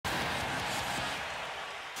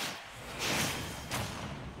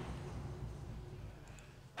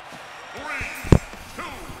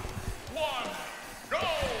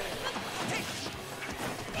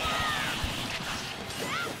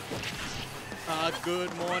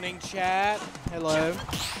Good morning, chat. Hello.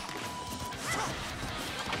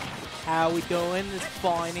 How we doing this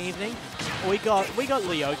fine evening? We got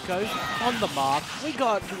Lyoko on the mark. We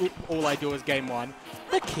got All I Do Is Game 1.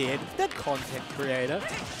 The kid, the content creator.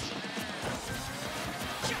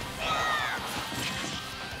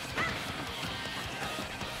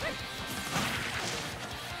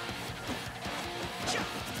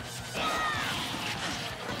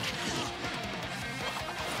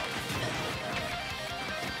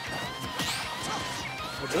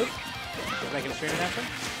 We're good. Just making a stream happen.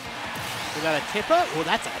 We got a tipper? Oh,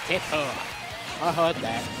 that's a tipper. I heard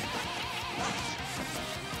that.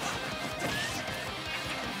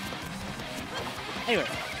 Anyway.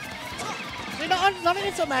 So not an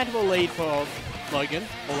insurmountable lead for Logan.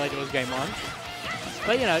 All they do is game 1.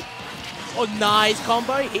 But, you know. Oh, nice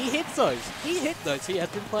combo. He hits those. He hit those. He has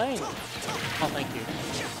been playing. Oh, thank you.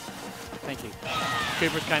 Thank you.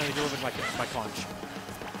 Cooper's kindly delivered my conch.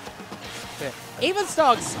 Yeah. Even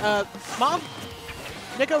stocks, Mark,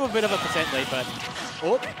 Nico a bit of a percent lead, but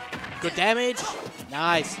oh, good damage.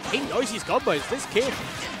 Nice. He knows his combos. This kid.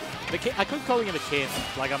 I could call him a kid,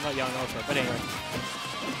 like I'm not young also, but anyway.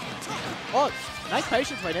 Oh, nice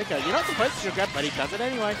patience by Nico. You're not supposed to grab, but he does it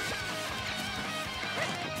anyway.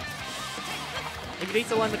 He needs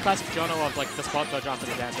to learn the classic Jono of like the spot dodge after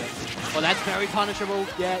the down there. Well, that's very punishable.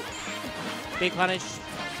 Yeah, big punish.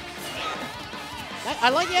 I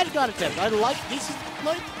like the edge guard attempt. I like this.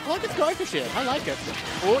 Like it's going for shit. I like it.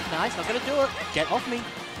 Oh, nice. Not gonna do it. Get off me.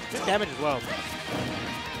 Good damage as well.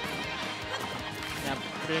 Now,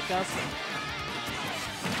 critical.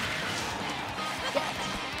 Yeah.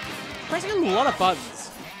 Pressing a lot of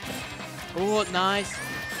buttons. Oh, nice.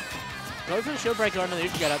 Go for the shield breaker on the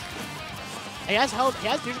neutral get up. He has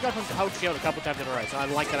neutral guard from hold shield a couple times in a row, so I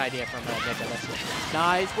like that idea from Nico.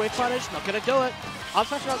 Nice whip punish. Not gonna do it. I'll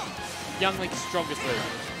smash it up. Young Link's strongest move.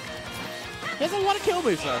 He has a lot of kill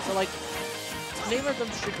moves though, so like neither of them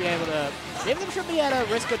should be able to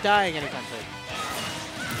risk of dying anytime soon.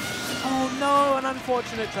 Oh no, an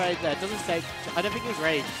unfortunate trade there. Doesn't stay. I don't think he was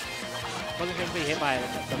ready. Wasn't going to be hit by it.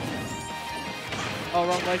 Oh,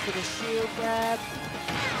 wrong way for the shield grab.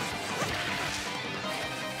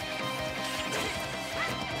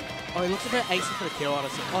 Oh, he looks a bit acey for the kill,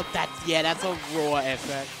 honestly. Oh, that's a raw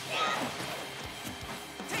effort.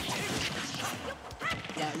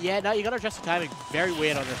 Yeah, no, you gotta adjust the timing. Very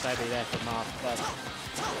weird on this AB there for Mark, but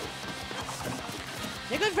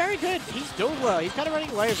Nico's very good. He's doing well. He's kind of running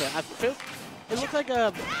away with it. I feel it looks like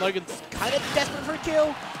Logan's kind of desperate for a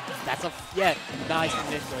kill. That's a nice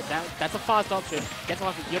initiative. That's a fast option. Gets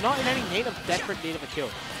off. You're not in any desperate need of a kill,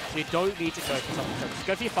 so you don't need to go for something. Just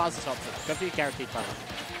go for your fastest option. Go for your guaranteed punish.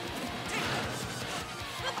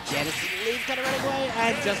 Yeah, this lead's kind of running away,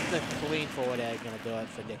 and just the clean forward air gonna do it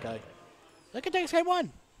for Nico. Look at takes game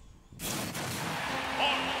 1.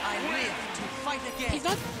 I live to fight again. He's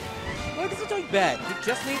not. Logan isn't doing bad. He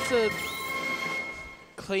just needs to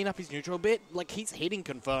clean up his neutral a bit. Like, he's hitting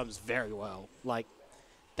confirms very well. Like,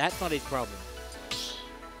 that's not his problem.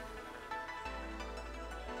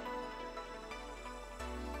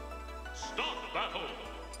 Stop battle.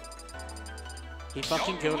 He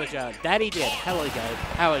fucking killed us out. That he did. Hello, Gabe.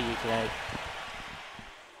 How are you today?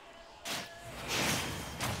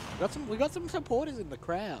 We got some supporters in the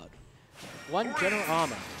crowd. One general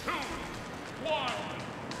armor. 2, 1,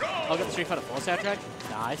 go! I'll get the Street Fighter 4 soundtrack.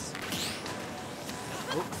 Nice.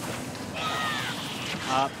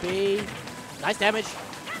 B. Nice damage.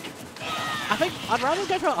 I think I'd rather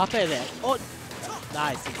go for an up air there. Oh,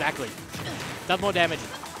 nice, exactly. Does more damage.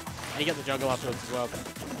 And you get the juggle afterwards as well.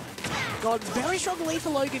 God, very strong lead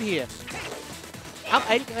for Logan here. Up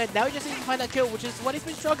 80%. Now he just needs to find that kill, which is what he's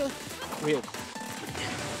been struggling with.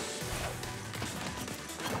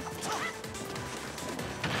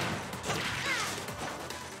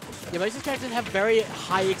 Yeah, most of these characters have very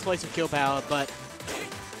high explosive kill power, but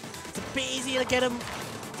it's a bit easier to get him.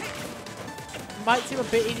 Might seem a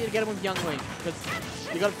bit easier to get him with Young Link, because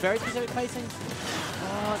you got very specific pacing.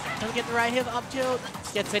 Oh, doesn't get the right hit, up tilt,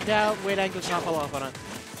 gets sent out, weird angle, can't follow up on it.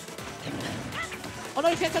 Oh no,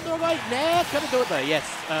 he can't send the wrong way. Nah, gonna do it though, yes.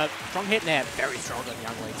 Strong hit, nah, very strong on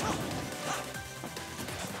Young Link.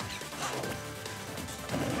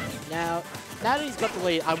 Now that he's got the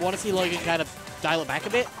lead, I want to see Logan kind of dial it back a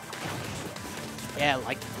bit. Yeah,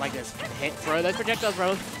 like this. Hit, throw those projectiles,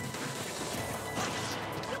 bro.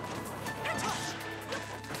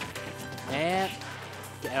 Yeah.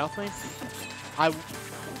 Get off me.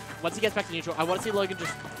 Once he gets back to neutral, I want to see Logan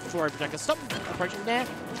just throw a projectile. Stop approaching there.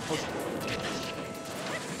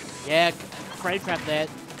 Yeah, frame trap there.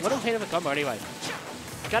 What a hit of a combo anyway.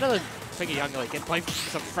 Kind of Speaking of Young Elite, get playing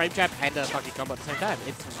some frame trap and a fucking combo at the same time.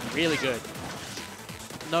 It's really good.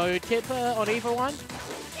 No tip on either one.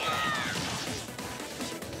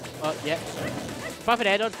 Oh, yeah. Buff and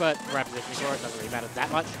air dodge, but we're positioning for it. Doesn't really matter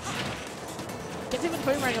that much. Gets him with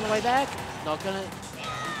the boomerang on the way back. Not gonna.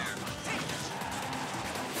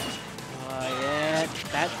 Oh, yeah.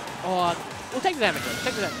 That. Oh, we'll take the damage.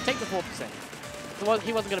 Take the damage. Take the 4%. So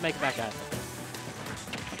he wasn't gonna make it back out.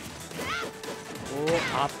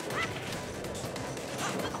 Oh, up.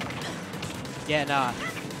 Yeah, nah.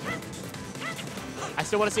 I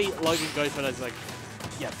still want to see Logan go for those, like,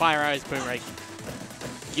 yeah, fire arrows, boomerang.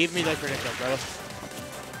 Give me those projectiles, brother.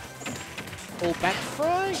 All back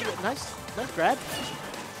throw. Nice grab.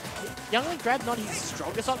 Youngling grab, not his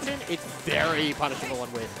strongest option. It's very punishable on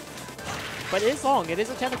whip. But it is long. It is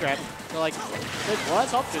a tender grab. So, like, there's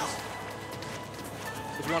worse options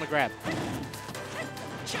if you want to grab.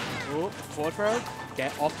 Ooh, forward throw.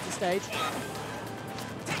 Get off the stage.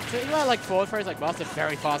 So, you know, like, forward throws, like, Master,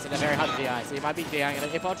 very fast and they're very hard to DI. So you might be DIing at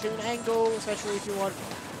an opportune angle, especially if you want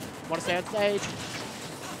to stay on stage.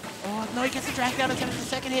 Oh, no, he gets the drag down and the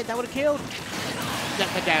second hit. That would have killed. The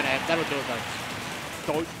down air. That would do it,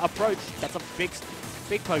 though. Don't approach. That's a big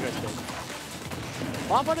pogo skill.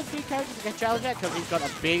 One of the few characters to get challenged at because he's got a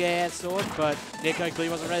big ass sword, but Nico clearly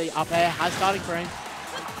wasn't ready. Up air has starting frame.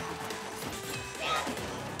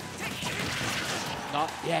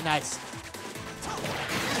 Not, yeah, nice.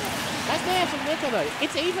 Nice man from Nico, though.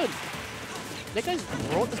 It's even. Nico's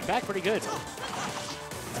brought this back pretty good.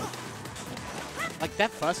 Like,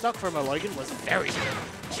 that first stock from a Logan was very good.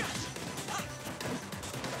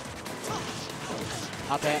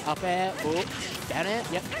 Up air. Oh, down air.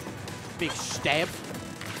 Yep. Big stab.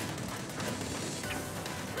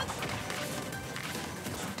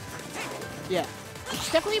 Yeah.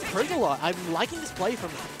 It's definitely improved a lot. I'm liking this play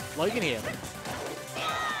from Logan here.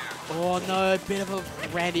 Oh, no. Bit of a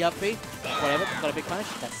Randy up B. Whatever. Got a big punish.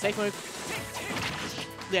 That's a safe move.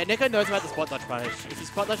 Yeah, Nico knows about the spot dodge punish. If you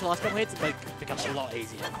spot dodge the last couple hits, it becomes a lot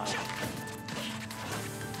easier to punish.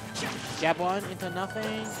 Jab one into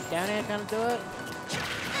nothing. Down air, gonna do it.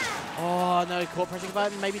 Oh no, caught pressing a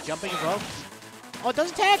button, maybe jumping as well. Oh, it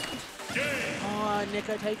does attack! Oh,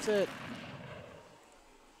 Nico takes it.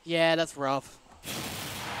 Yeah, that's rough.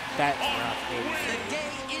 That's rough, dude. The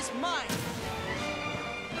day is mine.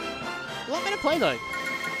 A lot better play though.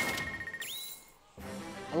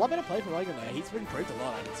 A lot better play for Logan though. He's improved a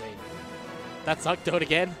lot, I can see. That sucked. Do it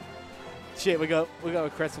again. Shit, we got a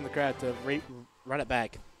request from the crowd to run it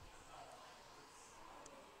back.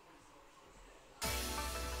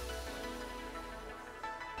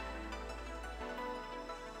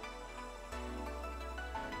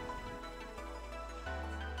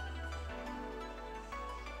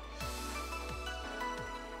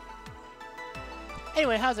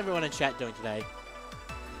 Anyway, how's everyone in chat doing today?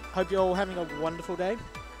 Hope you're all having a wonderful day.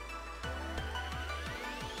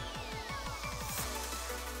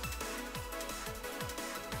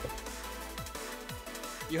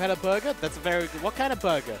 You had a burger? That's a very good. What kind of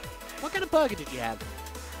burger? What kind of burger did you have?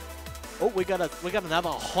 Oh, we got another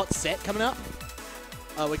hot set coming up.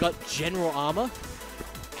 We got General Armor,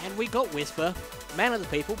 and we got Whisper, Man of the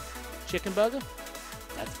People, Chicken Burger.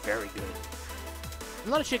 That's very good. I'm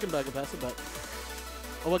not a chicken burger person, but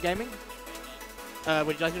what gaming?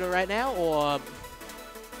 Would you like to do it right now, or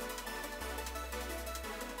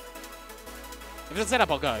if it's set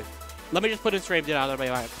up, I'll go. Let me just put in stream dinner. That'll be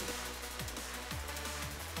right.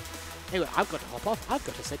 Anyway, I've got to hop off. I've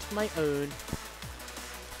got to set to my own.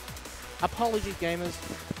 Apologies, gamers.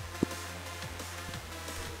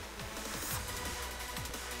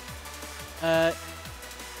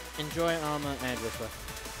 Enjoy Armor and Whisper.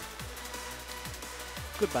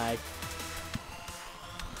 Goodbye.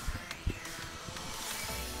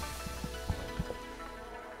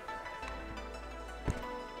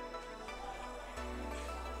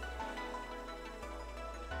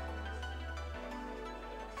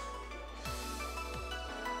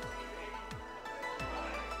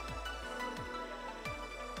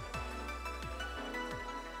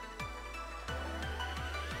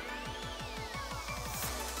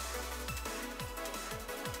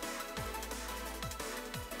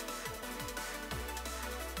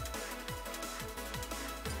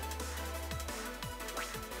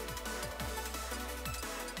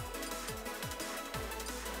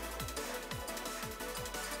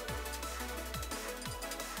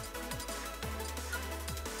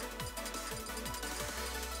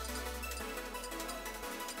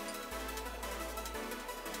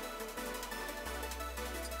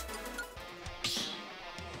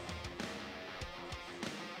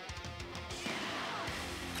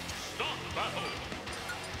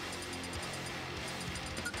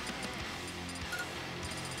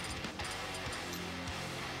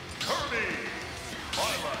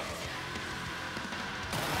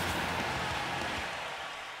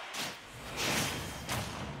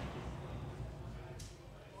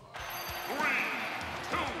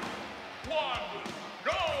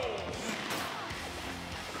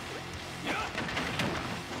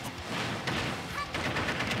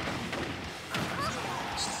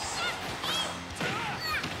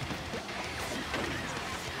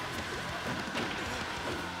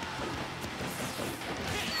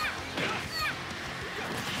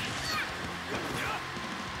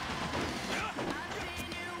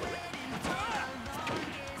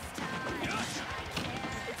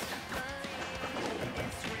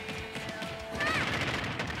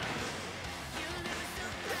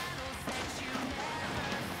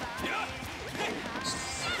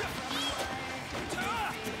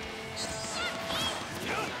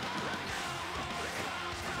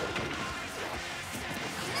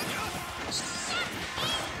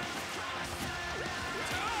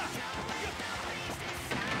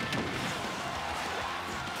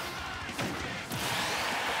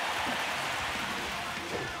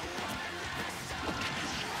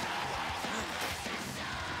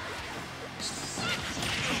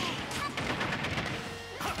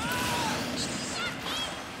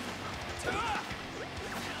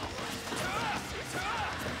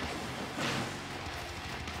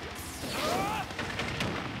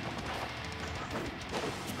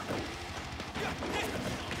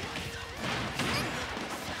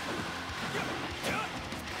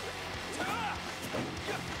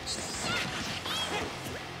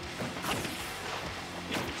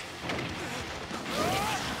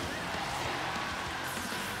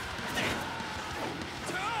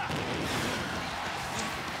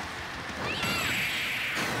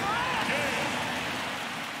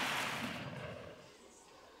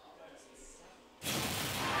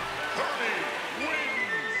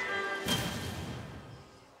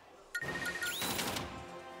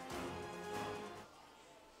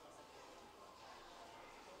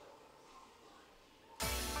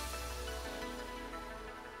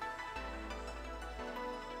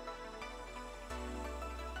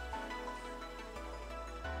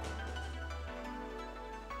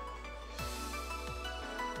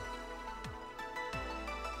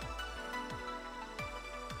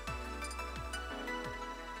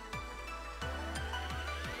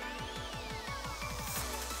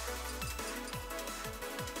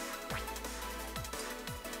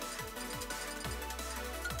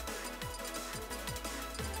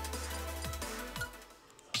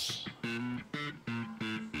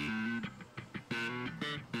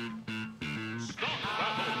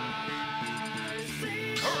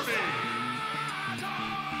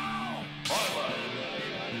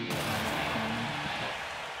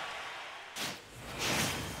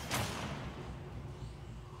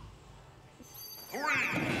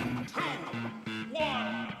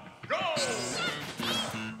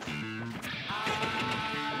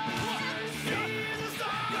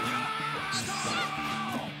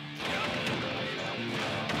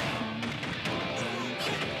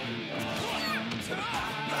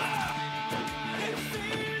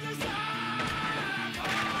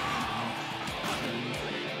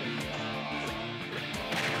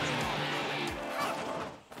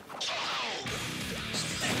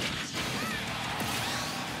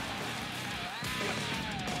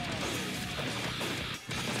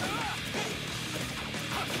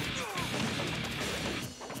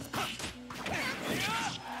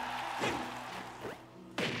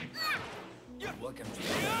 Welcome to the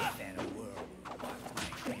Santa world. Watch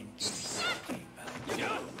my engines came out.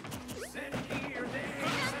 Send here,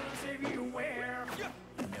 there, save you where.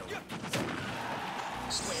 No.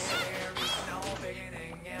 Where there is no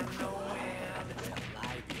beginning and no end.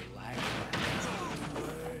 Life you like.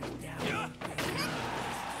 Word down.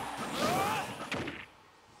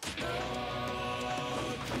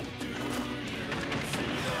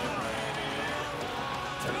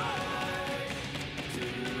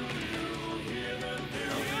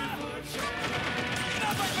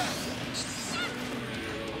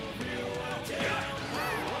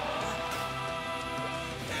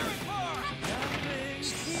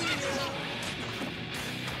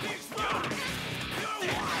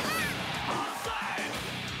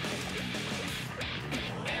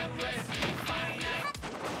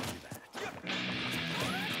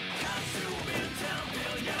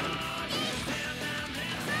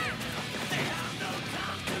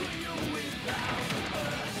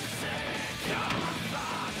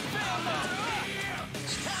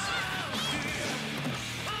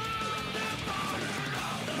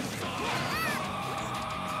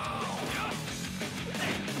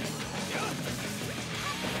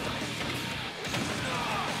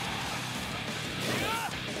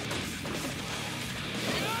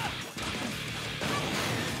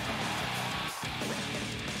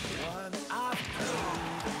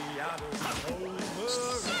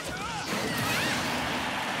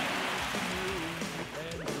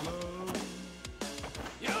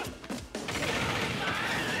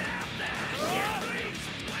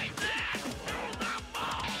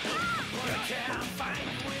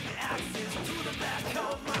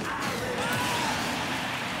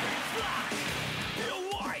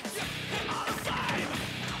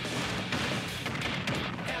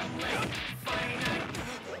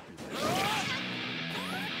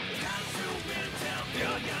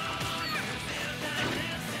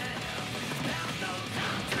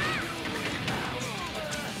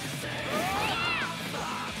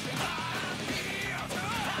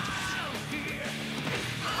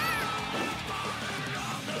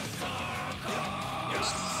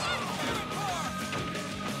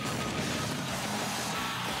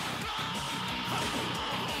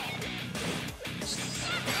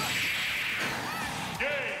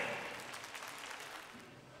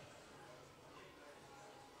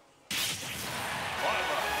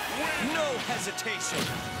 No hesitation.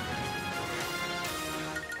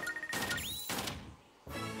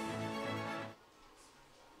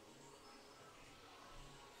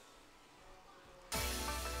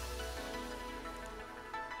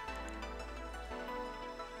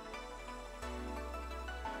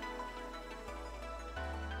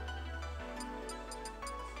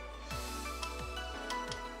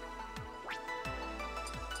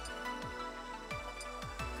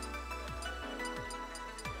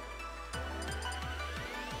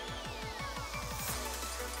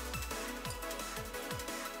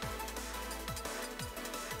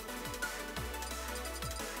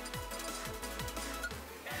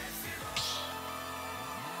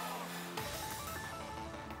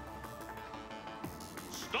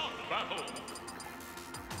 Start battle.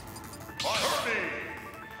 Hartley.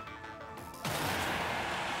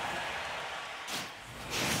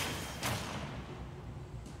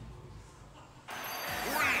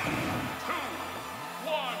 3, 2,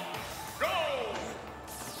 1, go!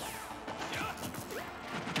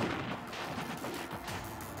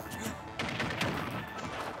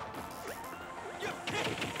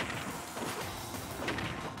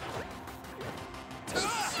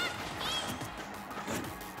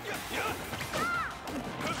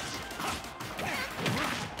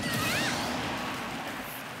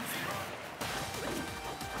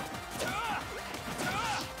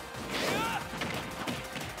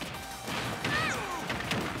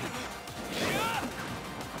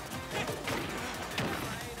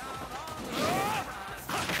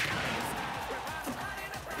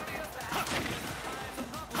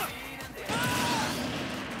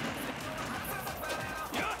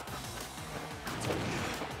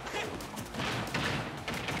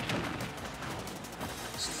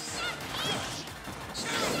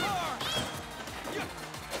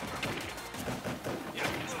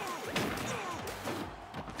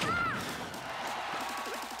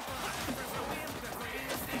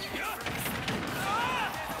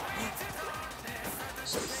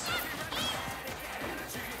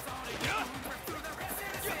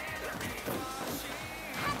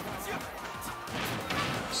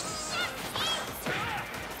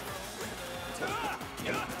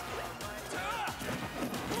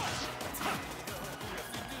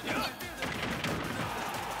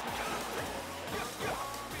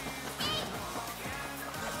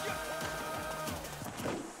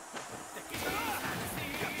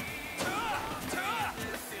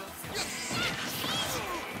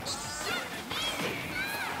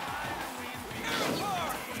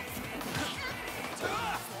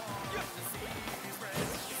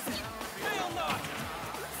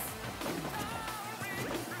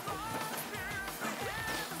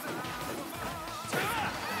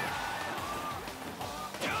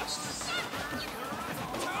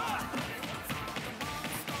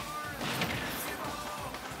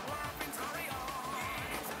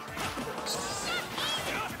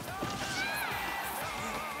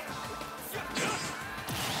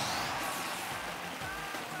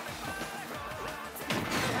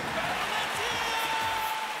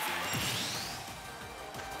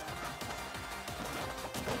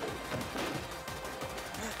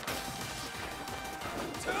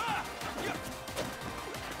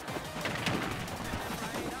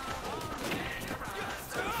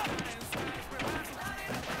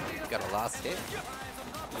 Got a last hit.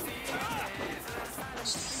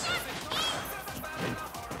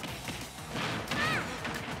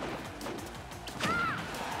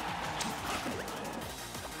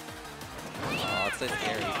 Oh, it's so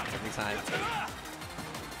scary every time.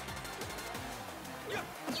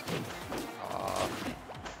 Oh,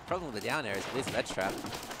 problem with the down air is at least that trap.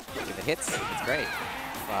 If it hits, it's great,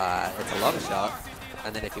 but it's a long shot,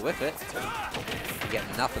 and then if you whiff it, you get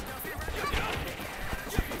nothing.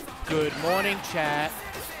 Good morning, chat.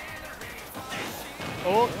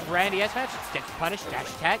 Oh, Randy S match. Step punish, dash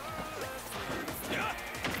attack.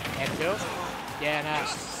 F2. Yeah, no.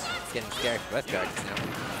 It's getting scary for both characters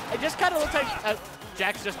now. It just kind of looks like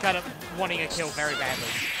Jack's just kind of wanting a kill very badly.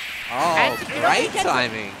 Oh, And, you know, he great gets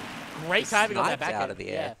timing. Great timing on that Sniped back out end. of the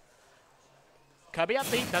air. Yeah. Kirby up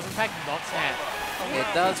B does in fact not snap.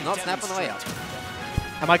 It does not snap on the way up.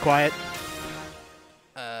 Am I quiet?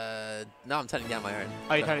 No, I'm turning down my own.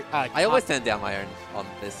 Oh, you're turning. I always turn down my own on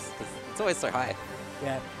this because it's always so high.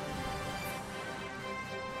 Yeah.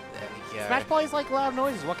 There we go. Smash plays like loud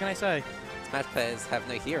noises. What can I say? Smash players have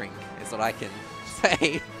no hearing, is what I can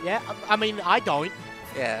say. Yeah, I mean I don't.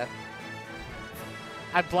 Yeah.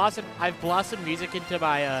 I've blasted music into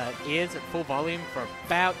my ears at full volume for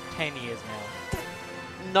about 10 years now.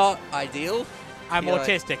 Not ideal. I'm You're like,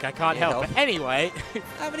 autistic. I can't yeah, help it. Anyway,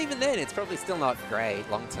 but even then, it's probably still not great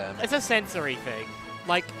long term. it's a sensory thing.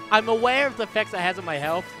 Like, I'm aware of the effects it has on my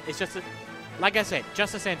health. It's just, like I said,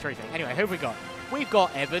 just a sensory thing. Anyway, who have we got? We've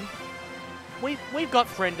got Evan. We've got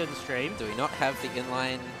friend of the stream. Do we not have the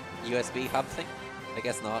inline USB hub thing? I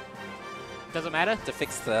guess not. Doesn't matter. To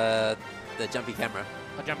fix the jumpy camera.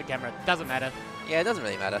 A jumping camera. Doesn't matter. Yeah, it doesn't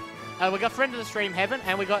really matter. We got friend of the stream, Heaven,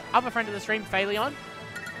 and we got other friend of the stream, Phaleon,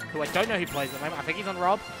 who I don't know who plays at the moment. I think he's on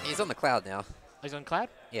Rob. He's on the cloud now. He's on Cloud?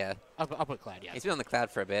 Yeah. I'll put Cloud, yeah. He's been on the cloud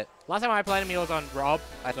for a bit. Last time I played him, he was on Rob.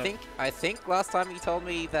 I think last time he told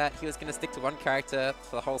me that he was going to stick to one character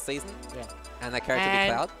for the whole season. Yeah. And that character would be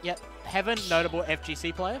Cloud. Yep. Heaven, notable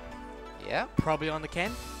FGC player. Yeah. Probably on the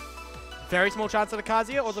Ken. Very small chance of the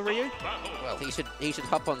Kazuya or the Ryu. Well, he should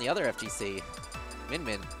hop on the other FGC. Min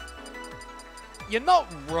Min. You're not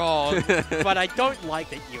wrong, but I don't like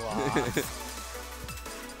that you are.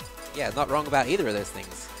 Yeah, not wrong about either of those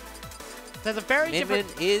things. There's a very Min Min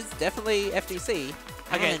different... is definitely FGC,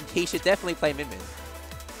 Okay. and he should definitely play Min Min.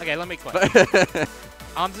 Okay, let me explain.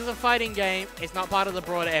 Arms is a fighting game. It's not part of the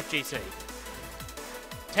broader FGC.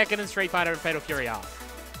 Tekken and Street Fighter and Fatal Fury are.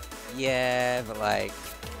 Yeah, but like,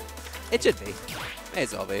 it should be. May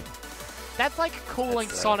as well be. That's like calling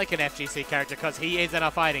That's, Sonic an FGC character because he is in a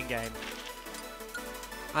fighting game.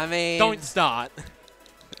 I mean, Don't start.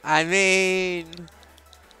 I mean,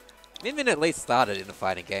 Min Min at least started in a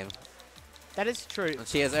fighting game. That is true. And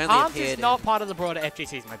she has only Arms appeared is not part of the broader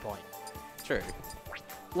FGC is my point. True.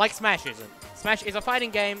 Like Smash isn't. Smash is a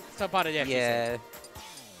fighting game, it's not part of the FGC. Yeah.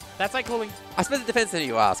 That's like calling... I suppose it depends on who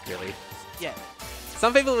you ask, really. Yeah.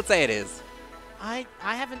 Some people would say it is. I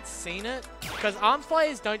haven't seen it. Because Arms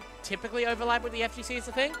players don't typically overlap with the FGC as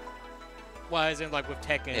a thing. Whereas in like with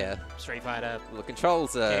Tekken, Yeah. Street Fighter, Well, the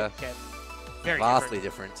controls are Tekken, very vastly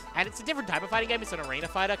different. different. And it's a different type of fighting game. It's an arena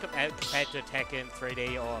fighter compared to Tekken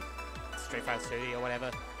 3D or Street Fighter 2D or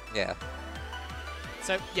whatever. Yeah.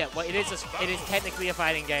 So yeah, well it is technically a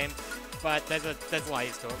fighting game, but there's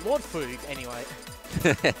layers to it. Lord Food, anyway.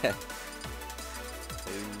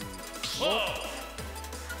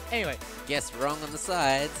 Anyway. Guess wrong on the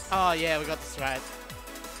sides. Oh yeah, we got this right.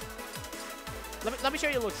 Let me show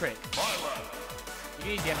you a little trick. You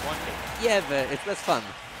can use the F1 key. Yeah, but it's less fun.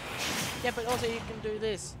 Yeah, but also you can do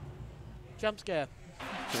this. Jump scare.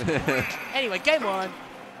 Anyway, game one.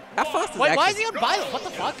 How fast is Wait, why is actually- he on Violet? What the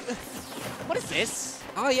fuck? What is this?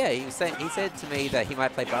 Oh yeah, he said to me that he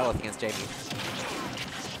might play Violet against Jamie.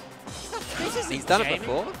 This isn't He's done Jamie. it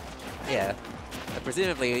before. Yeah.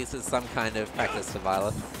 Presumably this is some kind of practice for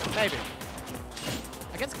Violet. Maybe.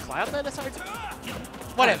 Against Cloud though, that's not...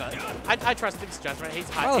 Whatever. I trust his judgment. He's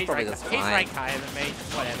Violet probably does he's fine. ranked higher than me.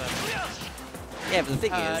 Whatever. Yeah, but the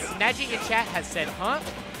thing is... Naji in chat has said, huh?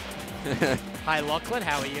 Hi Lachlan,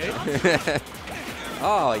 how are you?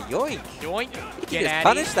 Oh, yoink. Yoink. You Get just out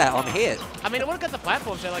punish that on hit. I mean, it would have got the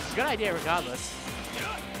platform, so like, good idea regardless.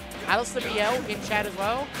 Alistair BL in chat as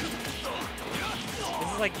well.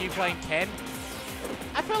 This is like you playing Ken.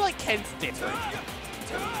 I feel like Ken's different.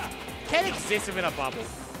 Ken exists within a bubble.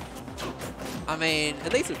 I mean,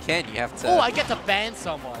 at least with Ken, you have to... Oh, I get to ban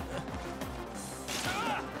someone.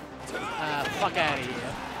 Fuck out of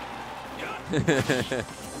here.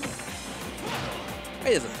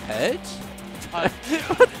 Wait, is it Purge?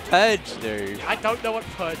 What's Purge do? I don't know what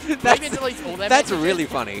Purge. Maybe it's at least all their That's messages. really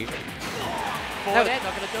funny. Forward air,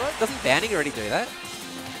 not gonna do it. Doesn't banning already do that?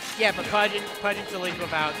 Yeah, but purging deletes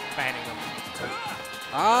without banning them.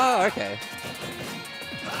 Oh, okay.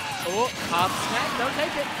 Oh, hard smack, don't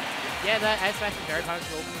take it. Yeah, that air smash is very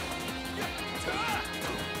punishable.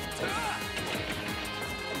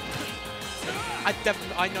 I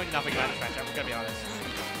know nothing about this matchup, I'm gonna be honest.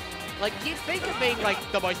 Like, you'd think of being like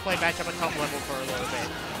the most played matchup at top level for a little bit.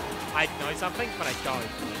 I'd know something, but I don't.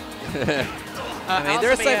 I mean,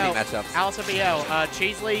 there are so many matchups. Alistair BL,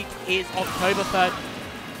 Cheese League is October 3rd,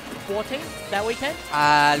 14th, that weekend?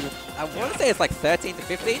 I want to say it's like 13 to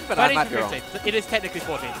 15, but I might be wrong. It is technically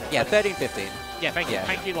 14th. Then. Yeah, 13, 15. Yeah, thank you.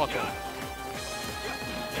 Thank you, Lachlan.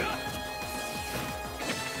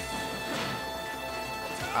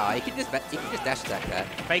 You can just dash attack that.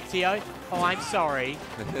 Fake TO? Oh, I'm sorry.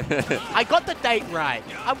 I got the date right.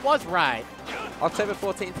 I was right. October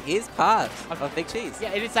 14th is part of Big Cheese.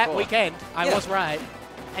 Yeah, it is that weekend. I was right.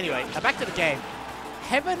 Anyway, back to the game.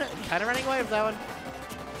 Heaven kind of running away with that one.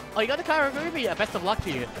 Oh, you got the car Ruby. Best of luck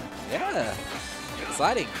to you. Yeah.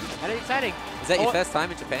 Exciting. That is exciting. Is that your first time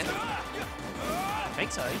in Japan? I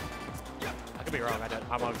think so. I could be wrong.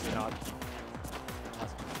 I'm obviously not.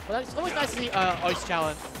 But it's always nice to see O's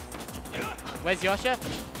challenge. Where's Yosha?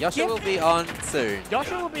 Yosha will be on soon.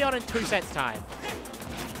 Yosha will be on in 2 sets time.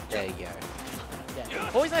 There you go.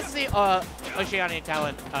 Yeah. Always nice to see Oceanian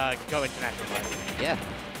talent go international. Yeah.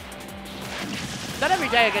 Not every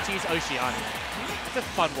day I get to use Oceanian. It's a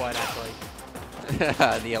fun word, actually.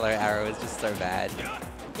 The yellow arrow is just so bad.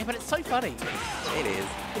 Yeah, but it's so funny. It is.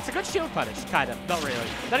 It's a good shield punish, kind of. Not really.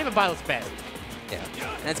 Not even Violet's bad. Yeah.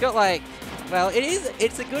 And it's got like, well,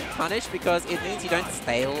 it's a good punish because it means you don't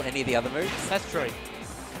stale any of the other moves. That's true.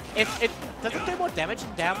 Does it do more damage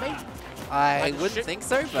than down B? I wouldn't think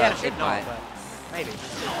so, but yeah, it might. But maybe.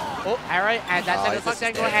 Oh, arrow, and that's at the fuck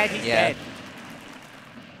angle, and he's dead.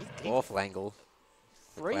 Awful angle.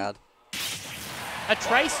 3. Cloud. A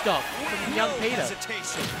tray stop from young Peter.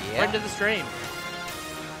 Hesitation. Friend of the stream.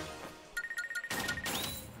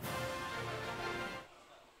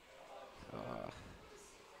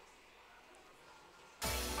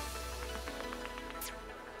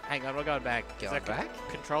 Hang on, we're going back. Going back?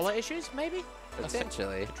 Controller issues, maybe?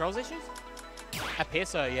 Potentially. Controls issues? Appear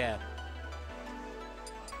so, yeah.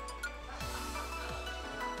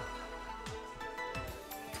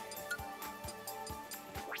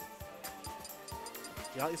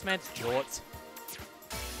 Do you like this man's jorts?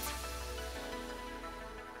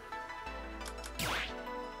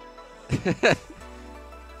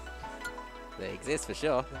 They exist for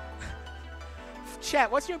sure.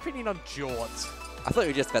 Chat, what's your opinion on jorts? I thought you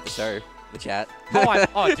were just about to show the chat.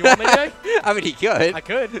 Oh, do you want me to? I mean, he could. I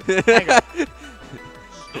could. Hang on.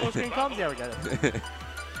 Full screen comms? There we go.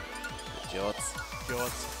 Jorts.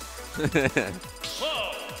 Jorts.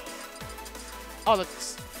 Oh, the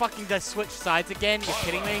fucking does switch sides again? You're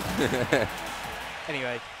kidding me?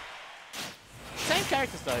 Anyway. Same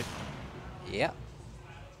characters though. Yep.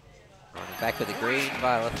 Running back with the green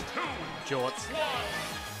violet. Jorts.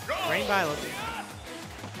 Green violet.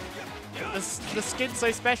 The skin's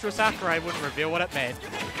so special, Sakurai wouldn't reveal what it meant.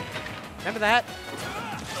 Remember that?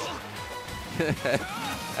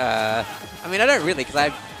 I mean, I don't really,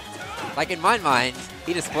 because like, in my mind,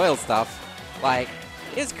 he just spoils stuff. Like,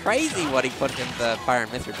 it's crazy what he put in the Fire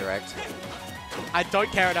and Mithra Direct. I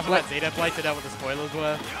don't care enough about Xenoblade to know what the spoilers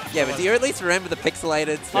were. Yeah, but do you at least remember the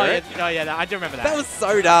pixelated spirit? Oh, yeah, I do remember that. That was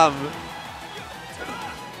so dumb.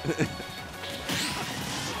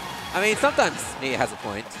 I mean, sometimes Nia has a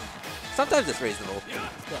point. Sometimes it's reasonable. Yeah.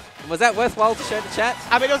 Was that worthwhile to show the chat?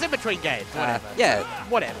 I mean, it was in between games. Whatever. Yeah.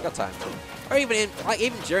 Whatever. Got time. Or even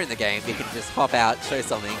even during the game, you can just hop out, show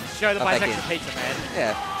something. Show the bisexual pizza, man.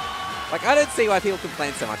 Yeah. Like, I don't see why people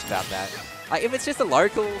complain so much about that. Like, if it's just a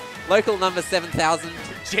local number 7,000.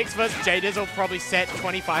 Jix vs. Jadiz will probably set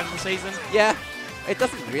 25 of the season. Yeah. It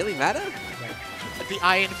doesn't really matter. The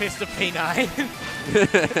Iron Fist of P9.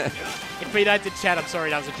 If P9 did chat, I'm sorry,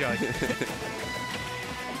 that was a joke.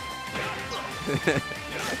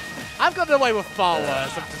 I've gotten away with far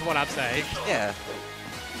worse, is what I'm saying. Yeah.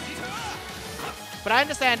 But I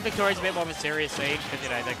understand Victoria's a bit more of a serious scene because, you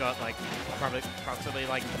know, they've got, like, probably approximately,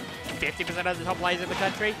 like, 50% of the top players in the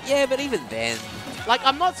country. Yeah, but even then. Like,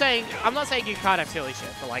 I'm not saying you can't have silly shit,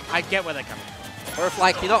 but, like, I get where they're coming from. Or if,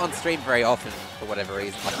 like, you're not on stream very often for whatever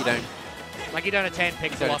reason. Like, you don't... Like, you don't attend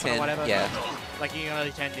Pixel often or whatever. Yeah. Like, you can only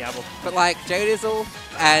attend Diablo. But, like, Jodizzle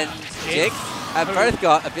and Jix have both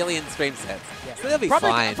got a billion stream sets. Yeah. So they'll be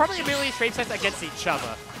fine. Probably a million stream sets against each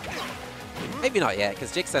other. Maybe not yet,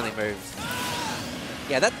 because Jix only moves.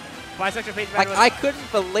 Yeah, that... Bisexual feet. Like, I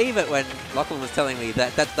couldn't believe it when Lachlan was telling me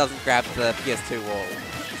that that doesn't grab the PS2 wall.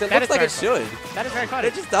 So it looks like it should. That is very funny.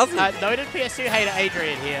 It just doesn't. Noted PS2 hater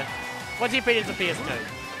Adrian here. What's your opinion of PS2?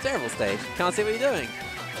 Terrible stage. Can't see what you're doing.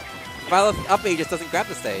 Violet up B just doesn't grab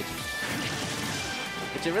the stage.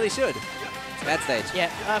 Which it really should. Bad stage. Yeah,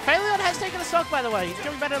 Phaleon has taken a stock, by the way. He's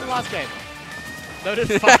doing better than the last game. Noted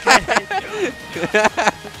fuck.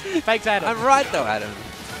 Thanks, Adam. I'm right, though, Adam.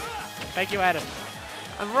 Thank you, Adam.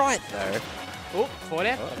 I'm right, though. Oh, forward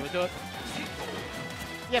air. We'll do it.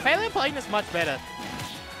 Yeah, Phaleon playing this much better.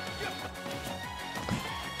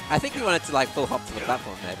 I think he wanted to, like, full hop to the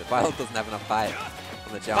platform there, but Violet doesn't have enough height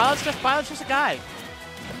on the jump. Violet's just a guy.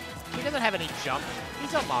 He doesn't have any jump.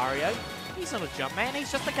 He's not Mario. He's not a jump man.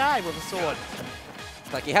 He's just a guy with a sword.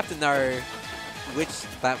 Like, you have to know which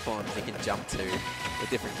platforms you can jump to with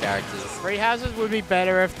different characters. Free houses would be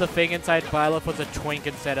better if the thing inside Violet was a twink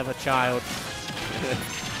instead of a child.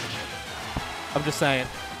 I'm just saying.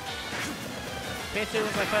 PS2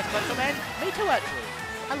 was my first console, man. Me too, actually.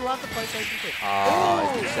 I love the PlayStation 2.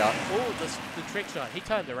 Oh, good shot. Oh, the trick shot. He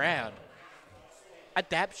turned around.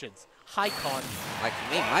 Adaptions. High con. Like,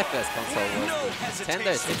 for me, my first console was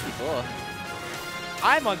Nintendo 64.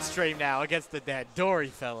 I'm on stream now against the dead Dory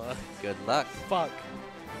fella. Good luck. Fuck.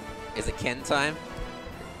 Is it Ken time?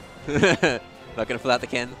 Not gonna pull out the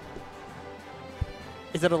Ken.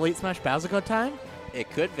 Is it Elite Smash Bowser God time? It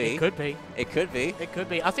could be. It could be. It could be. It could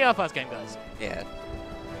be. I'll see how our first game goes. Yeah.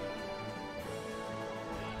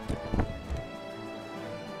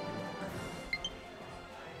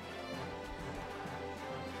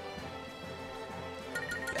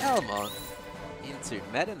 Belmont into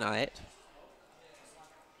Meta Knight.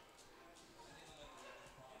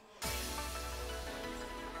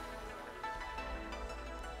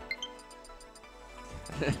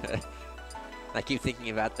 I keep thinking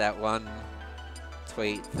about that one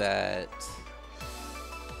tweet that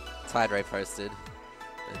Tide Ray posted.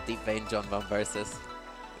 The Deep Vein John Bombosis.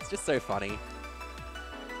 It's just so funny.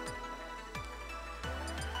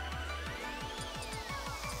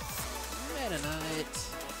 Meta Knight.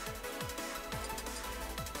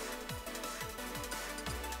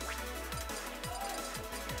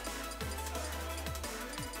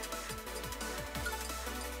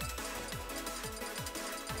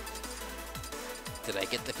 Did I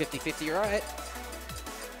get the 50-50 right?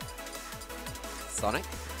 Sonic?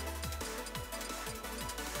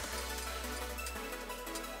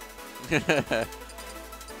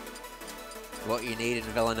 What you need in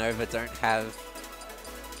Villanova don't have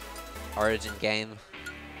Origin game.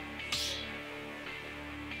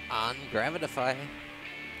 Ungravitify.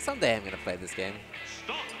 Someday I'm gonna play this game.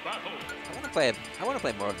 Stop battle. I wanna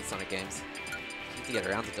play more of the Sonic games. Need to get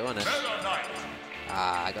around to doing it. Meta Knight.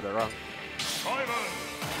 Ah, I got it wrong. Simon.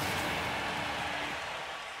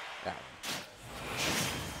 Yeah.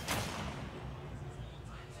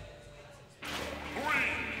 3,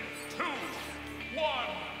 2, 1,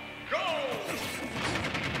 go!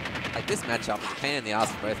 Like, this matchup is a pain in the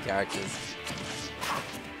ass for both characters.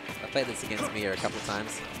 I played this against Mia a couple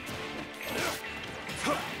times.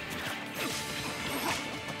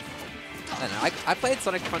 I don't know, I played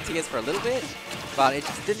Sonic Frontiers for a little bit, but it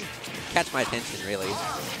just didn't catch my attention, really.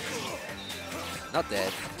 Not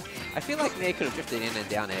dead. I feel like Mia could have drifted in and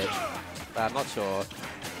down edge, but I'm not sure.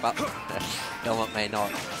 But Belmont may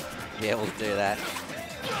not be able to do that.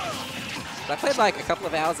 But I played like a couple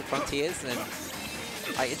of hours at Frontiers, and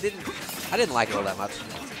I didn't like it all that much,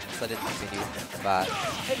 so I didn't continue. But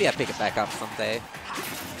maybe I'll pick it back up someday.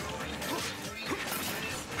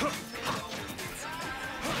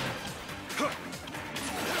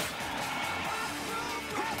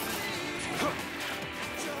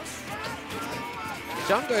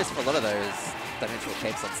 John goes for a lot of those dimensional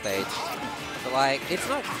capes on stage, but like it's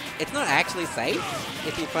not actually safe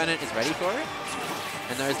if the opponent is ready for it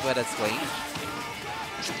and knows where to swing.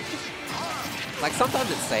 Like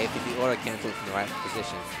sometimes it's safe if you auto cancel from the right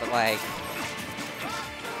position, but like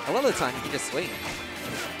a lot of the time you can just swing.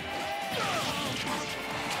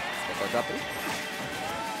 Step on drop it.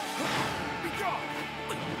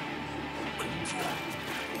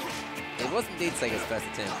 It was indeed Sega's first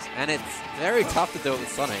attempt, and it's very tough to do it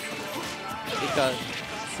with Sonic. because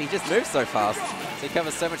he just moves so fast. So he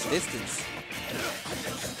covers so much distance.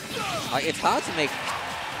 Like, it's hard to make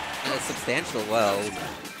a substantial world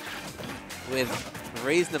with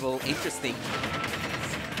reasonable, interesting,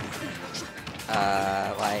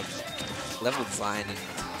 like, level design and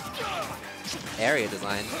area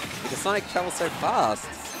design, because Sonic travels so fast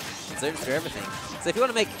and zooms through everything. So if you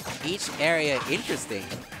want to make each area interesting,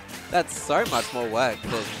 that's so much more work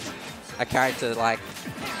than a character like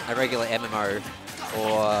a regular MMO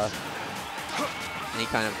or any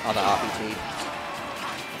kind of other RPG.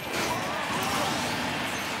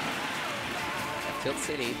 Tilt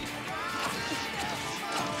City.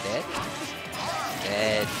 Dead.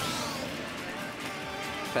 Dead.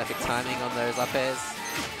 Perfect timing on those up airs.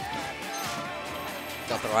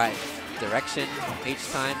 Got the right direction each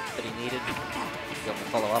time that he needed. Got to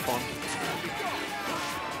follow up on.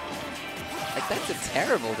 Like, that's a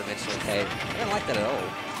terrible dimensional cave. I don't like that at all.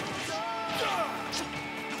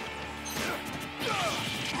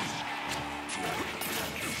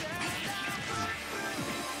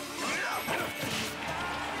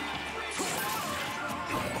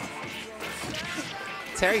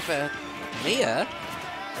 Terry for Mia?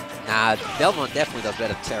 Nah, Belmont definitely does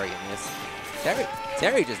better than Terry in this.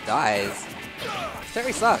 Terry just dies.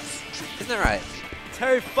 Terry sucks. Isn't that right?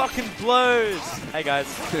 Terry fucking blows! Hey guys,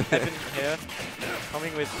 Evan here.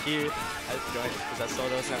 Coming with Q. I just joined because I saw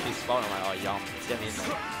there was an empty spot and I'm like, oh yum, get me in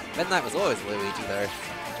there. Meta Knight was always Luigi though.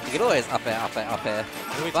 You could always up air, up air, up air.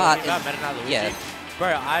 Are we But talking about Meta Knight Luigi? yeah. Bro,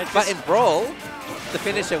 I just... But in Brawl, the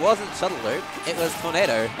finisher wasn't Shuttle Loop, it was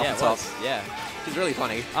Tornado off yeah, the it top. was. Yeah. Which is really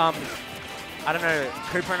funny. I don't know,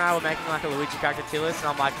 Cooper and I were making like a Luigi character tier list, and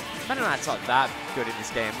I'm like, Meta Knight's not that good in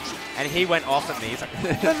this game. And he went off at me, he's like,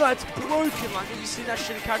 Meta Knight's broken, like, have you seen that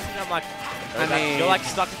shitty character? And I'm like, I mean, you're like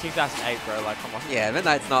stuck in 2008, bro, like, come on. Yeah, Meta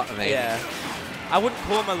Knight's not amazing. Yeah. I wouldn't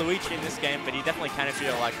call him a Luigi in this game, but he definitely can if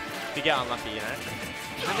you're like, if you get unlucky, you know?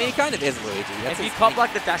 I mean, he kind of is Luigi. That's if you his cop thing.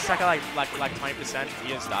 like the dash tracker like 20%,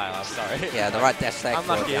 you just die, I'm sorry. Yeah, the right dash tag for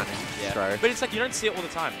unlucky. down Yeah. throw. But it's like, you don't see it all the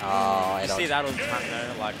time. Oh, you see that all the time,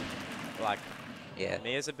 though, like, yeah.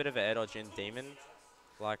 Mia's a bit of an air dodge in Demon.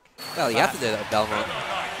 Like, Well, you have to do that with Belmont.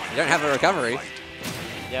 You don't have a recovery.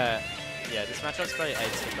 yeah, this matchup's very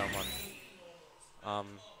aids to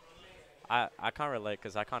Belmont. I can't relate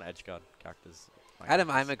because I can't edge guard characters. Like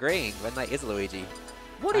Adam, I'm agreeing. Meta Knight is Luigi.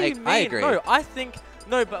 what do you mean? I agree. No, I think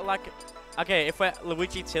no, but like, okay, if we're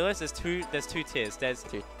Luigi tier list, there's two tiers. There's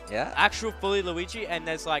Yeah? actual fully Luigi, and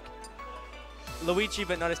there's like Luigi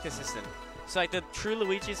but not as consistent. So like the true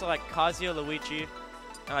Luigis are like Kazuya, Luigi,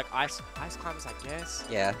 and like Ice Climbers, I guess.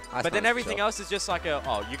 Yeah. But then everything else is just like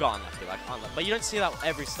oh, you got unlucky, like unlucky. But you don't see that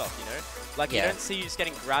every stop, you know? Like you don't see you just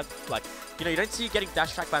getting grabbed, like, you know, you don't see you getting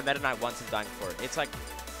dash tracked by Meta Knight once and dying for it. It's like,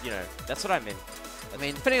 you know, that's what I mean. I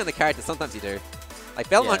mean, depending on the character, sometimes you do. Like,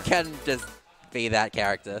 Belmont can just be that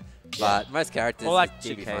character, but most characters or like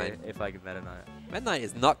should be GK, fine. if like Meta Knight. Meta Knight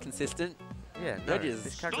is not consistent. Yeah, You're no, just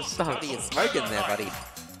this character sucks. You're smoking there, buddy.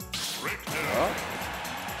 Oh.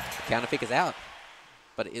 Counter pick is out.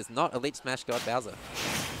 But it is not Elite Smash God Bowser.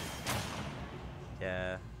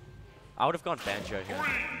 Yeah. I would have gone Banjo here.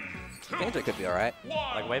 Banjo could be alright.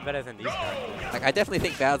 Like, way better than these characters. Like, I definitely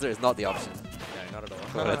think Bowser is not the option. No, not at all.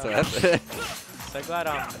 For what it's worth. So glad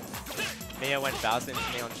Mia went Bowser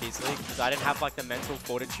into me on Cheese League, because I didn't have like the mental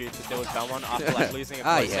fortitude to deal with Belmont after like losing a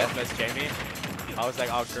close set versus Jamie. I was like,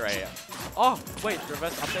 oh great. Oh, wait,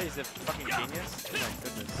 reverse update is a fucking genius? Oh my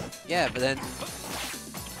goodness. Yeah, but then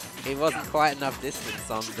it wasn't quite enough distance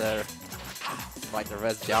on the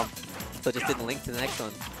reverse jump, so it just didn't link to the next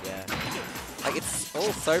one. Yeah. Like, it's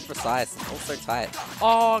all so precise, all so tight.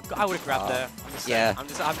 Oh, I would have grabbed there. I'm just yeah. I'm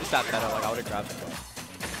just that better. Like I would have grabbed it.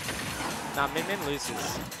 Nah, Min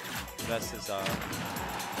loses versus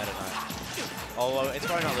Meta Knight. Although it's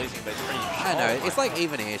probably not losing, but it's pretty. I know, it's like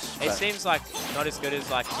even-ish. It seems like not as good as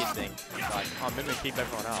like you'd think. Like, oh, Min keep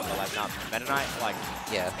everyone out, but like, nah, Meta Knight, like,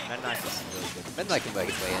 yeah, Meta Knight is really good. Meta Knight can work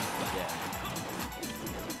its way in. Yeah.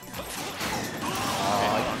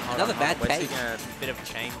 Oh, another bad cave. We're seeing a bit of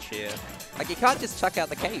change here. Like, you can't just chuck out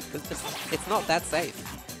the cave, because it's not that safe.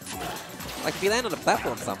 Like, if you land on a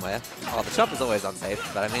platform somewhere, oh, the chop is always unsafe,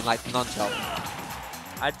 but I mean, like, non-chop.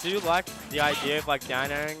 I do like the idea of like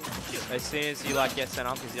down airing as soon as you like get sent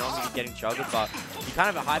up, because you don't want to be getting juggled, but you kind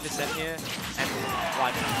of have a high percent here, and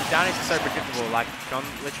like the down airs are so predictable. Like, John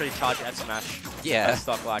literally charge F smash. Yeah.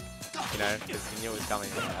 Stock, like, you know, because you knew it was coming.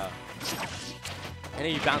 And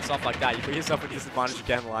then you bounce off like that, you put yourself at disadvantage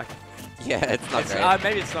again. Like, yeah, it's not great.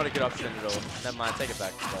 Maybe it's not a good option at all. Never mind, take it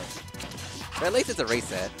back. But at least it's a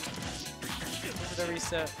reset. Is it a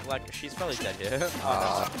reset? Like, she's probably dead here.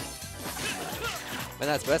 Oh. When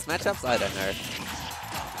that's worst matchups, I don't know.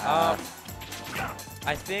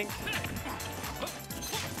 I think.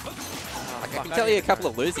 Like, I can tell you a couple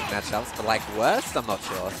of losing matchups, but like worst, I'm not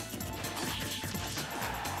sure.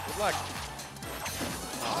 Good luck.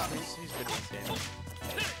 Who's good in this game?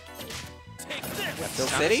 Phil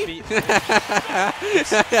Samus City?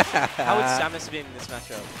 How would Samus be in this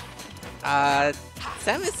matchup?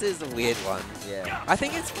 Samus is a weird one. Yeah. I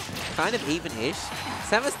think it's kind of even-ish.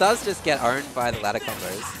 Samus does just get owned by the ladder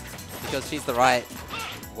combos because she's the right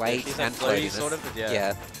weight she's and like floaty floatiness. sort of,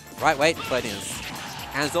 yeah. Right weight and floatiness.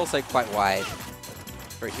 And it's also quite wide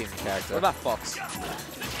for a human character. What about Fox?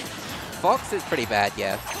 Fox is pretty bad,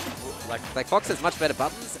 yeah. Like Fox has much better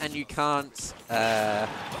buttons, and you can't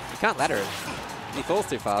ladder it. He falls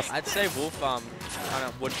too fast. I'd say Wolf kind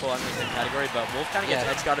of would fall under the category, but Wolf kind of gets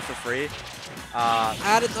edge guarded for free. I'm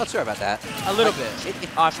not sure about that. A little bit.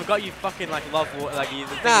 Oh, I forgot you fucking like love Wolf. Like you.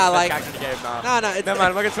 Nah, like character in the game. Nah. No, it's, never mind.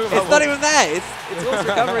 I'm not gonna talk about it's Wolf. not even that. It's Wolf's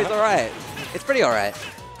recovery is alright. It's pretty alright.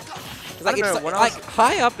 Like, I don't know, like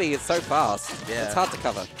high up B is so fast. Yeah. It's hard to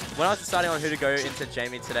cover. When I was deciding on who to go into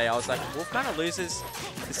Jamie today, I was like, Wolf kind of loses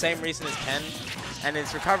the same reason as Ken, and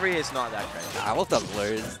his recovery is not that great. Nah, Wolf doesn't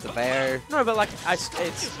lose. The bear. No, but like, it's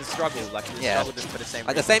the struggle. Like, the struggle just for the same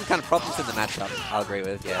Like reason. the same kind of problems in the matchup, I'll agree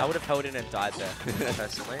with, yeah. I would have held in and died there,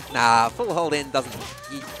 personally. Nah, full hold in doesn't.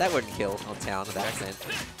 That wouldn't kill on town to that extent.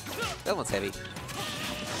 That one's heavy.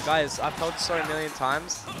 Guys, I've told the story a million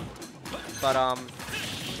times, but I'll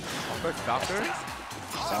go Falco.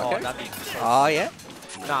 Oh, that'd be so Oh, yeah?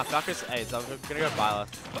 Nah, Falco's A's. I'm gonna go Viola.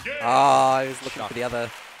 Oh, he was looking for the other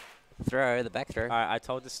throw, the back throw. Alright, I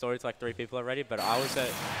told this story to like 3 people already, but I was at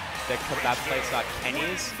the kebab place like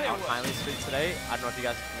Kenny's on Hartley Street today. I don't know if you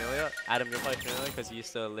guys are familiar. Adam, you're probably familiar because you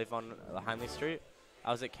used to live on Hartley Street.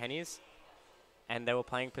 I was at Kenny's, and they were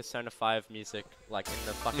playing Persona 5 music like in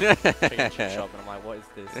the fucking chicken shop, and I'm like, what is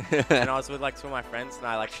this? And I was with like 2 of my friends, and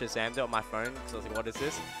I like Shazammed it on my phone, so I was like, what is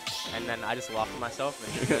this? And then I just laughed at myself,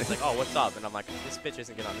 and he goes like, oh, what's up? And I'm like, this bitch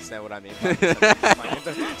isn't gonna understand what I mean.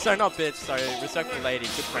 So not bitch, sorry, respectful lady,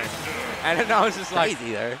 good friend. And then I was just like,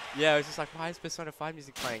 Crazy though. yeah, I was just like, why is Persona 5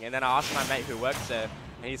 music playing? And then I asked my mate who works there,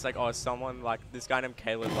 and he's like, oh, someone like, this guy named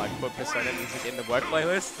Caleb like put Persona music in the work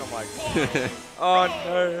playlist. And I'm like, oh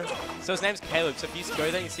no. So his name's Caleb, so if you go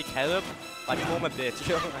there and you see Caleb, like, call him a bitch.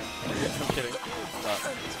 I'm kidding.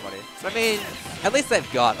 But it's funny. I mean, at least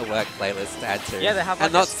they've got a work playlist to add to. Yeah, they have like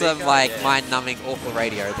and not a speaker, some like yeah. mind-numbing awful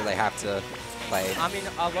radio that they have to play. I mean,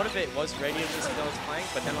 a lot of it was radio music that was playing,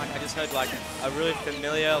 but then like I just heard like a really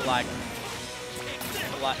familiar like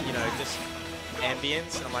you know, just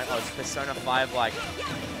ambience, and I'm like, oh, it's Persona 5 like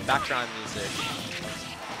background music.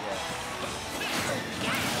 Yeah.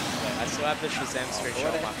 Wait, I still have the Shazam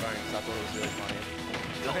screenshot on my phone because I thought it was really funny.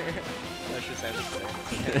 No Shazam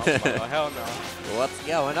today. Oh hell no. What's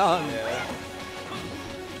going on? Yeah.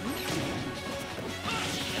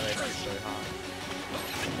 Anyway, it's so hard.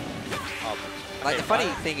 Oh, Like okay, the funny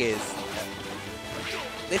right. thing is,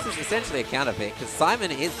 this is essentially a counterpick because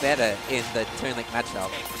Simon is better in the Toon Link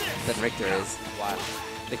matchup than Richter is. Why?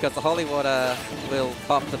 Because the Holy Water will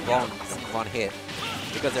pop the bombs in one hit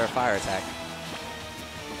because they're a fire attack.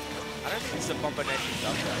 I don't think it's a Combo Nation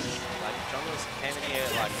dub, guys. Like, John was came in here,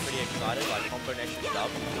 like, pretty excited, like, Combo Nation dub.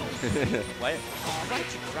 Wait, why did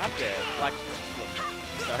you grab there? Like, look,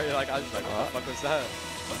 sorry, like, I was like, what the fuck was that?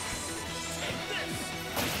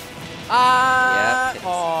 Yeah.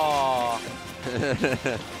 Oh.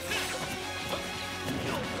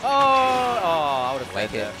 Oh, I would have played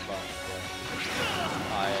Like it. there, but,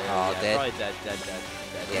 yeah. Oh, dead. Probably dead.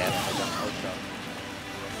 Yeah. I got no shot.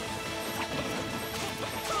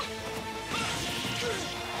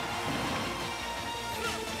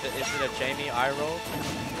 Is it a Jamie eye roll?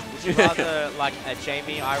 Would you rather like a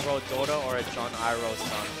Jamie eye roll daughter or a John eye roll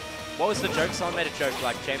son? What was the joke? Someone made a joke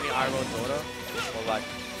like Jamie eye roll daughter, or like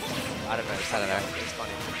I don't know. I don't know. It's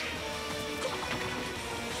funny.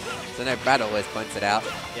 So no, Brad always points it out.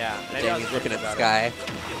 Yeah. Maybe I was Jamie's looking at the about it.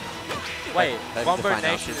 sky. Wait, That's Combo the fine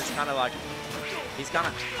Nation option. is kind of like he's kind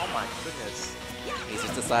of. Oh my goodness. He's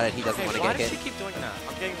just decided he doesn't Okay, want to why get does hit. she keep doing that?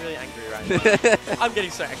 I'm getting really angry right now. I'm getting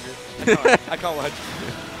so angry. I can't watch.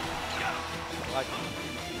 Like,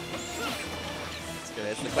 It's good.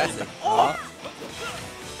 It's the classic. Oh!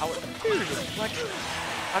 Dude, like,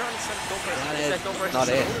 I don't understand the thought process. Is that thought process Not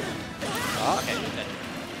it. still- Oh, Okay, you're dead.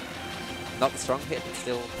 not the strong hit, but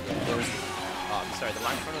still. Yeah. Oh, I'm sorry, the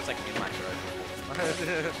microphone was like in my throat.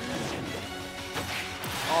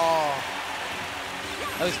 Oh.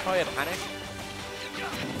 That was probably a panic.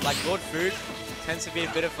 Like Lord Food tends to be a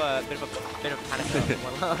bit of panic.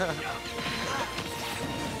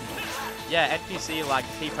 Yeah, NPC like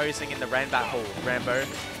T-posing in the Ranbat Hall, Rambo.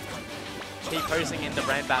 T-posing in the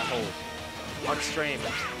Ranbat Hall. On stream.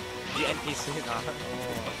 The NPC, nah.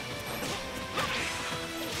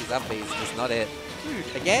 He's up, he's just not it.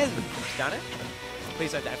 Dude, again! Down it?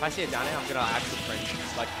 Please don't. If I see it down it, I'm gonna actually cringe.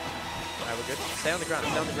 It's like, alright, we're good. Stay on the ground,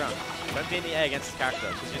 stay on the ground. Don't be in the air against the character,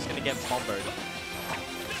 because you're just gonna get bomboed.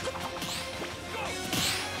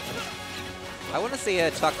 I want to see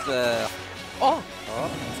her chuck the... Oh! Oh,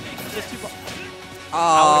 Just too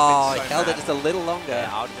oh so held it mad. just a little longer. Yeah,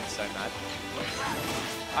 I would have been so mad.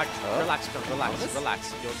 Alright, relax, bro, relax,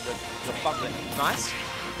 relax. You're fumbling. Nice.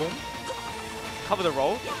 Boom. Cover the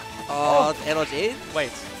roll. Oh, the LG?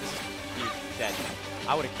 Wait, this is you dead.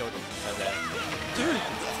 I would have killed him over there. Dude!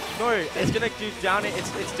 No, it's gonna do down it.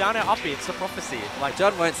 It's down it uppy. It's a prophecy. Like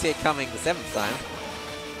John won't see it coming the 7th time.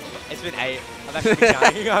 it's been 8. I've actually been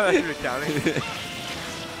counting. I've actually been counting.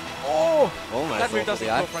 Oh! Almost That move off doesn't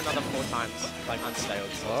the eye. go for another 4 times. Like unstaled.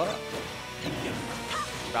 So. Oh.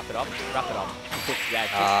 Wrap it up. Wrap it up.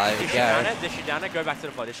 Ah, Yeah. Dish you down it. Dish you down it. Go back to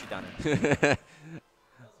the floor. Dish you down it.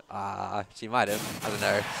 She might have. I don't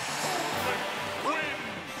know.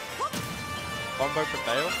 Combo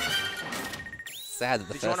prevail. Sad that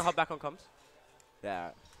the Did you want to first... hop back on comms? Yeah.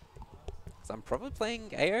 So I'm probably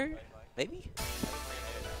playing AO, maybe?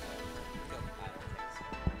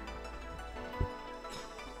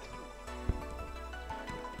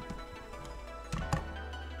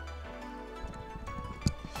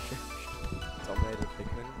 Dominated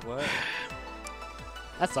Pikmin. What?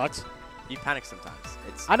 That sucks. You panic sometimes.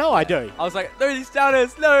 It's. I know I do. I was like, no, these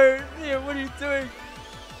downers, no! Yeah, what are you doing?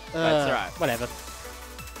 That's alright. Whatever.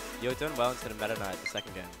 You were doing well into the Meta Knight the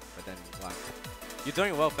second game, but then, like, you're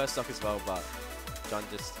doing well first stock as well, but John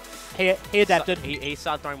just... He adapted. He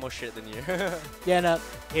started throwing more shit than you. Yeah, no,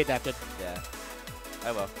 he adapted. Yeah.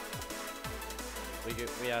 Oh well. We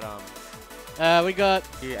had, We got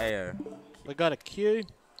QAO. we got a Q.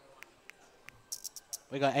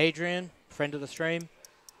 We got Adrian, friend of the stream.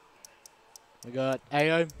 We got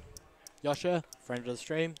AO, Yosha, friend of the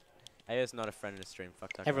stream. AO's not a friend of the stream,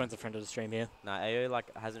 fuck that. Everyone's a friend of the stream here. Nah, AO,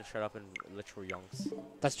 like, hasn't showed up in literal yonks.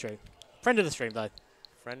 That's true. Friend of the stream, though.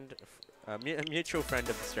 Friend, mutual friend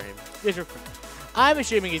of the stream. Mutual friend. I'm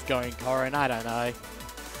assuming he's going Corin. I don't know.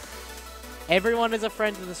 Everyone is a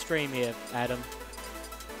friend of the stream here, Adam.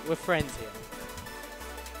 We're friends here.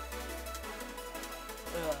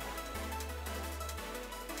 Ugh.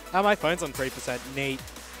 Oh, my phone's on 3%. Neat.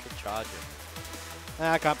 Should charge it.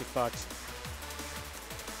 I can't be fucked.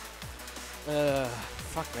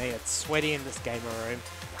 Fuck me. It's sweaty in this gamer room.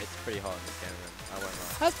 It's pretty hot in this game room. I won't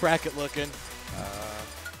lie. How's bracket looking?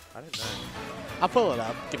 I don't know. I'll pull it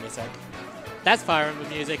up. Give me a sec. That's Fire Emblem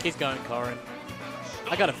music. He's going Corin.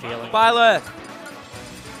 I got a feeling. Byleth!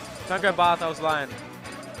 Don't go Bath, I was lying.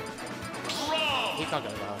 He's not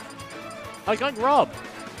going Bath. Oh, he's going Rob.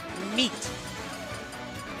 Neat.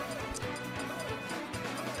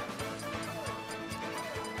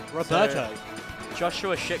 Roberto. So,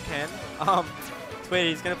 Joshua Shitcan. Tweeted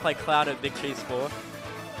he's gonna play Cloud at Big Cheese 4.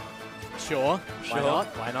 Sure. Why Sure. not?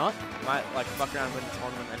 Why not? Might like fuck around with the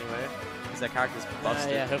tournament anyway. Because their character's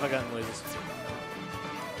busted. Yeah, who have I gotten losers?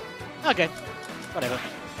 Okay. Whatever.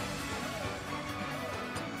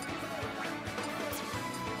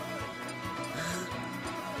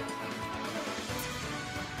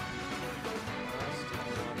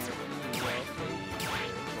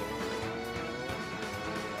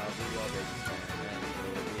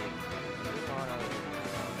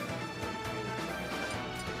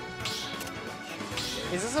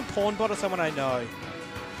 Is this a porn bot or someone I know?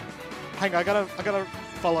 Hang on, I gotta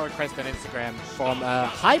follow a request on Instagram from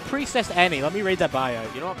High Priestess Annie. Let me read that bio.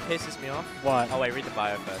 You know what pisses me off? What? Oh wait, read the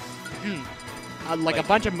bio first. Like a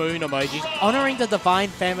bunch of moon emojis honoring the divine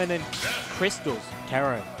feminine crystals,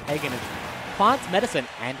 tarot, paganism, plants, medicine,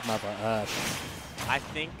 and Mother Earth. I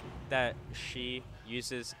think that she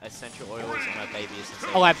uses essential oils on her babies.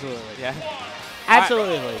 Oh, absolutely. Yeah.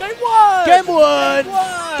 Absolutely. Game one! Game one!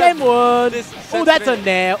 Game one! Oh, that's a Wait,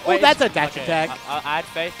 nair. Oh, that's a dash okay, attack. I had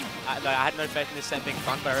faith. I had no faith in this set being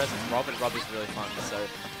fun, but I realized Rob, and Rob is really fun. So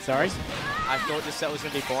Sorry? I thought this set was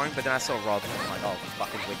going to be boring, but then I saw Rob, and I'm like, oh,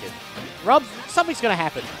 fucking wicked. Rob, something's going to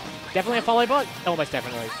happen. Definitely a follow bot? Almost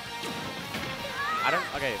definitely.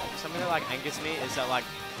 Okay, something that like angers me is that like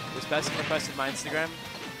this person requested my Instagram.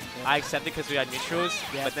 I accepted because we had mutuals,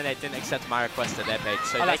 but then they didn't accept my request to their page.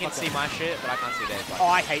 So they can see my shit, but I can't see theirs. Like, Oh,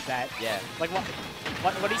 I hate that. yeah. Like,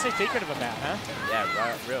 what are you so secretive about, huh?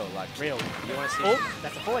 Yeah, real. Like, Real. you want to see? Oh,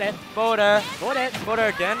 that's a forward air. Border. Forward air. Border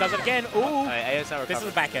again. Does it again. Ooh. Okay, AO's not This is a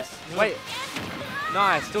recovered. back air. Wait.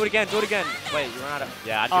 Nice. Do it again. Do it again. Wait, you ran out of.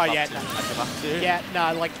 Yeah, I'd give Oh, up yeah, too. no. I'd give up too. Yeah,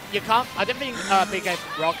 no, like, you can't. I don't think big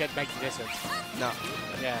rocket makes a distance. No.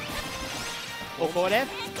 Yeah. Or forward air?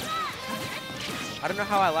 I don't know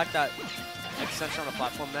how I like that extension on the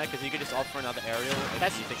platform there, because you could just opt for another aerial if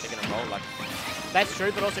you think they're going to roll. Like, that's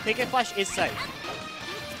true, but also PK Flash is safe.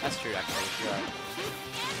 that's true, actually. You're right.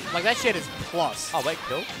 Like, that shit is plus. Oh, wait,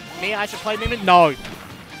 kill? Me, I should play Mimic? No.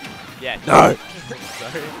 Yeah. No.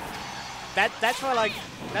 Sorry. That's why, like,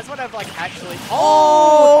 that's what I've, like, actually...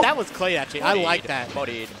 Oh! That was clean, actually. I like that.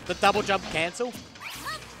 Bodied. The double jump cancel.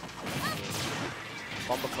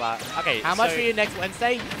 Bomber clap. Okay, How much for you next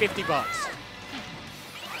Wednesday? $50.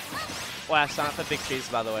 Well, I signed up for Big Cheese,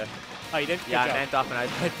 by the way. Oh, you did? Yeah, Good I job. named up and I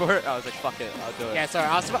paid for it. I was like, fuck it, I'll do it. Yeah, sorry,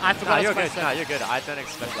 I forgot. No, I you're was good. No, you're good. I don't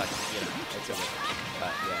expect, like, you know, it's good.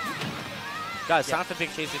 But, yeah. Guys, sign up for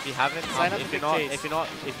Big Cheese if you haven't. Sign up if for you're Big not, Cheese. if you don't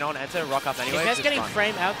want to enter, rock up anyway. Is Ness getting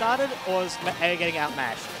frame outdarted or is A getting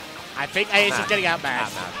outmatched? I think A is just getting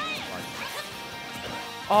outmatched.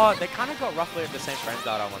 Oh, they kind of got roughly at the same frame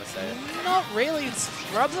data, I want to say. Not really.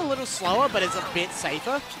 Rob's a little slower, but it's a bit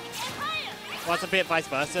safer. Well, it's a bit vice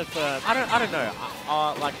versa for... I don't know.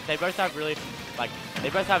 Like, they both have really, like, they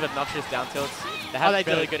both have obnoxious down tilts. They have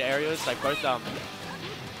really good areas. Like, both,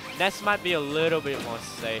 Ness might be a little bit more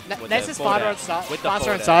safe. Ness is faster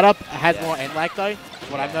on startup, has more end lag though, is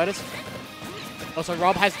what I've noticed. Also,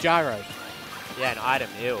 Rob has gyro. Yeah, an item.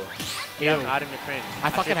 Ew. You have an item to print.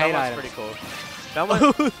 I fucking hate items. Pretty cool. That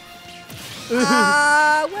one.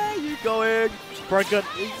 Where are you going? Bro, good.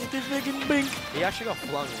 This freaking blink. He actually got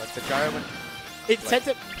flung. Like the gyro went. It sends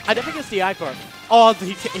it. I don't think it's the icon. Oh,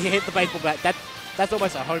 he hit the baseball bat. That's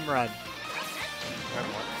almost a home run.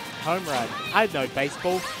 Home run. I know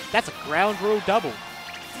baseball. That's a ground rule double.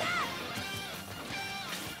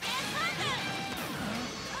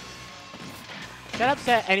 Shout out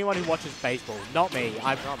to anyone who watches baseball. Not me.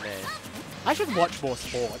 Not me. I should watch more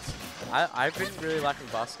sports. I've been really liking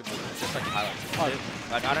basketball. Just like highlights. Oh,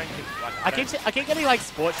 like I don't think. Like, I keep getting like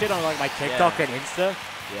sports shit on like my TikTok and Insta.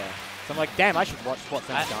 Yeah. So I'm like, damn, I should watch sports.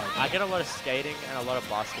 I get a lot of skating and a lot of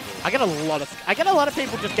basketball. I get a lot of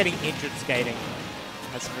people just getting injured skating.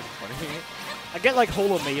 That's really funny. I get like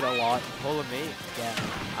Hall of Meat a lot. Hall of Meat? Yeah.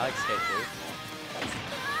 I like skate too.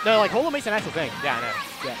 No, like Hall of Meat's an actual thing. Yeah, I know.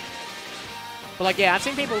 Yeah. But like, yeah, I've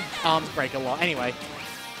seen people arms break a lot. Anyway.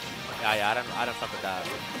 Yeah, I don't fuck with that.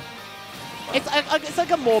 It's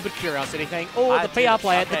like a morbid curiosity thing. Oh, the PR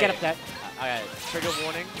player, the get up that. Okay, trigger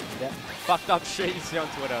warning. Yeah. Fucked up shit you see on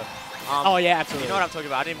Twitter. Oh yeah, absolutely. You know what I'm talking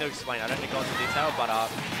about. I didn't even explain. I don't need to go into detail, but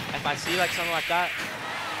if I see like something like that.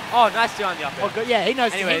 Oh, nice deal on the up air. Oh, good. Yeah, he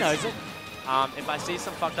knows. Anyways, he knows it. If I see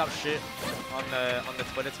some fucked up shit on the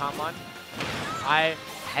Twitter timeline, I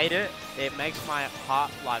hate it. It makes my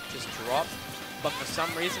heart like just drop. But for some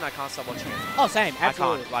reason, I can't stop watching it. Oh, same.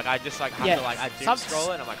 Absolutely. I can't. Like, I just like have to like I doom scroll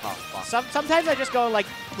it, and I'm like, oh fuck. Sometimes I just go like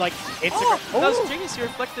Instagram. Oh, that was genius. You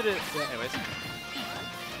reflected it. Yeah. Anyways.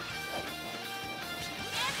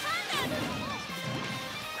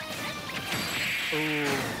 Ooh.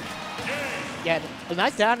 Yeah,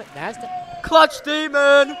 nice down. Nice down. Clutch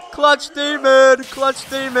demon! Clutch demon! Clutch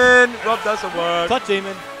demon! Rob doesn't work. Clutch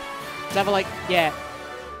demon. Never like, yeah.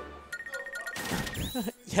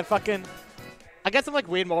 Yeah, fucking. I get some like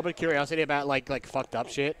weird morbid curiosity about like fucked up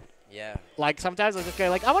shit. Yeah. Like sometimes I just go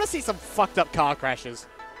like, I want to see some fucked up car crashes.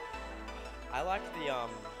 I like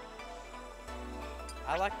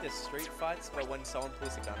the street fights, but when someone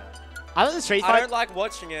pulls a gun out. I like the street I fight. don't like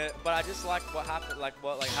watching it, but I just like what happened, like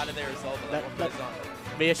how did they resolve it, like what goes on.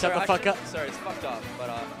 Mia, shut the fuck up. Sorry, it's fucked up,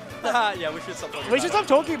 but yeah, we should stop talking about it. We should stop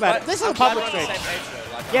talking about it. This is a public stream.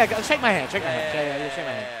 Yeah, go, shake my hand. Shake my hand. Yeah, shake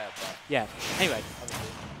my hand. Yeah. Anyway.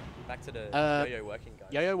 Back to the yo-yo working,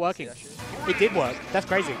 guys. Yo-yo working. It did work. That's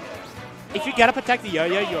crazy. If you get up, attack the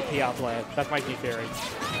yo-yo, you're a PR player. That's my new theory.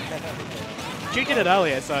 You did it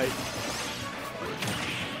earlier, so.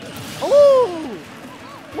 Ooh!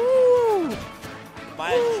 Ooh!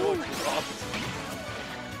 My George dropped.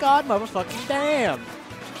 God motherfucking damn!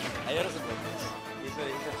 Ayo doesn't win this. He's a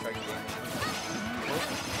choke demon.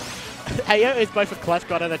 Ayo is both a clutch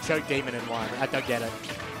god and a choke demon in one. I don't get it.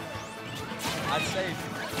 I'd say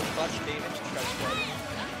clutch demon, choke god.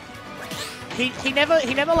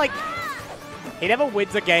 He never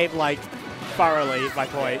wins a game like thoroughly, is my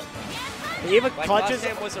point. He even like clutches.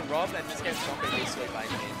 Last game was a Rob, and this game's not going to be sweet by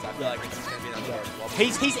any means. I feel like it's just going to be another Rob.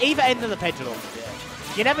 He's either end of the pendulum. Yeah.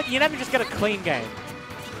 You never just get a clean game.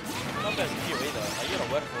 Not versus you either. Like, you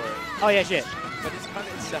gotta work for it. Oh yeah, shit. But it's kind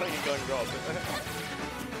of insane you're going Rob.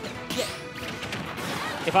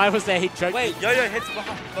 If I was there, he'd choke. Wait, yo-yo hits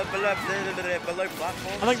below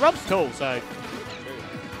platform. I'm like, Rob's cool, so.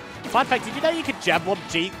 Fun fact, did you know you can jab bomb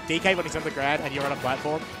DK when he's on the ground and you're on a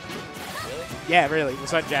platform? Really? Yeah, really. With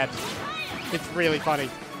certain jabs. It's really funny.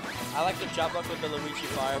 I like the jab block with the Luigi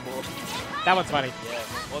fireball. That one's funny. Yeah.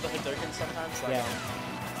 Or the Hadouken sometimes. Like,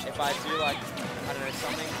 Yeah. if I do like, I don't know,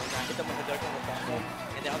 something, and I hit them with Hadouken on the platform,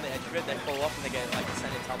 and they're on the edge of it, they fall off and they get like a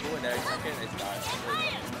send tumble and they're attacking and it's die.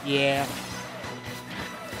 Yeah.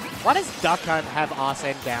 Why does Duck Hunt have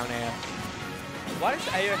Arsene down air? Why does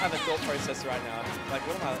AO have a thought process right now? Like,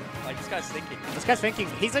 what am I, like, this guy's thinking. This guy's thinking.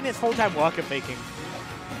 He's in his full-time work of thinking.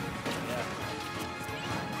 Yeah.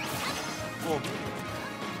 Oh.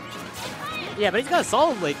 Yeah, but he's got a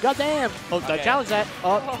solid lead. Goddamn. Oh, don't challenge that.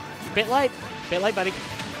 Oh, bit late. Bit late, buddy.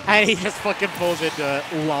 And he just fucking falls into it.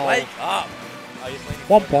 Lol. Wake up! Oh, he's leaning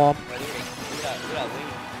Womp forward. womp. Look at that, look at that lean.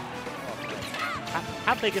 Oh, man.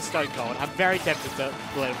 How big is Stone Cold? I'm very tempted to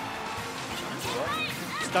blue.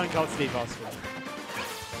 What? Stone Cold Steve Austin.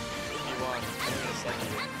 If you want, I'm gonna select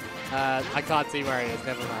you. I can't see where he is.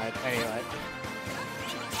 Never mind.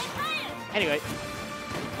 Anyway,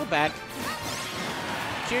 we're back.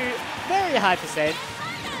 Q, very high percent.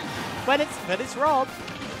 But it's Rob.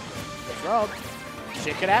 It's Rob.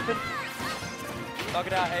 Shit could happen. Knock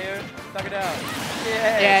it out, AO. Knock it out.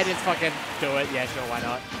 Yeah, just fucking do it. Yeah, sure, why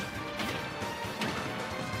not?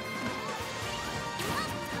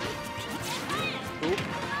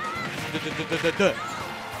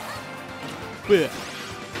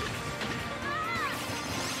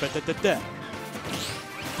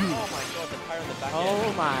 Oh my god, the fire on the back Oh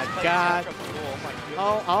end. my He's playing god. catch-up before. Oh my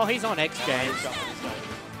goodness. Oh, he's on X Oh, Games. he's jumping, he's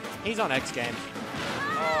going. He's on X Games.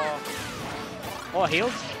 Oh, Oh,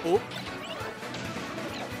 heals. Oh.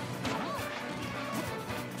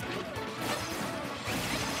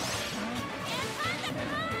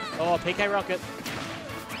 Oh, PK Rocket.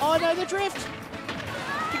 Oh no, the drift.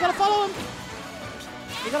 You gotta follow him.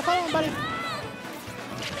 You gotta follow him, buddy.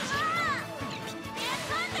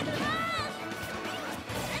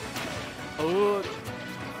 Oh.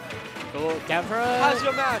 Oh, down for a... how's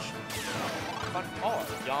your mash? Fun. Oh,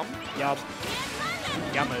 yum. Yum.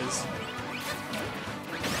 Yummers.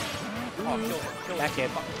 Oh, kill him. Kill Back him. in.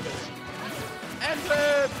 Fucking kill him. And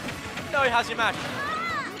no, how's your mash?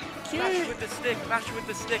 Mash with the stick, mash with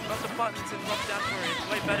the stick, not the buttons and drop down for it. It's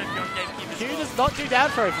way better if you're on GameCube as Q well. does not do down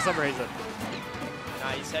throw for some reason.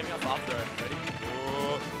 Nah, he's saving up after it. Ready?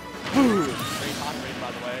 Pretty hard read,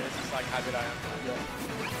 by the way. This is like how good I am.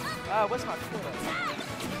 Yeah. Where's my quarter?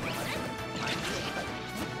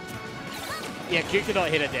 Yeah, Q cannot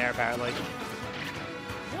hit it there apparently.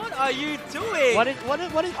 What are you doing? What is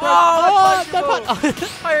Oh, no,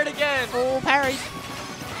 Fire it again. Oh, parry.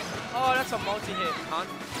 Oh, that's a multi-hit, cunt.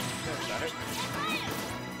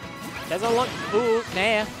 There's a lot. Ooh,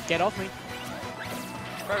 nah, get off me.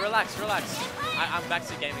 Bro, relax, relax. I'm back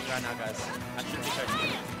to gaming right now, guys. I shouldn't be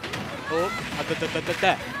coaching. Oh,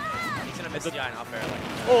 He's gonna miss the iron up air, like.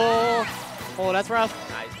 oh, that's rough.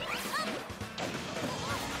 Nice.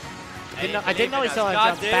 I didn't know he saw him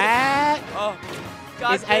jump back. Oh,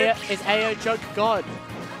 God. Is AO choke God?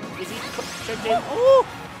 Is he choked in? Oh,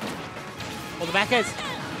 the back is.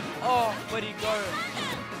 Oh, where'd he go?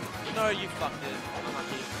 No, you fucked it.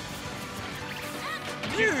 Unlucky.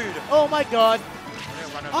 Dude! Oh my God.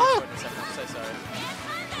 I'm gonna run over Oh. this in a second. I'm so sorry.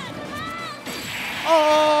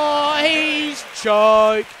 Oh, he's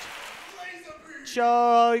choked.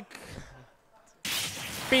 Choke.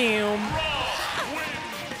 Boom.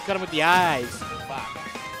 Got him with the eyes. Fuck.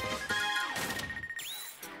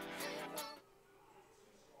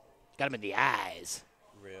 Got him in the eyes.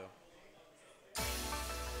 Real.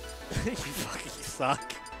 You fucking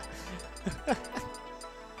suck.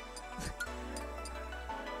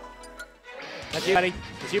 That's you, buddy.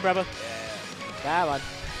 That's you, brother. Yeah. Come on.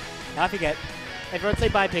 Now forget. Everyone say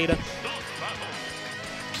bye, Peter.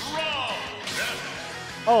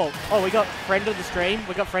 Oh, we got friend of the stream.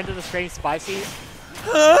 We got friend of the stream, Spicy.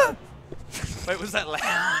 Wait, was that loud?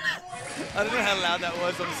 I don't know how loud that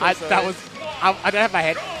was. I'm so sorry. That was. I don't have my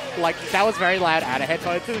head. Like that was very loud out of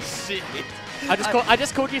headphones. shit. I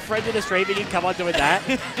just called you friend of the stream and you come on doing that.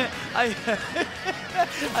 I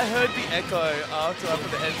heard the echo after I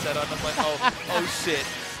put the headset on. I'm like, oh shit.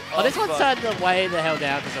 Oh, this one's fuck. turned way the hell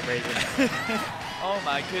down for some reason. Oh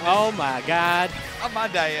my goodness. Oh my God. I'm my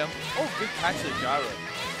damn. Oh, good catch the gyro.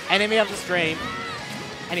 Enemy of the stream.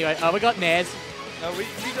 Anyway, we got Naz. No, we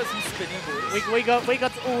got some spinning boys. We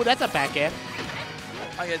got. Oh, that's a back air.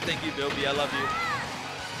 Okay, thank you, Bilby. I love you.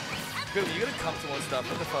 Bilby, you gotta come to more stuff.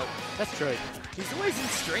 What the fuck? That's true. He's always in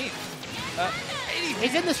stream.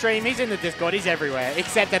 He's in the stream. He's in the Discord. He's everywhere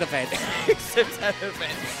except at events. Except at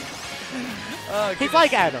events. Oh, He's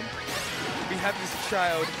like Adam. we have this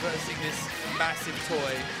child versing this massive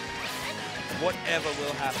toy. Whatever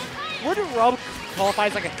will happen. Wouldn't Rob qualify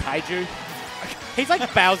as like a kaiju? He's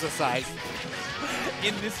like Bowser size.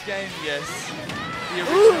 In this game, yes. The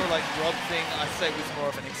original like Rob thing, I say was more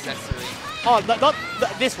of an accessory. Oh, not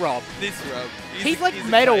this Rob. This Rob. He's like a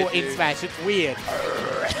metal kaiju. in Smash. It's weird.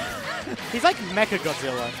 He's like Mecha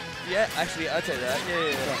Godzilla. Yeah, actually, I'd say that.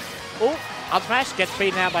 Yeah. Oh, up smash gets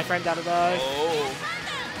beaten out by friend out of those. Oh.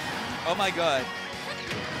 Oh my god.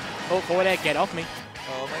 Oh, forward air, get off me.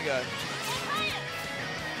 Oh my god.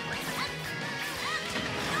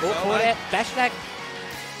 Oh, forward air, dash attack.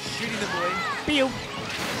 Shooting the boy. Pew.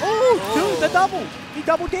 Oh, the double. He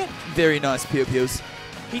double dipped. Very nice, Pew Pews.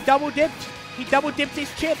 He double dipped. He double dipped his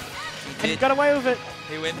chip. And he got away with it.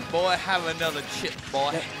 He went, boy, have another chip,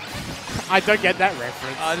 boy. I don't get that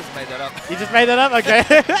reference. I just made that up. You just made that up? Okay.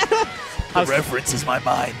 The reference is my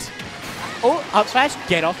mind. Oh, up smash,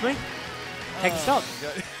 get off me. Take a stop.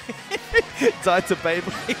 Died to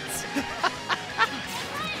Beyblades.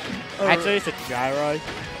 Actually, it's a gyro.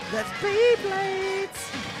 That's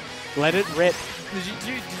Beyblades. Let it rip.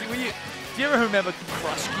 Do you ever remember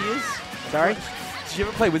Crush Gears? Sorry? Did you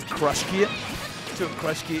ever play with Crush Gear? Do you know what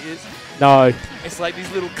Crush Gear is? No. It's like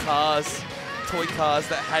these little cars, toy cars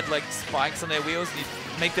that had like spikes on their wheels, and you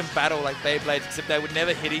make them battle like Beyblades, except they would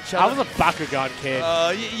never hit each other. I was a Bakugan kid.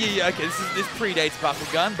 Yeah, okay, this predates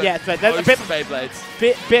Bakugan, but yeah, so that's a bit bit, Beyblades.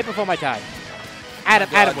 bit before my time.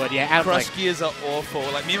 Adam would, yeah. Adam Crush Gears are awful.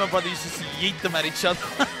 Like, me and my brother used to just yeet them at each other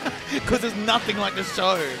because there's nothing like the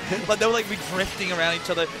show. Like, they would like be drifting around each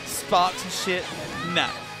other, sparks and shit.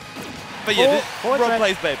 Nah. But yeah, Rob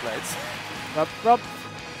plays Beyblades. Rob,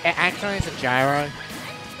 actually, it's a gyro.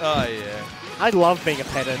 Oh, yeah. I love being a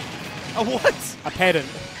pedant. A what? A pedant.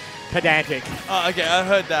 Pedantic. Oh, okay, I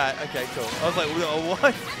heard that. Okay, cool. I was like,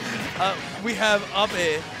 what? We have up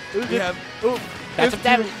air. We have... That's a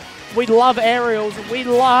damage. We love aerials. We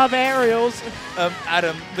love aerials.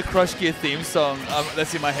 Adam, the Crush Gear theme song,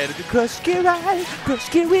 that's in my head. The Crush Gear ride, Crush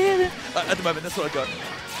Gear winning. At the moment, that's what I got.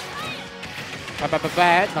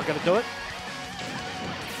 Bad. Not going to do it.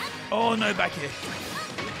 Oh, no, back here.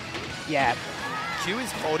 Yeah. Q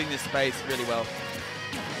is holding this space really well.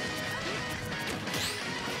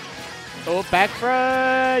 Oh, back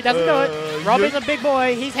throw. Doesn't do it. Rob is a big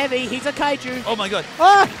boy. He's heavy. He's a kaiju. Oh, my God.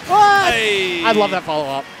 Hey. I love that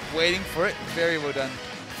follow-up. Waiting for it. Very well done.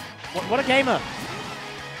 What a gamer.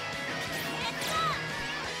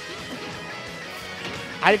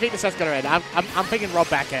 I didn't think the set's going to end. I'm thinking Rob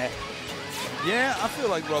back air. Yeah, I feel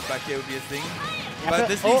like Rob back here would be a thing. Yeah, but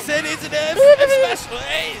this being said, it's an F smash.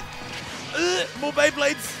 Hey. More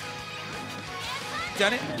Beyblades.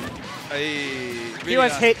 Done it. Hey, really He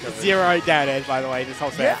was nice hit coverage. 0 down edge, by the way, this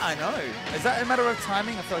whole set. Yeah, I know. Is that a matter of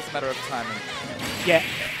timing? I feel like it's a matter of timing. Yeah.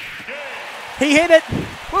 He hit it.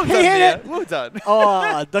 Well he done, hit Mia. it. Well done.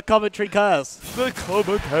 Oh, the commentary curse. The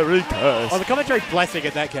commentary curse. Oh, the commentary blessing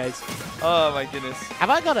in that case. Oh, my goodness.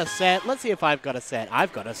 Have I got a set? Let's see if I've got a set.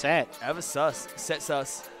 I've got a set. Have a sus. Set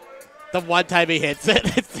sus. The one time he hits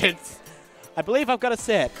it, I believe I've got a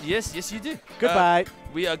set. Yes, you do. Goodbye.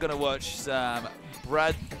 We are going to watch some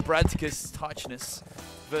Bradticus Tichness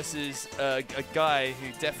versus a guy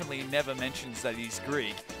who definitely never mentions that he's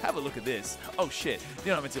Greek. Have a look at this. Oh, shit.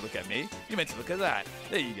 You're not meant to look at me. You're meant to look at that.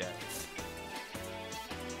 There you go.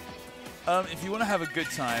 If you want to have a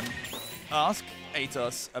good time, ask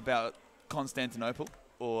Atos about Constantinople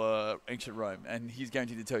or ancient Rome, and he's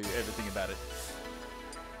guaranteed to tell you everything about it.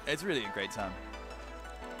 It's really a great time.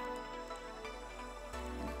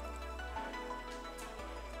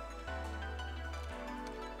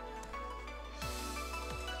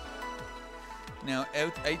 Now,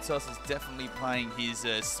 Atos is definitely playing his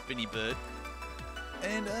spinny bird,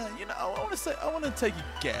 and you know, I want to take a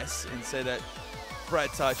guess and say that Brad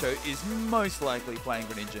Taicho is most likely playing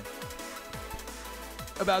Greninja.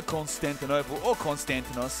 About Constantinople or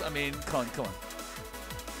Constantinos. I mean, come on.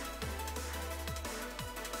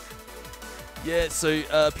 Yeah,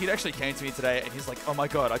 so Pete actually came to me today, and he's like, "Oh my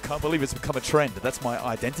god, I can't believe it's become a trend. That's my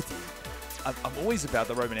identity. I'm always about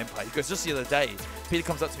the Roman Empire." He goes, "Just the other day," Peter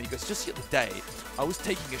comes up to me, he goes, "Just the other day, I was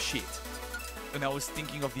taking a shit, and I was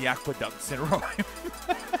thinking of the aqueducts in Rome."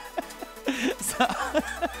 So,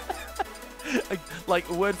 like,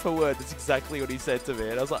 word for word, that's exactly what he said to me.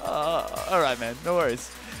 And I was like, "Oh, all right, man, no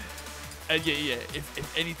worries." And yeah,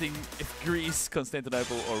 if anything, if Greece,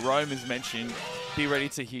 Constantinople, or Rome is mentioned, be ready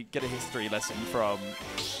to get a history lesson from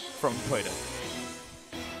Twitter.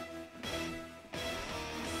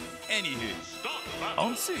 Anywho,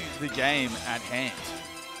 onto the game at hand.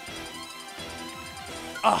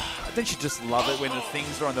 Don't you just love it when the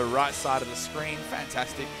things are on the right side of the screen?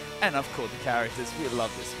 Fantastic. And of course the characters. We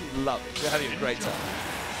love this. We love it. We're having a great time.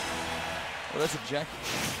 Oh, that's a jack.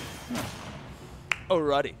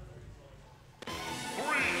 Alrighty.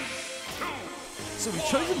 So we've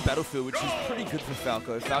chosen Battlefield, which is pretty good for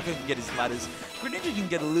Falco. Falco can get his ladders. Greninja can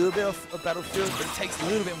get a little bit off of Battlefield, but it takes a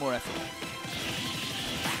little bit more effort.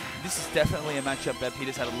 This is definitely a matchup that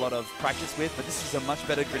Peter's had a lot of practice with, but this is a much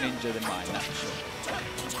better Greninja than mine, that's for sure.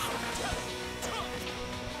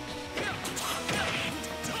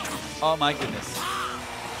 Oh my goodness.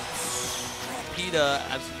 Peter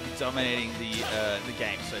absolutely dominating the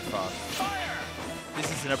game so far.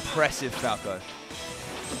 This is an oppressive Falco.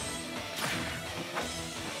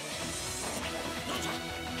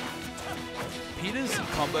 Peter's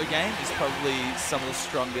combo game is probably some of the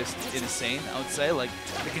strongest in the scene, I would say. Like,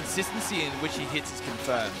 the consistency in which he hits his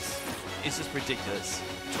confirms is just ridiculous.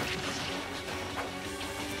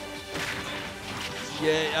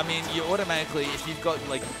 Yeah, I mean, you automatically, if you've got,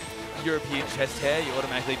 like, European chest hair, you're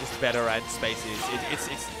automatically just better at spaces.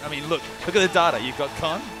 I mean, look at the data. You've got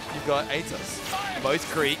Con, you've got Atos.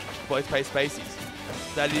 Both Greek, both pay spaces.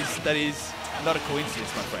 That is not a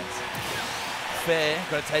coincidence, my friends. Fair,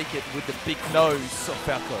 gotta take it with the big nose of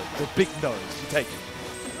Falco. The big nose, you take it.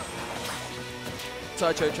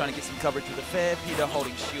 Taicho trying to get some coverage with the fair. Peter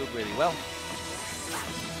holding shield really well.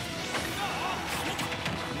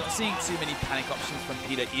 I'm not seeing too many panic options from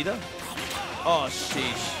Peter either. Oh,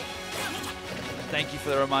 sheesh. Thank you for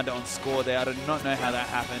the reminder on score there. I did not know how that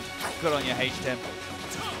happened. Good on your H10.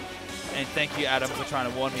 And thank you, Adam, for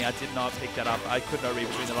trying to warn me. I did not pick that up. I could not read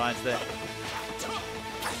between the lines there.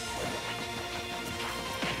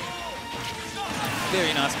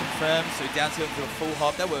 Very nice confirm. So down tilt into a full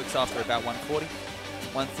hop. That works after about 140,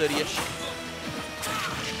 130-ish.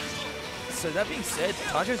 So that being said,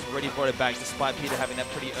 Taicho's already brought it back despite Peter having that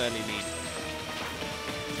pretty early lead.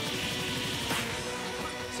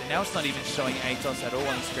 So now it's not even showing Atos at all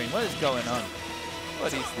on the screen. What is going on?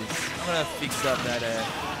 What is this? I'm going to fix up that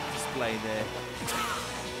display there.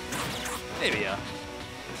 There we are.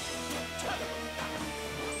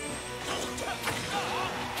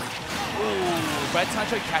 Ooh, Brad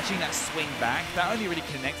Taicho catching that swing back. That only really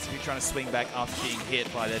connects if you're trying to swing back after being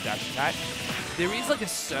hit by their dash attack. There is like a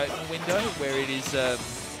certain window where it is... there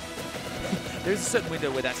is a certain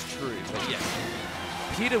window where that's true, but yes.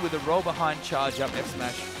 Peter with a roll behind charge up F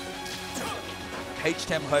smash.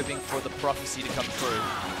 H10 hoping for the prophecy to come through.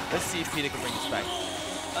 Let's see if Peter can bring us back.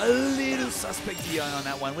 A little suspect DI on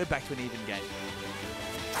that one. We're back to an even game.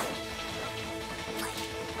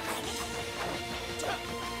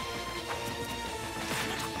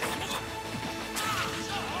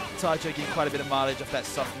 Taicho getting quite a bit of mileage off that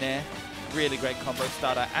soft nair. Really great combo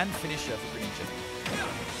starter and finisher for Greninja.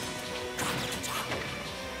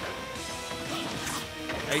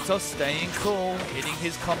 Atos staying cool, hitting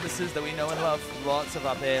his combos that we know and love. Lots of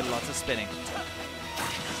up air, lots of spinning.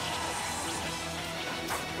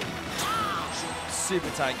 Super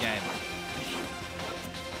tight game.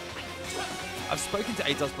 I've spoken to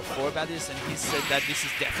Atos before about this, and he said that this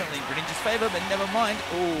is definitely in Greninja's favor, but never mind.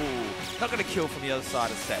 Ooh, not going to kill from the other side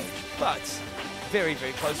of the stage, but very,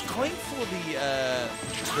 very close. Going for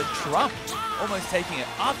the trump, almost taking it.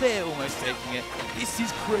 Up air, almost taking it. This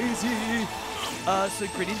is crazy. So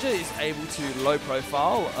Greninja is able to low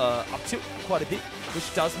profile up tilt quite a bit,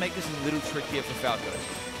 which does make this a little trickier for Falco.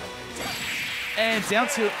 And down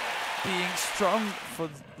tilt being strong for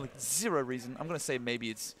like zero reason. I'm going to say maybe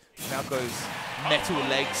it's Falco's metal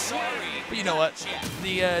legs. But you know what?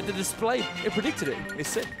 The display, it predicted it. It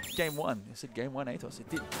said game one. It said game one Atos. It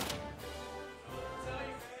did.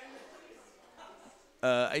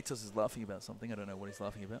 Atos is laughing about something. I don't know what he's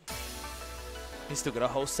laughing about. He's still got a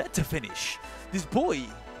whole set to finish. This boy, he's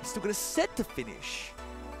still got a set to finish.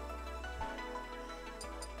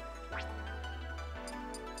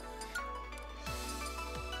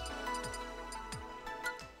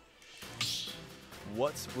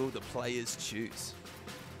 What will the players choose?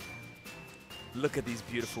 Look at these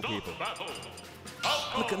beautiful people.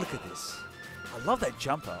 Look at this. I love that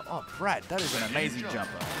jumper. Oh, Brad, that is an amazing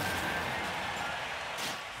jumper.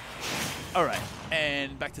 All right,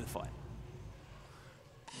 and back to the fight.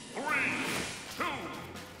 3, 2,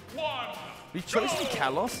 1. We've chosen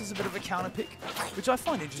Kalos as a bit of a counter pick, which I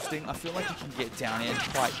find interesting. I feel like you can get down edge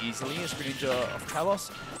quite easily as Greninja of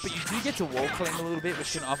Kalos, but you do get to wall cling a little bit,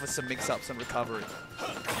 which can offer some mix-ups and recovery.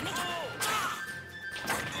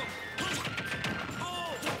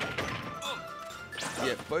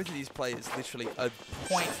 Yeah, both of these players literally a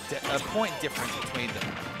point difference between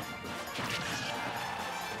them.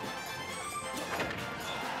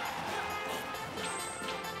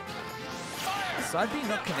 Side B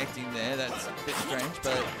not connecting there, that's a bit strange,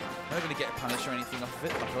 but Not going to get a punish or anything off of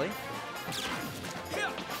it, luckily.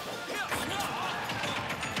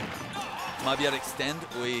 Might be able to extend.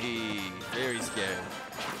 Wee, very scary.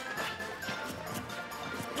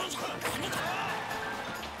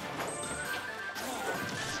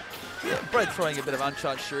 Yeah, Brad throwing a bit of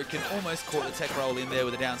uncharged shuriken, almost caught the tech roll in there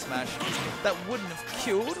with a down smash. That wouldn't have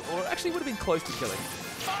killed, or actually would have been close to killing.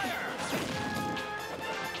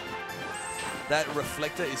 That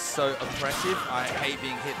reflector is so oppressive. I hate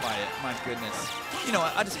being hit by it. My goodness. You know,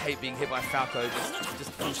 I just hate being hit by Falco.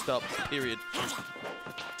 Just full stop. Period.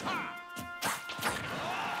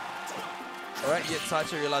 All right. Yet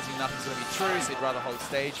Taicho realizing nothing's going to be true, so he'd rather hold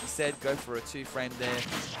stage. Instead, go for a 2-frame there.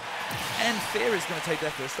 And Fair is going to take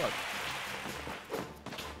that first stock.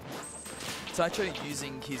 Taicho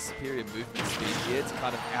using his superior movement speed here to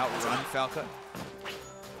kind of outrun Falco.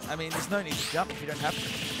 I mean, there's no need to jump if you don't have to.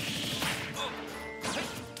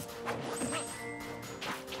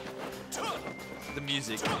 The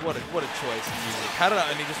music, what a choice in music. How did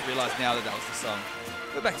I only just realize now that that was the song?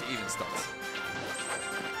 Go back to even stocks.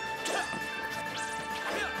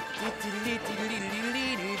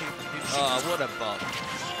 Oh, what a bop.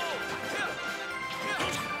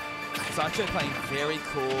 Taicho playing very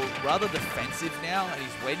cool, rather defensive now, and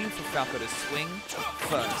he's waiting for Falco to swing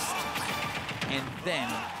first. And then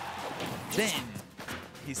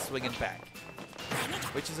he's swinging back,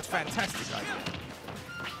 which is a fantastic idea.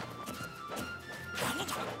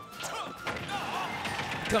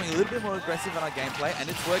 Becoming a little bit more aggressive on our gameplay, and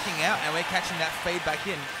it's working out, and we're catching that fade back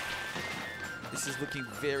in. This is looking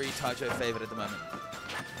very Taicho favored at the moment.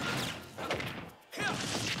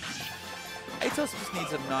 Atos just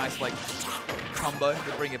needs a nice, like, combo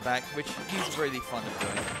to bring it back, which he's really fond of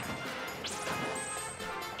doing.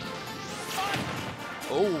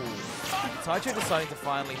 Oh, Taicho deciding to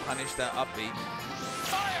finally punish that upbeat.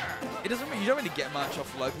 It doesn't. You don't really get much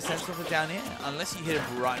off low percent off of down here unless you hit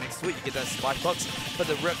him right next to it. You get that spike box, but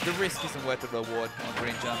the risk isn't worth the reward on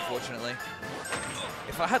Greninja, unfortunately.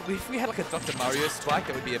 If we had like a Dr. Mario spike,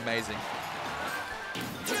 that would be amazing.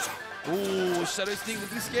 Ooh, Shadow Sneak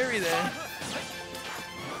looking scary there.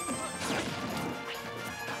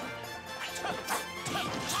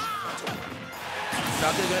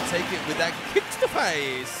 Falco gonna take it with that kick to the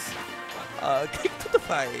face. Kick to the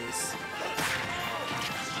face.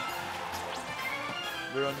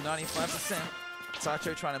 We're on 95%.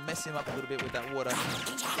 Taicho trying to mess him up a little bit with that water.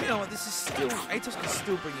 You know what, this is still, Atos can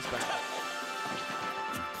still bring this back.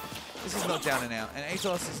 This is not down and out. And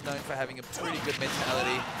Atos is known for having a pretty good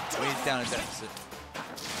mentality when he's down a deficit.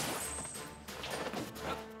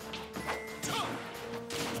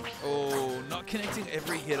 Oh, not connecting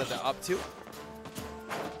every hit of the up tilt.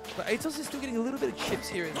 But Atos is still getting a little bit of chips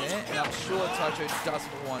here and there, and I'm sure Taicho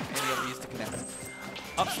doesn't want any of these to connect.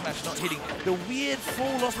 Up smash not hitting. The weird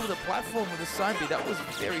fall off of the platform with the side B, that was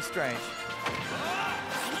very strange.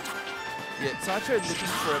 Yeah, Taicho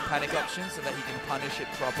looking for a panic option so that he can punish it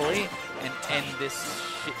properly and end this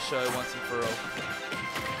shit show once and for all.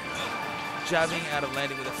 Jabbing out of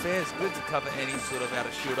landing with a fair is good to cover any sort of out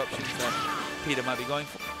of shield options that Peter might be going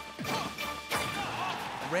for.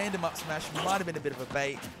 Random up smash might have been a bit of a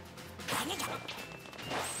bait.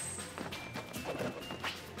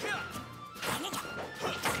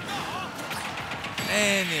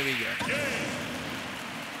 And there we go.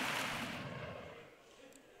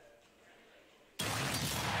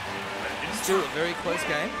 Still a very close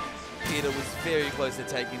game. Peter was very close to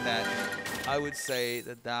taking that. I would say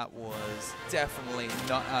that that was definitely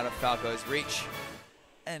not out of Falco's reach.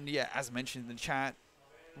 And yeah, as mentioned in the chat,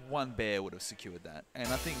 one bear would have secured that. And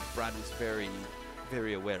I think Brad was very,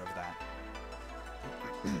 very aware of that.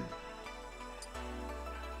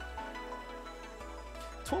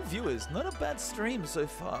 12 viewers, not a bad stream so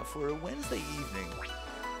far for a Wednesday evening.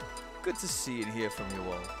 Good to see and hear from you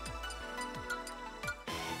all.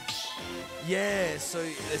 Yeah, so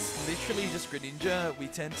it's literally just Greninja. We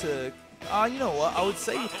tend to, you know what, I would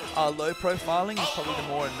say low profiling is probably the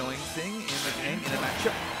more annoying thing in the game, in a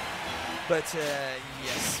matchup. But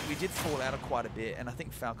yes, we did fall out of quite a bit, and I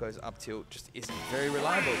think Falco's up tilt just isn't very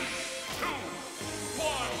reliable. 3, 2,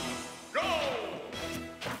 1, go!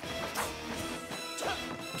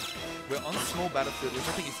 We're on small battlefield, which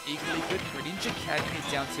I think is equally good. Greninja can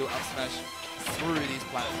hit down tilt up smash through these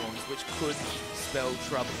platforms, which could spell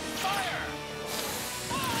trouble.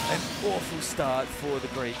 An awful start for the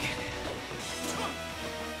Greek.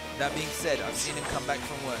 That being said, I've seen him come back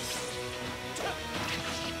from worse.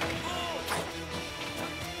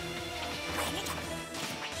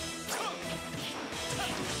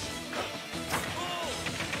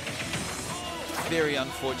 Very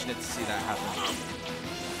unfortunate to see that happen.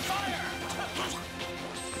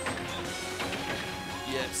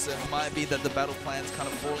 thoughts might be that the battle plan's kind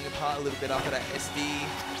of falling apart a little bit after that SD.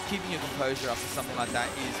 Keeping your composure after something like that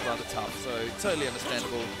is rather tough, so totally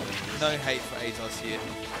understandable. No hate for Atos here.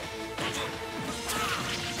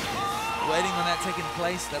 Waiting on that taking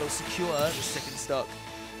place, that'll secure the second stock.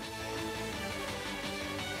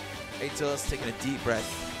 Atos taking a deep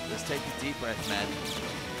breath. Let's take a deep breath, man.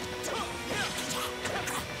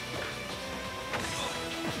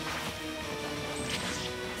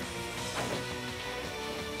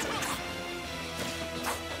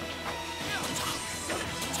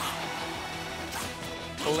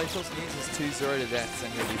 All Atos needs is 2-0 to deaths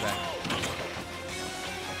and he'll be back.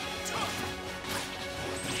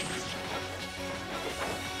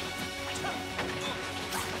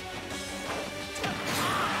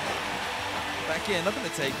 Back in, not going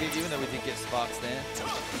to take it, even though we did get sparks there.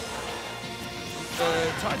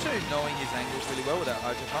 Taicho knowing his angles really well with that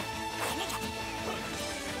Hydro Pump.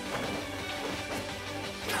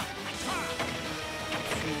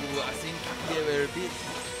 Ooh, I think we're a bit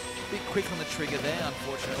quick on the trigger there,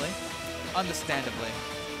 unfortunately. Understandably.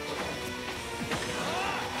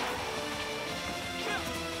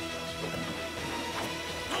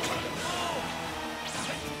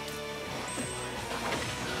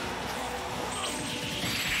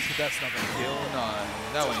 So that's not going to kill? No,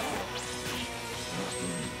 that won't kill.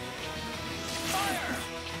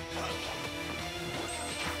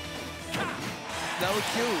 That will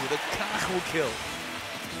kill. The Kach will kill.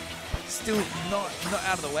 Still not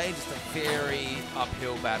out of the way, just a very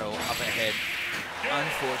uphill battle up ahead.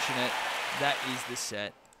 Unfortunate. That is the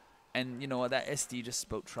set. And you know what, that SD just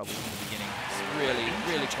spelt trouble from the beginning. It's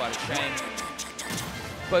really quite a shame.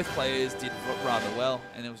 Both players did rather well,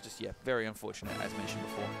 and it was just, yeah, very unfortunate, as mentioned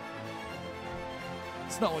before.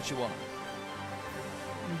 It's not what you want.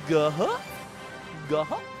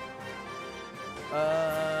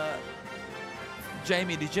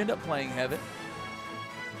 Jamie, did you end up playing Heaven?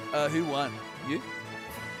 Who won? You?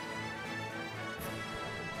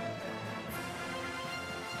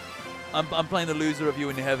 I'm playing the loser of you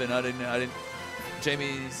in Heaven. I didn't.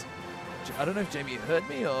 Jamie's. I don't know if Jamie heard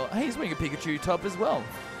me or. Hey, he's wearing a Pikachu top as well.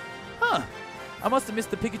 Huh. I must have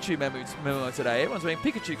missed the Pikachu memo today. Everyone's wearing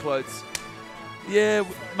Pikachu clothes. Yeah,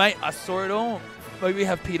 mate, I saw it all. Maybe we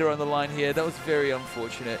have Peter on the line here. That was very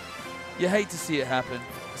unfortunate. You hate to see it happen.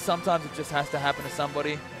 Sometimes it just has to happen to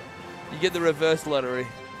somebody. You get the reverse lottery.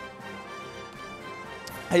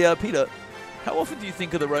 Hey, Peter, how often do you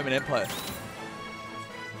think of the Roman Empire?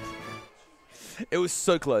 It was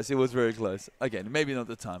so close. It was very close. Again, maybe not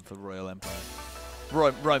the time for Royal Empire.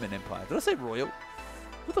 Roman Empire. Did I say Royal?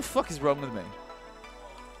 What the fuck is wrong with me?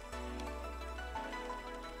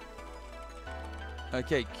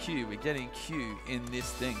 Okay, Q. We're getting Q in this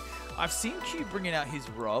thing. I've seen Q bringing out his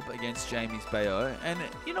Rob against Jamie's Bayo, and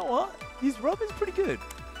you know what? His Rob is pretty good.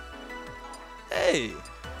 Hey,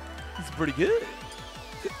 he's pretty good.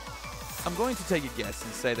 I'm going to take a guess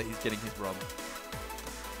and say that he's getting his Rob.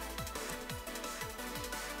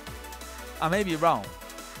 I may be wrong.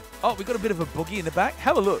 Oh, we got a bit of a boogie in the back.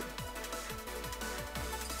 Have a look.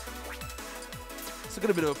 So got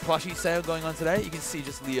a bit of a plushie sale going on today. You can see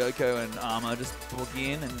just Lyoko and Arma just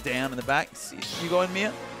boogieing and down in the back. See, you going,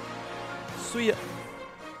 Mia? Sweet.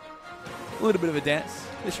 A little bit of a dance.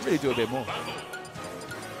 They should really do a bit more.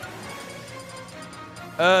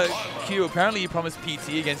 Q, apparently you promised PT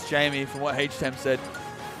against Jamie from what H-Tem said.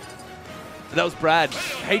 That was Brad.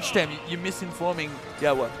 H-Tem, you're misinforming.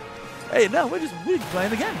 Yeah, what? Hey, no, we're just playing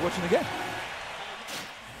the game, watching the game.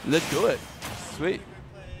 Let's do it. Sweet.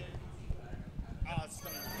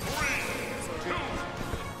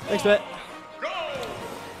 Thanks, mate.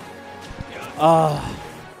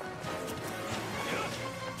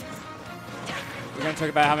 We're going to talk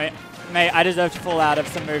about how many... Mate, I deserve to fall out of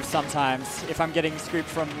some moves sometimes if I'm getting scooped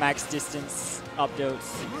from max distance up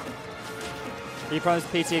tilts. You promised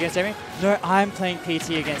PT against Jamie? No, I'm playing PT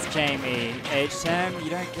against Jamie. H-Tem, you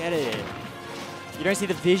don't get it. You don't see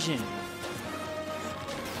the vision.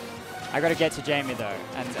 I got to get to Jamie, though,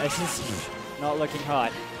 and it's just not looking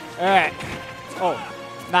hot. All right. Oh,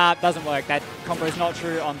 nah, doesn't work. That combo is not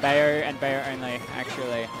true on Bayo and Bayo only,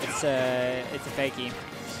 actually. It's a fakie.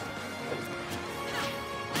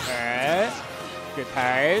 Alright. Good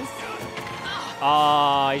parries.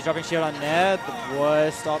 Oh, he's dropping shield on there. The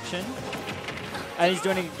worst option. And he's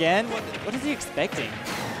doing it again. What is he expecting?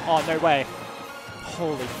 Oh, no way.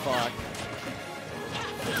 Holy fuck.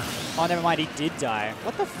 Oh, never mind. He did die.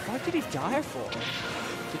 What the fuck did he die for?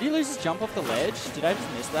 Did he lose his jump off the ledge? Did I just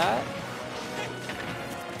miss that?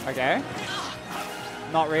 Okay.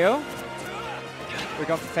 Not real. We're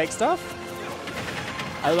going for fake stuff.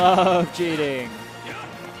 I love cheating.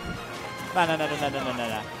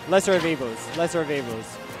 No. Lesser of evils. Lesser of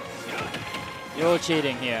evils. You're all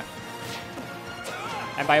cheating here.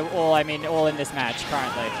 And by all, I mean all in this match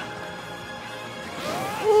currently.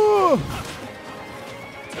 Ooh.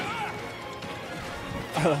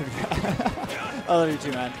 I love you. I love you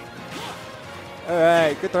too, man.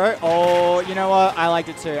 Alright, good throw. Oh, you know what? I liked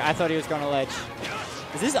it too. I thought he was going to ledge.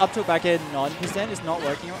 Is this up tilt back air non-percent? It's not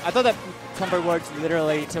working? I thought that combo worked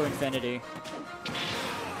literally to infinity.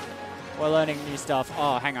 We're learning new stuff.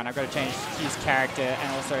 Oh, hang on. I've got to change his character,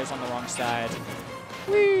 and also it's on the wrong side.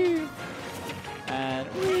 Whee! And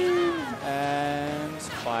whee! And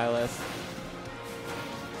Byleth.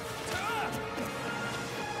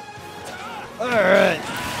 Alright.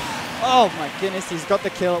 Oh my goodness, he's got the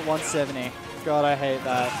kill at 170. God, I hate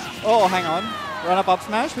that. Oh, hang on. Run up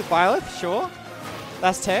smash with Byleth, sure.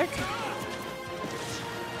 That's tech.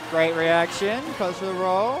 Great reaction, close to the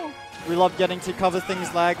roll. We love getting to cover things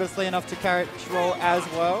laglessly enough to catch roll as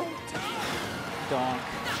well. Donk.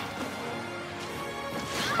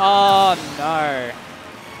 Oh no.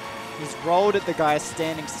 He's rolled at the guy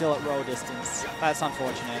standing still at roll distance. That's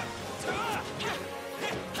unfortunate.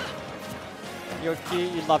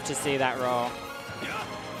 You'd love to see that roll.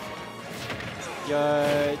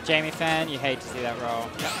 You're Jamie fan, you hate to see that roll.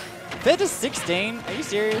 Fair to 16? Are you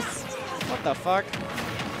serious? What the fuck?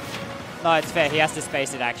 No, it's fair. He has to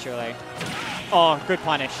space it, actually. Oh, good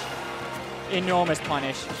punish. Enormous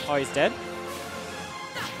punish. Oh, he's dead?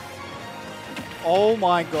 Oh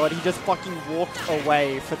my god, he just fucking walked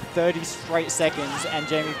away for 30 straight seconds and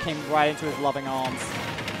Jamie came right into his loving arms.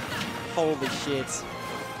 Holy shit.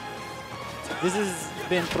 This has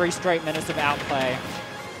been 3 straight minutes of outplay.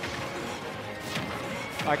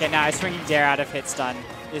 Okay, now he's swinging dare out of hit stun.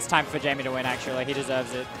 It's time for Jamie to win, actually. He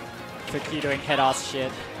deserves it. For Q doing head-ass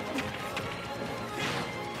shit.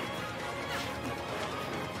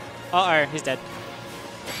 Uh-oh, he's dead.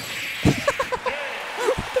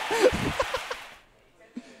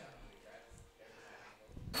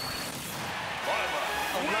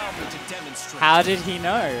 Allow me to demonstrate. How did he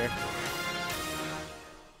know?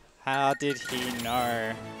 How did he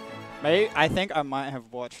know? Maybe, I think I might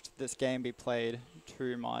have watched this game be played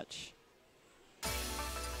too much.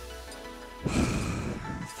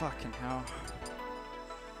 Fucking hell.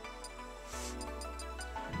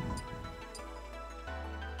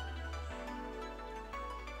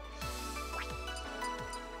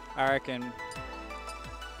 I reckon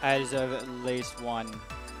I deserve at least one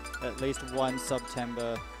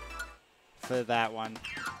September for that one.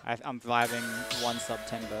 I'm vibing one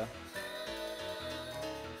September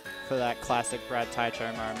for that classic Brad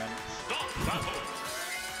Taicho moment.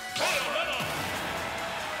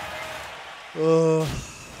 Oh,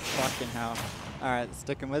 fucking hell. Alright,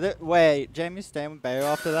 sticking with it. Wait, Jamie's staying with Bayo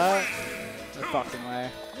after that? No fucking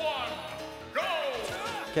way.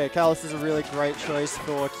 Okay, Callus is a really great choice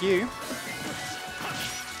for Q.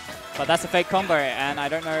 But that's a fake combo, and I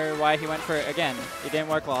don't know why he went for it again. It didn't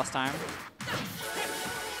work last time.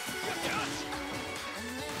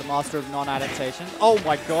 The master of non-adaptation. Oh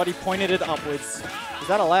my god, he pointed it upwards. Is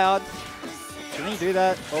that allowed? Can he do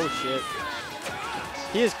that? Oh shit.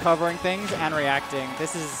 He is covering things and reacting.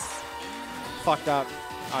 This is fucked up.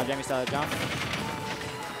 Oh, Jamie started to jump.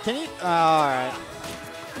 Can he? Oh, alright.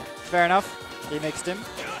 Fair enough. He mixed him.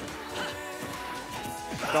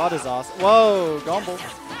 God is awesome. Whoa, Gomble.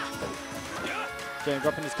 Jamie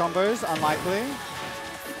dropping his combos. Unlikely.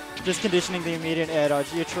 Just conditioning the immediate air dodge.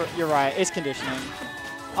 You're right. It's conditioning.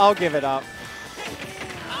 I'll give it up.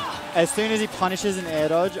 As soon as he punishes an air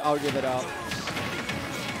dodge, I'll give it up.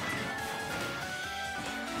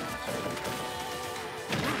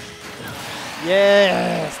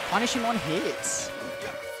 Yes! Punish him on hits.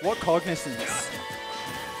 What cognizance.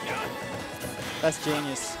 That's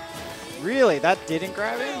genius. Really? That didn't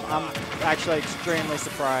grab him? I'm actually extremely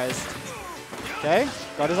surprised. Okay.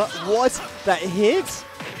 Got his up. What? That hit?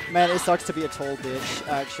 Man, it sucks to be a tall bitch,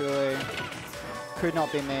 actually. Could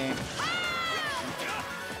not be me.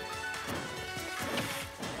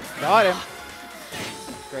 Got him.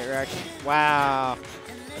 Great reaction. Wow.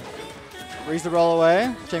 Reads the roll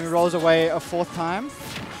away. Jamie rolls away a 4th time.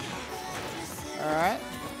 Alright.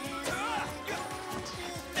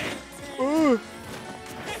 Ooh.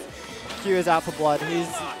 Q is out for blood. He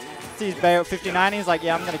sees Bayo at 59. He's like,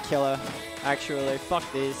 yeah, I'm going to kill her. Actually, fuck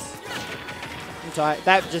this. I'm sorry.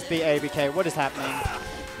 That just beat ABK. What is happening?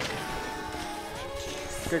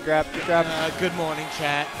 Good grab. Good grab. Good morning,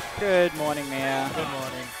 chat. Good morning, Mia. Good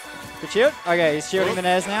morning. Good shield. Okay, he's shielding the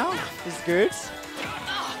Nares now. This is good.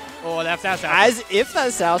 Oh, that's South. As if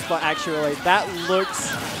that's South spot, actually. That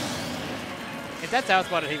looks... If that's South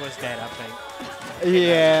spot, he was dead, I think.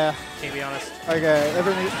 Yeah. Can you be honest? Okay,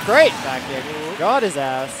 everything great back here. Got his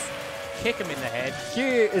ass. Kick him in the head. Q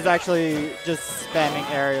is actually just spamming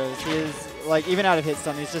aerials. He is, like, even out of hit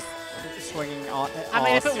stun, he's just swinging on. I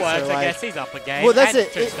mean, if it so, works, like, I guess he's up a game. well, that's And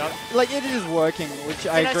it. two-stop. Like, it is working, which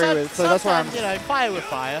I You know, agree with. So that's why I'm. sometimes, you know, fire with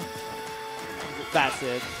fire. That's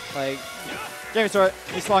it. Like, Jamie saw it.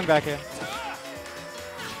 He swung back here.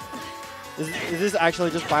 Is this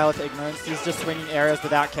actually just violent ignorance? He's just swinging aerials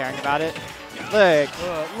without caring about it. Look.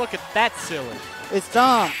 Look at that silly. It's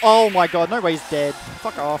dumb. Oh my god, no way he's dead.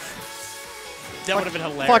 Fuck off. That would have been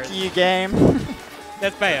hilarious. Fuck you, game.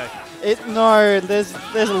 That's Bayo. No, there's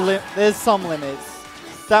some limits.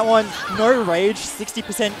 That one, no rage,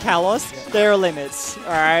 60% Kalos. Yeah. There are limits. All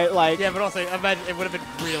right, like. Yeah, but also imagine it would have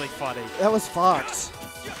been really funny. That was fucked.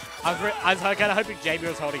 I was kind of hoping Jamie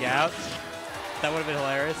was holding out. That would have been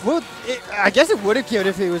hilarious. Well, I guess it would have killed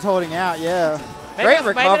if he was holding out. Yeah. Great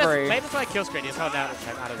recovery. Maybe that's why kill screen. He's holding out.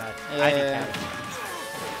 I don't know. Yeah.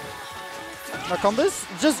 No combos?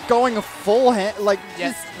 Just going a full hand, like,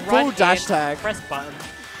 just full dash tag. Press button.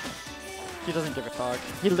 He doesn't give a fuck.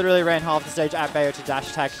 He literally ran half the stage at Bayo to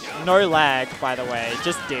dash tag. No lag, by the way.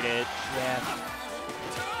 Just did it. Yeah.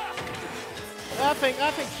 I think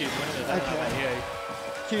Q's winning this. I don't know about you.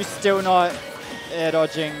 Q's still not air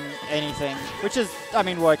dodging anything, which is, I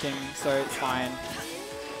mean, working, so it's fine.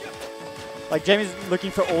 Like, Jamie's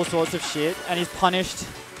looking for all sorts of shit, and he's punished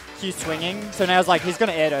Q swinging. So now it's like, he's going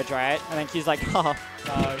to air dodge, right? And then Q's like, haha.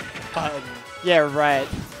 No, button. Yeah, right.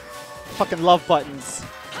 Fucking love buttons.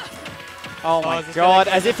 Oh my god,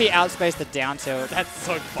 as if he outspaced the down tilt. That's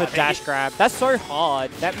so funny. For dash grab. That's so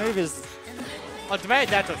hard. That move is... Oh, Bayo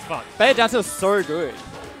down tilt's fucked. Bayo down tilt's so good.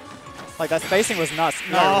 Like, that spacing was nuts.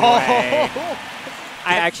 No way.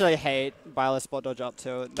 I actually hate Byleth spot dodge up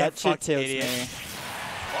tilt. That shit tilts me.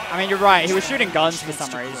 I mean, you're right. He was shooting guns for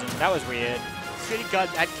some reason. That was weird. Shooting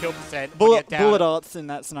guns at kill percent. Bullet arts in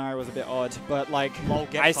that scenario was a bit odd, but like,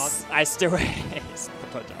 I still hate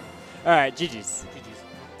spot dodge up. Alright, GG's.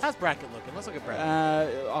 How's bracket looking? Let's look at bracket.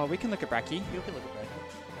 Oh, we can look at bracky. You can look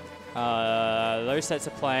at bracket. Those sets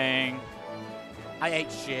are playing. I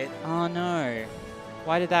ate shit. Oh no.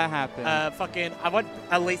 Why did that happen? I went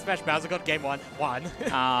Elite Smash Bowser, got game one.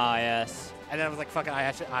 Ah, yes. And then I was like, fuck it,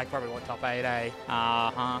 I probably want top 8, eh?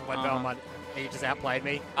 Went Belmont, and he just outplayed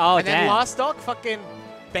me. Oh, and then last stock, fucking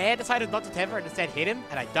Bear decided not to tether and instead hit him,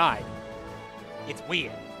 and I died. It's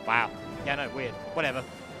weird. Wow. Yeah, no, weird. Whatever.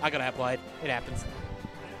 I got outplayed. It happens.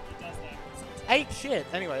 Ate shit.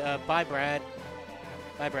 Anyway, bye, Brad.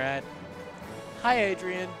 Bye, Brad. Hi,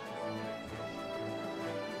 Adrian.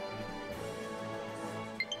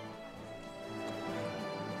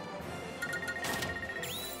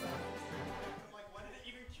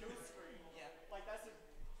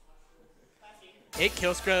 It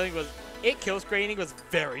kill screening was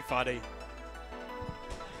very funny.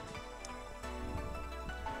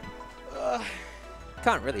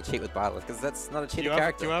 Can't really cheat with Byleth because that's not a cheater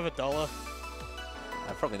character. Do you have $1?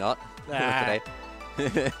 Probably not. Today.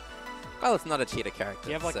 Byleth's not a cheater character. Do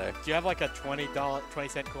you have like a $20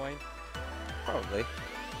 coin? Probably.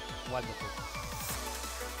 Wonderful.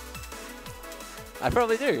 I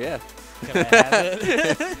probably do, yeah. Can I have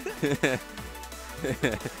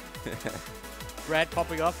it? Brad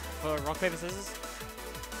popping off for rock, paper, scissors.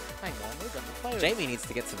 Hang on, we've got the player. Jamie needs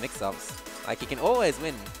to get some mix-ups. Like, he can always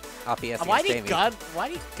win RPS why against Jamie. Why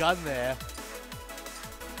did he gun there?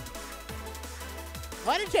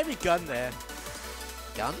 Why did Jamie gun there?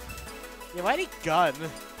 Gun? Yeah, why did he gun?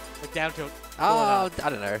 Like down to I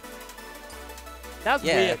don't know. That was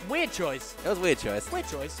weird. Weird choice. That was a weird choice. Weird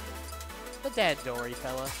choice. The dad Dory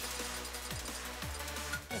fella.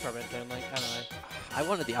 That's probably turn like, I don't know. I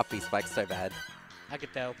wanted the up B spike so bad. I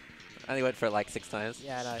could tell. I only went for it like 6 times.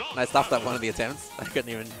 Yeah, I know. And I stuffed up one of the attempts. I couldn't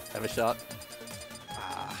even have a shot.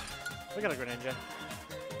 We got a Greninja.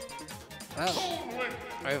 Well,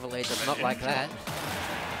 Overlay does not like that.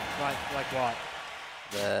 Like what?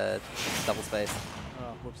 The double space.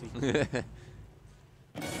 Oh, whoopsie.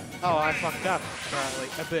 Oh, I fucked up. Apparently.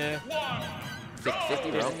 A bear.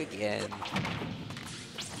 50 wrong again.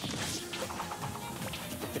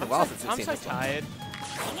 Been a while since we've seen this one. I'm so tired.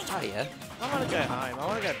 Oh, yeah. I want to go home. I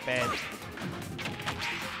want to go to bed.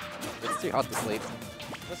 It's too hot to sleep.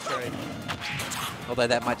 That's true. Although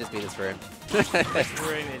that might just be this room. This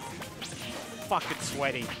room is fucking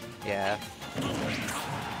sweaty. Yeah.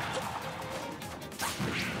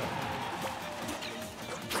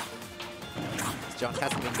 John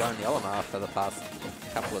hasn't been going the Olimar for the past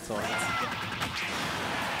couple of tournaments.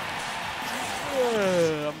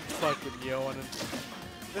 I'm fucking yawning.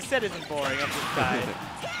 The set isn't boring, I'm just tired.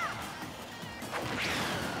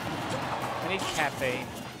 need caffeine.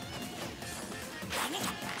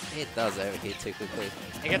 It does overheat too quickly.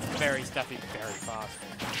 It gets very stuffy very fast.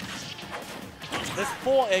 There's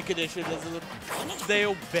 4 air conditioners and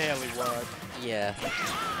they'll barely work. Yeah.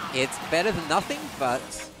 It's better than nothing, but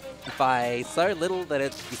by so little that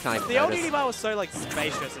you can't even The old notice. Unibar was so like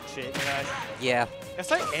spacious and shit, you know? Yeah. It's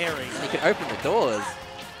so airy. You can open the doors.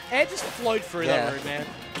 Air just flowed through Yeah. that room, man.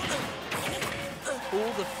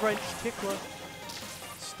 All the French tickler.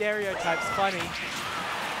 Stereotypes funny.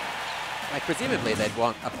 Like, presumably they'd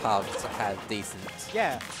want a pub to have decent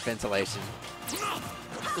ventilation.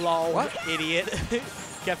 Lol, What? idiot.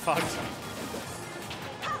 Get fucked.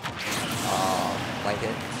 Oh, late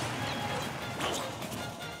hit.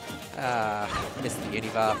 Missed the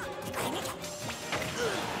Univar.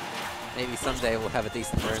 Maybe someday we'll have a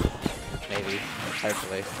decent room. Maybe.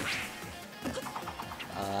 Hopefully.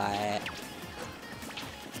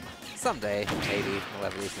 Someday, maybe, we'll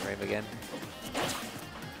have a decent room again.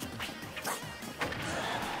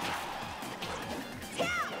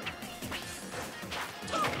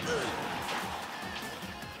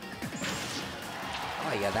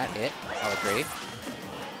 Oh yeah, that hit. I'll agree.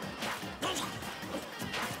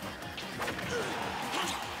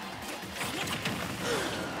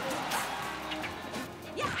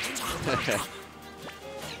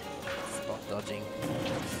 Spot dodging.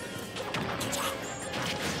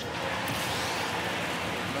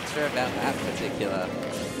 Not sure about that particular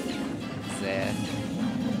Zair.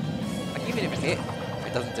 Like, even if it hit,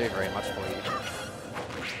 it doesn't do very much for you.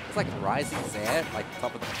 It's like rising Zair, like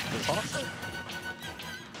top of the top.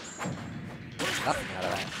 Nothing out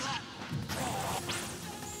of that.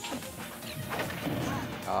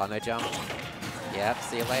 Oh, no jump. Yep,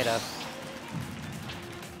 see you later.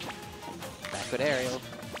 Backward aerial.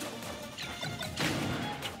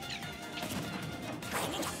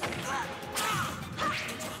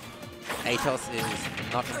 Atos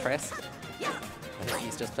is not impressed. I think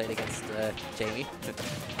he's just played against Jamie.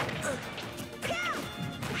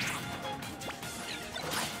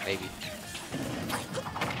 Maybe.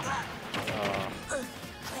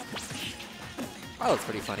 Oh, it's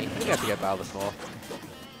pretty funny. I think I have to go Balbus more.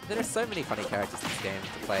 There are so many funny characters in this game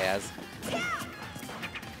to play as.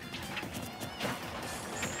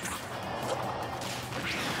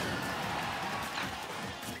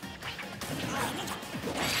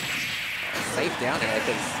 Safe down air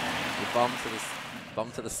because you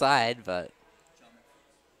bomb to the side, but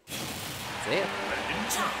that's it.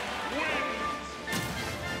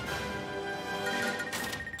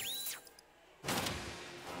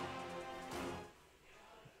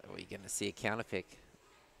 Are we gonna see a counter pick?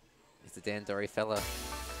 Is the Dandori fella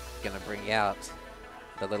gonna bring out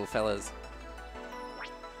the little fellas?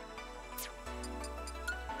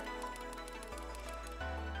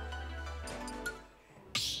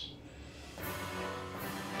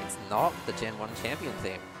 Not the Gen 1 champion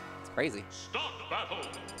theme. It's crazy. Start battle.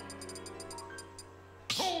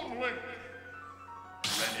 Tone link.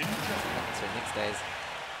 So next days.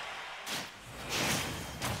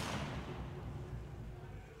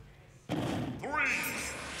 Three,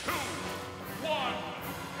 two, one,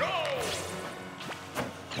 go!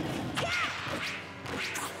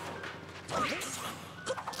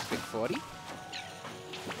 Quick 40.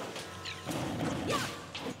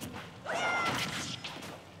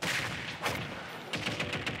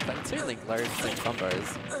 Two Link loads and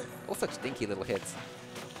combos. All such dinky little hits.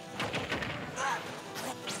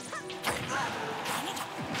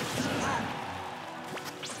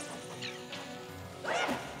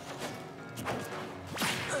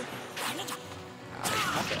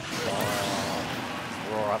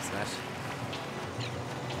 Roar up smash.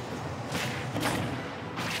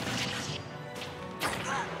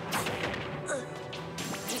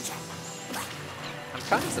 I'm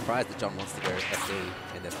kind of surprised that John wants to go SD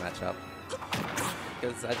in this matchup.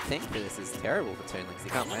 Because I think this is terrible for Toon Links. He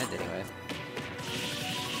can't land anyway.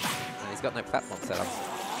 And he's got no platform setups.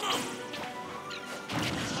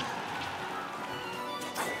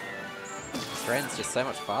 Fren's just so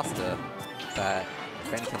much faster that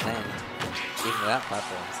Fren can land even without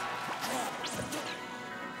platforms.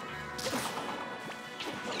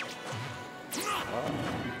 Oh,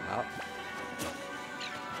 up.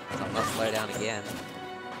 Not slow down again.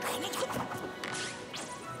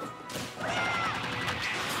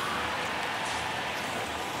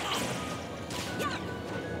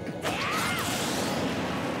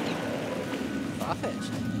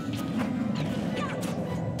 Far-fetched.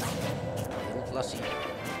 Little plushy.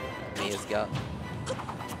 Mia's gut.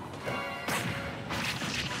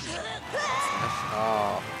 Smash.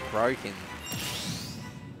 Oh, broken.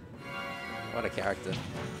 What a character.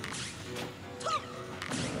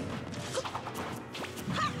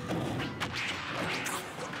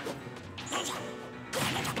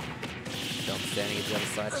 standing at the other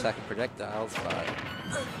side stacking projectiles, but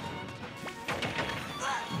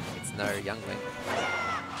it's no youngling.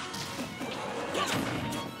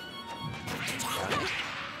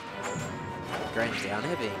 Going down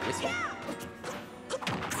here being whistled.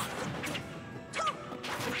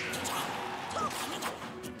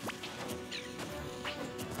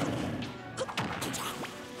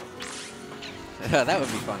 That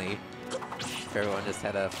would be funny if everyone just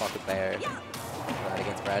had a pocket bear right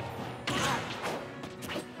against Brad.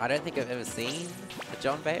 I don't think I've ever seen a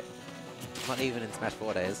John Bear, not even in Smash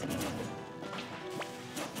 4 days.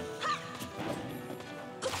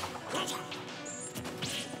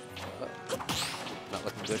 Not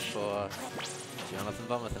looking good for Jonathan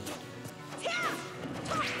Bomathan.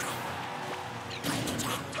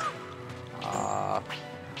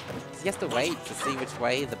 He has to wait to see which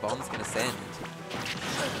way the bomb's going to send.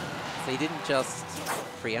 So he didn't just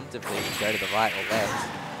preemptively go to the right or left.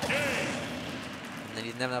 And then he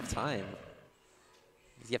didn't have enough time.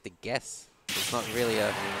 You have to guess. It's not really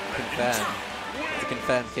a confirm. It's a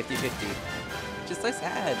confirmed 50-50. Which is so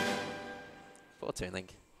sad. Poor Toon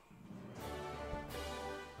Link.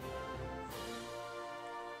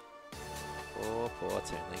 Poor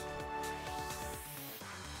Toon Link.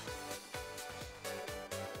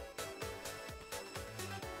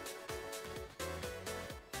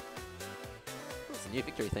 It's a new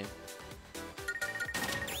victory theme.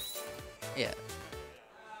 Yeah.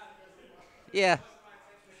 Yeah.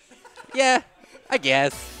 Yeah. I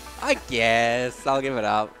guess. I'll give it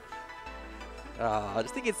up. Oh, I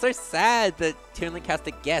just think it's so sad that Toon Link has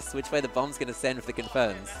to guess which way the bomb's gonna send if it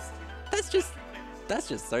confirms. That's just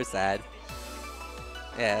so sad.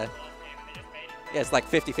 Yeah. Yeah, it's like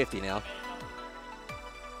 50-50 now.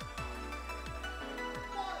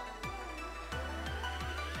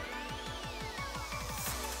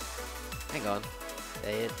 Hang on.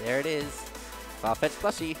 There it is. Far-fetched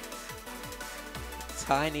plushie.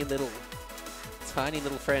 Tiny little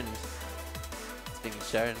friend. It's being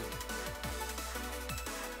shown.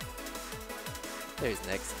 Who's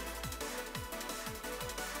next?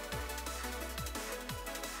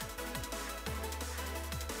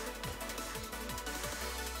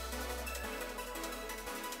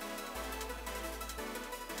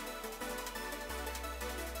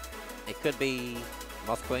 It could be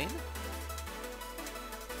Moth Queen.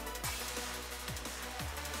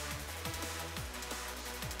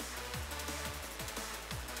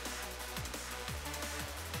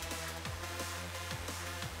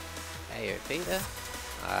 Hey, Peter.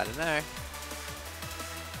 I don't know.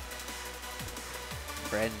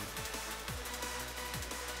 Bren.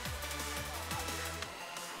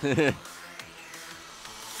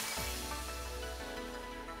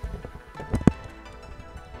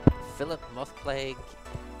 Philip Mothplague.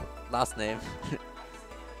 Last name.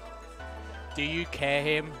 Do you care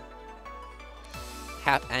him?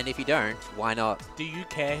 And if you don't, why not? Do you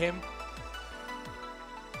care him?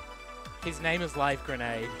 His name is Live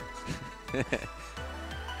Grenade. I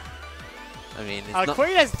mean, it's not...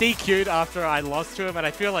 Queen has DQ'd after I lost to him, and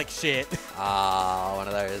I feel like shit. Ah, one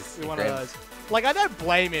of those. One of those. Like, I don't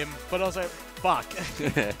blame him, but also, fuck.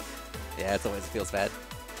 Yeah, it always feels bad.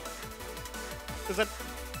 But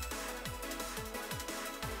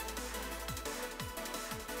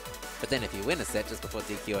then if you win a set just before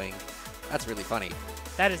DQing, that's really funny.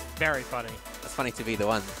 That is very funny. That's funny to be the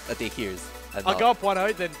one that DQs. I go up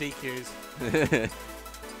 1-0, then DQs.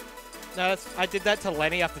 No, I did that to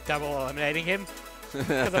Lenny after double eliminating him.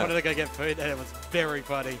 Because I wanted to go get food, and it was very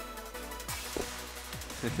funny.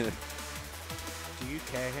 Do you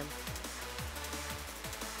care him?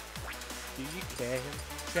 Do you care him,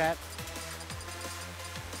 chat?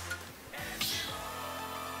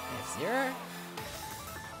 F-Zero?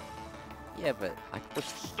 Yeah, but I could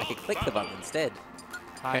click the button instead.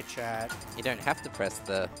 Hi, chat. You don't have to press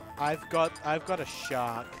the... I've got a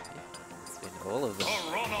shark. Spin all of them.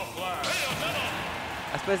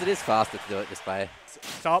 I suppose it is faster to do it this way.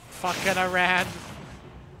 Stop fucking around.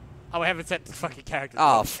 Oh, I haven't set the fucking characters.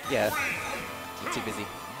 Oh, yeah. You're too busy.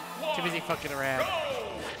 Too busy fucking around.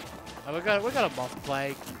 Oh, we got a Moth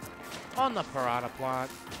Plague on the Piranha Plant.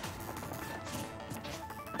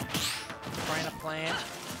 Piranha Plant.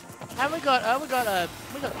 And we got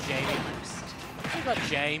Jamie. We got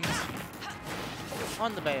James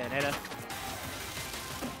on the Bayonetta.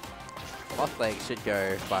 Moth Plague should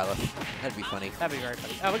go Violet. That'd be funny. That'd be very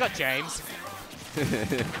funny. Oh, we got James.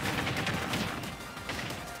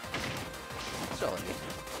 Surely.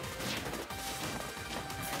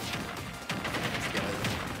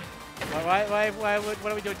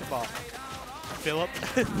 What are we doing to Bob? Philip?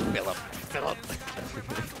 Philip.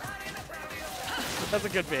 That's a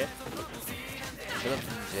good bit. Philip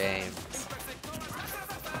and James.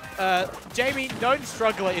 Jamie, known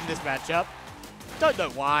struggler in this matchup. Don't know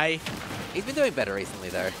why. He's been doing better recently,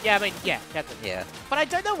 though. Yeah, I mean, yeah, that's it. Yeah. But I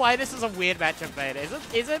don't know why this is a weird matchup, mate.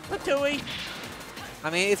 Is it Patui? I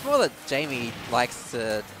mean, it's more that Jamie likes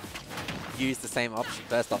to use the same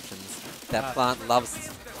burst options that Plant loves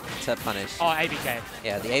to punish. Oh, ABK.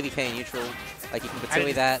 Yeah, the ABK neutral. Like, you can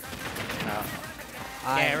Patui that.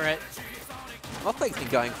 Garrett. Mockleg's been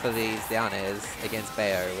going for these down airs against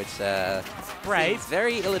Bayo, which Brave. is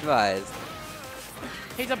very ill-advised.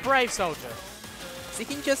 He's a brave soldier. So you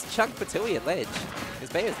can just chuck Patui at ledge, because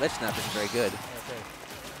Bayo's ledge snap isn't very good.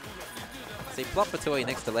 So you plop Patui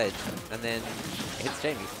next to ledge, and then it hits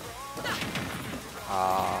Jamie.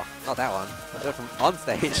 Ah, not that one. I'll do it from on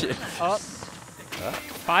stage.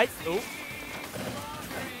 Fight. Ooh.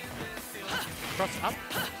 Cross up.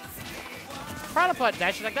 Trying to put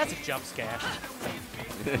dash, like, that's a jump scare.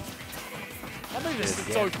 That move is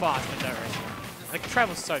so fast for no reason. Like, it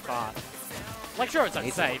travels so far. Like, sure, it's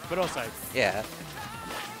unsafe, but also... Yeah.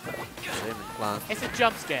 It's a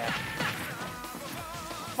jump scare.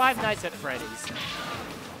 Five Nights at Freddy's.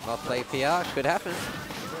 Well play PR, could happen.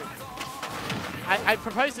 I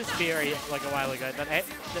proposed this theory, like, a while ago, that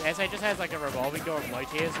SA just has, like, a revolving door of low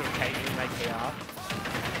tiers who occasionally make PR.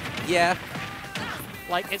 Yeah.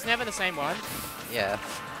 Like, it's never the same one. Yeah.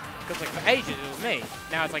 Because, like, for ages it was me.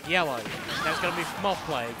 Now it's, like, yellow. Now it's going to be Moth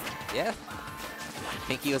Plague. Yeah.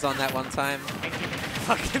 Pinky was on that one time. Pinky.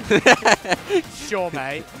 Fucking. Sure,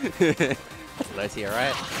 mate. That's low tier,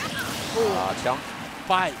 right? Oh, jump.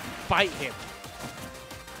 Bite him.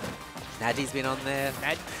 Nadji's been on there.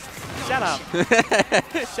 Shut up.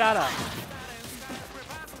 Shut up.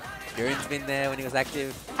 Goon's been there when he was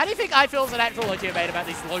active. How do you think I feel as an actual low tier mate about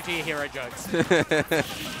these low tier hero jokes?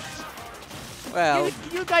 Well,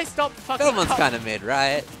 you guys stop fucking. Philemon's kind of mid,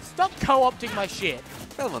 right? Stop co-opting my shit.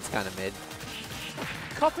 Philemon's kind of mid.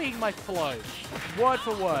 Copying my flow. Word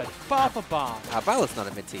for word. Bar for bar. Violet's not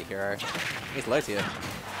a mid tier hero. He's low tier.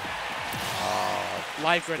 Oh,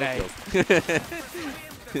 live grenade.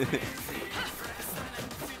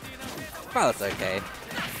 Violet's okay.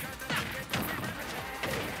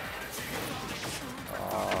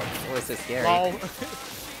 Oh, always so scary. Lol.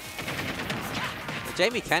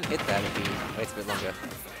 Jamie can hit that if he waits a bit longer.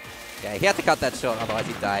 Yeah, he had to cut that short, otherwise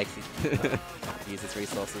he'd die because he used his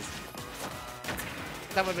resources.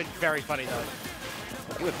 That would have been very funny, though.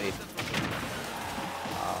 It would be.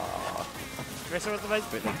 Rissa was the most...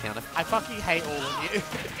 Counter. I fucking hate all of you.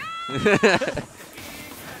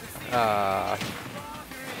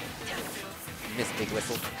 Missed big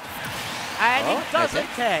whistle. And he doesn't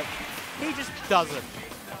tech. He just doesn't.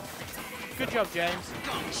 Good job, James.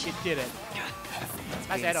 You did it.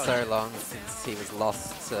 It's been so long since he was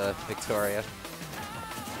lost to Victoria.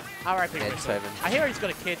 R.I.P. Whistle. I hear he's got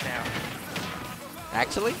a kid now.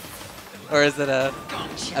 Actually? Or is it a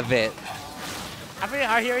bit?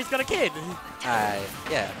 I hear he's got a kid.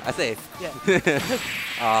 Yeah, I see. Yeah.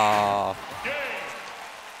 Oh.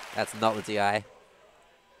 That's not the DI.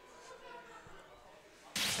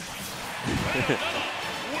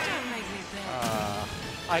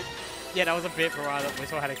 Yeah, that was a bit for that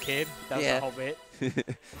Whistle had a kid. That was the whole bit.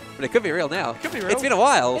 But it could be real now. It could be real. It's been a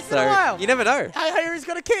while, It's been a while. You never know. I hear he's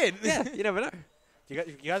got a kid. Yeah, you never know. You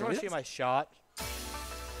guys want to see my shot?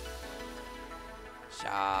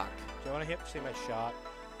 Shark. Do you want to see my shot?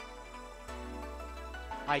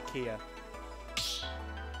 IKEA.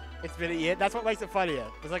 It's been a year. That's what makes it funnier.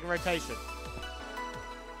 It's like a rotation.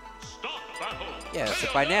 Stop battle. Yeah, so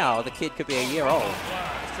by now, the kid could be a year old.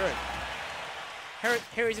 It's true.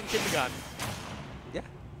 Here he's in kindergarten. Yeah.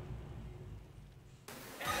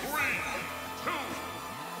 3, 2,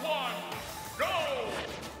 1, go!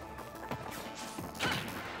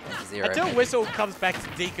 Zero. Until Whistle comes back to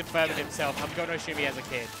deconfirming himself, I'm going to assume he has a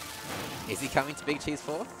kid. Is he coming to Big Cheese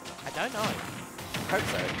 4? I don't know. Hope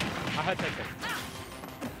so. I hope so too.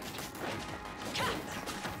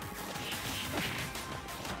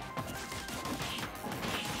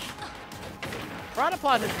 Piranha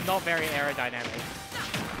Plant is not very aerodynamic.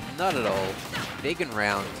 Not at all. Big and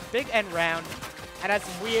round. Big and round, and has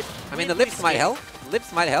some weird... I mean, the lips might help.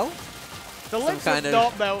 Lips might help. The lips would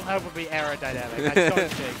not help with be aerodynamic, I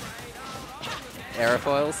don't think.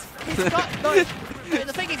 Aerofoils. He's got, no, the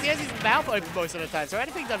thing is, he has his mouth open most of the time, so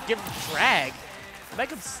anything that give him drag, make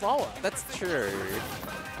him slower. That's true.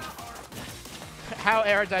 How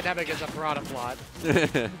aerodynamic is a Piranha Plant?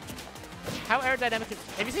 How aerodynamic is...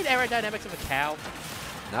 Have you seen aerodynamics of a cow?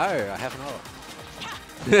 No, I have not.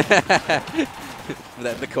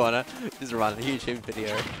 That in the corner, just run a YouTube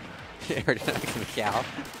video. Aerodynamics of a cow.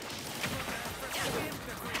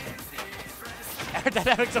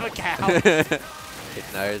 Aerodynamics of a cow.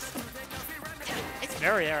 It knows. It's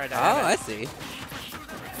very aerodynamic. Oh, I see.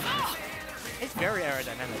 It's very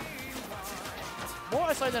aerodynamic.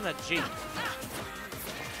 More so than a Jeep.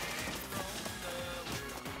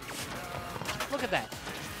 Look at that.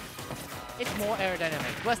 It's more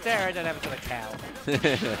aerodynamic. Less aerodynamic than a cow.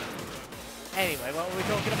 Anyway, what were we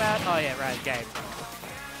talking about? Oh yeah, right, game.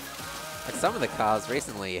 Like some of the cars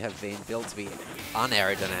recently have been built to be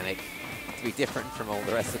unaerodynamic, to be different from all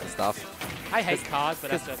the rest of the stuff. I hate cars,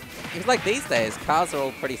 but that's just... It's like these days, cars are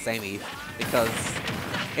all pretty samey because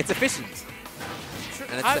it's efficient.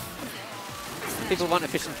 And it's people want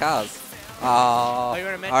efficient cars. Oh, you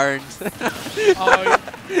want to owned. Oh,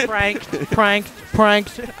 pranked.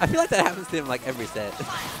 I feel like that happens to him like every set.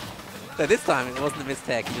 So this time it wasn't a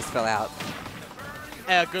mistake, he just fell out.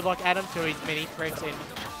 Good luck, Adam, to his mini pre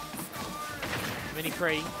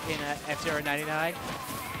in F-Zero 99.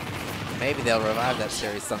 Maybe they'll revive that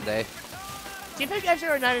series someday. Do you think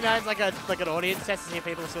F-Zero 99 is like an audience test to see if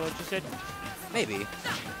people are still interested? Maybe.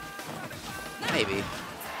 Maybe.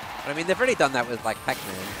 But I mean, they've already done that with like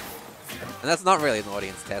Pac-Man. And that's not really an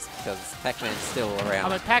audience test because Pac-Man's still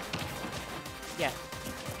around. Yeah.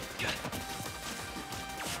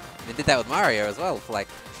 They did that with Mario as well for like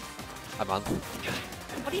a month.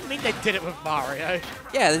 What do you mean they did it with Mario?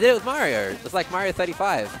 Yeah, they did it with Mario. It was like Mario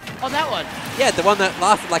 35. Oh, that one. Yeah, the one that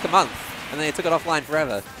lasted like a month, and then they took it offline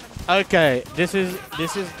forever. Okay, this is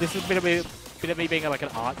a bit of me being like an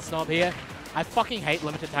art snob here. I fucking hate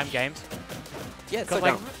limited time games. Yeah, it's so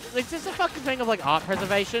like, dumb. it's just a fucking thing of like art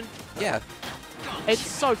preservation. Yeah. It's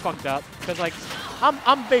so fucked up because like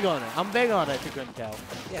I'm big on it. I'm big on it. If you couldn't tell.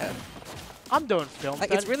 Yeah. I'm doing film.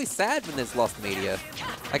 Like, it's really sad when there's lost media,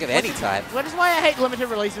 like of any type. That is why I hate limited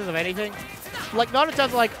releases of anything. Like, not in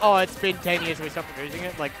terms of like, oh, it's been 10 years and we stopped producing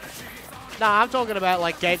it. Like, nah, I'm talking about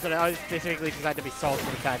like games that are specifically designed to be sold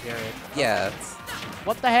for the time period. Yeah.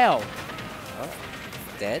 What the hell? Oh,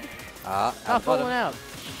 dead? Falling out.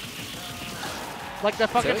 Like the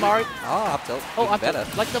fucking Mario. Oh, up tilt. Oh, Even up better.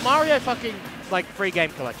 tilt. Like the Mario fucking like free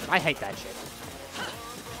game collection. I hate that shit.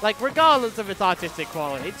 Like, regardless of its artistic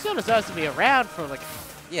quality, it still deserves to be around for, like...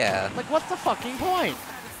 Yeah. Like, what's the fucking point?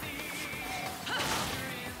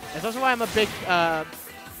 That's also why I'm a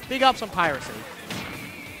big ups on piracy.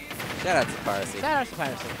 Shout out to piracy. Shout out to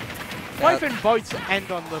piracy. Both in boats and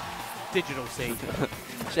on the digital scene.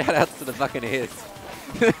 Shout outs to the Buccaneers.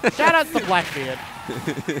 Shout out to Blackbeard.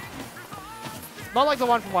 Not like the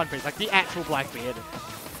one from One Piece, like the actual Blackbeard.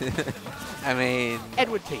 I mean...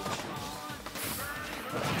 Edward Teach.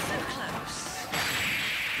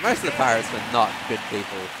 Most of the pirates were not good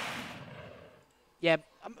people. Yeah,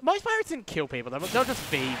 most pirates didn't kill people. They're just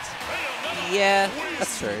thieves. Yeah,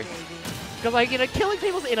 that's true. Because, like, you know, killing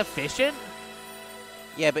people's inefficient.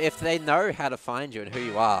 Yeah, but if they know how to find you and who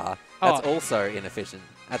you are, that's also inefficient.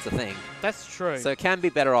 That's the thing. That's true. So it can be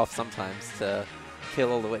better off sometimes to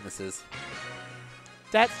kill all the witnesses.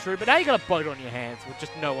 That's true, but now you got a boat on your hands with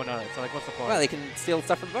just no one on it. So, like, what's the point? Well, they can steal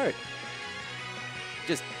stuff from the boat.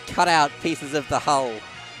 Just cut out pieces of the hull.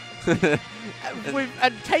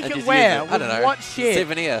 and take it where? I don't know. What shit?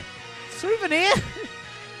 Souvenir. Souvenir?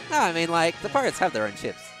 No, I mean, like, the pirates have their own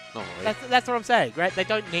ships, normally. That's what I'm saying, right? They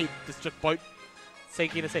don't need this just boat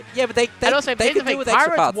sinking to sea. Yeah, but they and also, can do with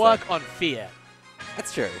extra pirates parts, work though. on fear.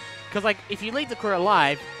 That's true. Because, like, if you leave the crew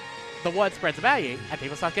alive, the word spreads about you, and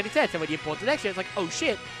people start getting tense. And when you board the next ship, it's like, oh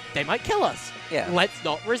shit, they might kill us. Yeah. Let's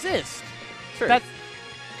not resist. True.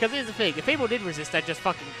 Because here's the thing, if people did resist, they'd just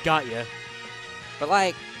fucking gut you. But,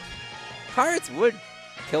 like, pirates would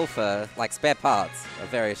kill for, like, spare parts of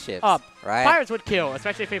various ships, right? Pirates would kill,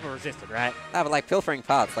 especially if people resisted, right? No, but, like, pilfering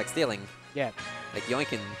parts, like stealing. Yeah. Like,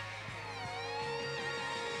 yoinking.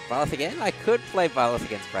 Byleth again? I could play Byleth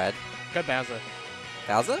against Brad. Go Bowser.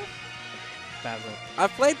 Bowser? Bowser.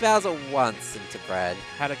 I've played Bowser once into Brad.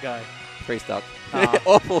 How'd it go? 3-stock.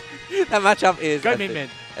 Awful. That matchup is go Min Min.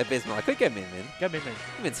 Abysmal. I could go Min Min. Go Min Min.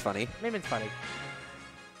 Min Min's funny. Min Min's funny.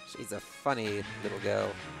 She's a funny little girl.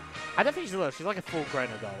 I don't think she's little. She's like a full-grown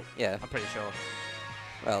adult. Yeah. I'm pretty sure.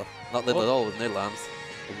 Well, not little at all with noodle arms.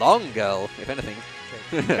 Long girl, if anything.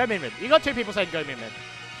 Go Min Min. You got two people saying go Min Min.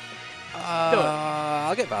 Do it.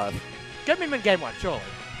 I'll get Byleth. Go Min Min game one, surely.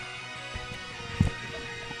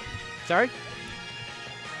 Sorry?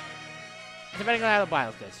 Depending on how the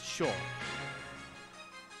Byleth goes, sure.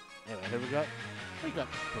 Anyway, who we got? We got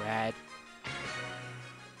Brad.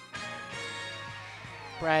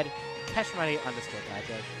 Brad, Cash Money _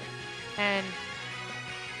 Taicho. And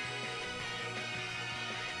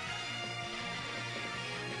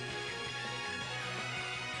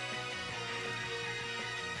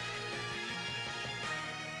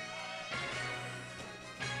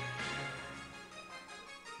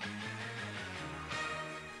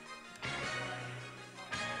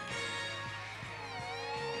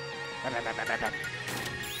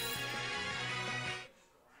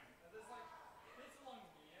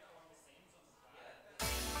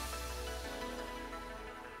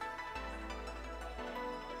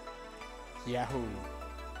Yahoo.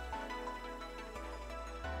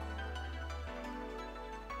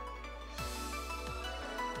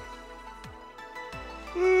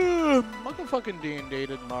 I'm gonna fucking D&D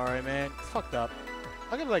tomorrow, man. It's fucked up.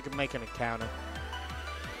 I gotta like make an encounter.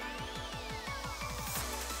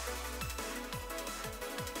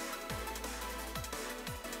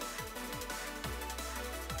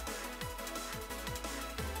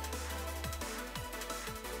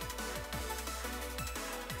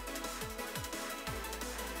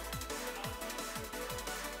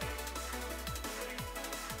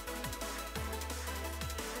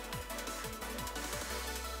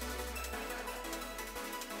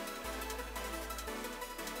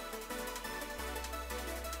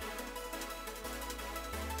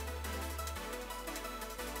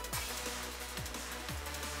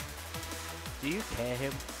 Do you care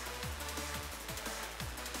him?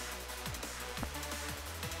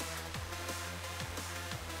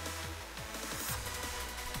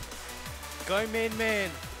 Go main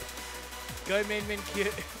man. Go main man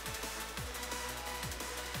cute.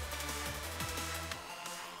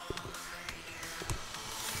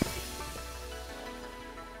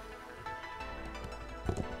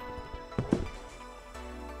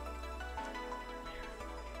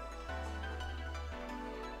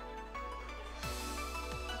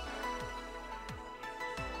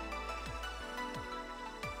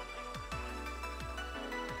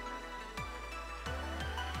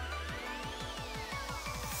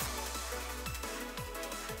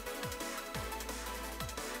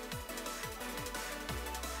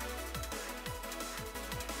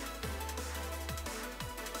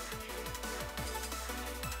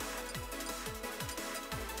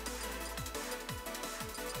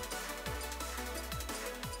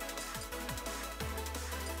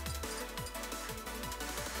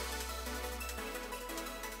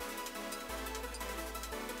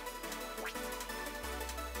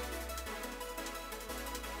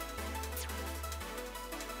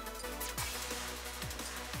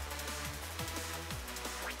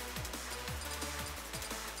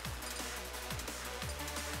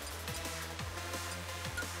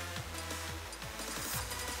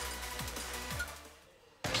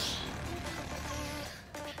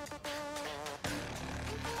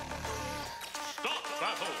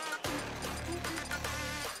 Battle.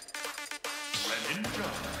 Greninja.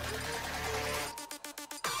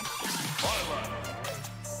 Violet.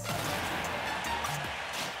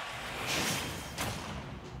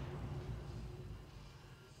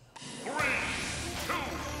 3, 2,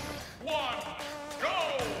 1, go!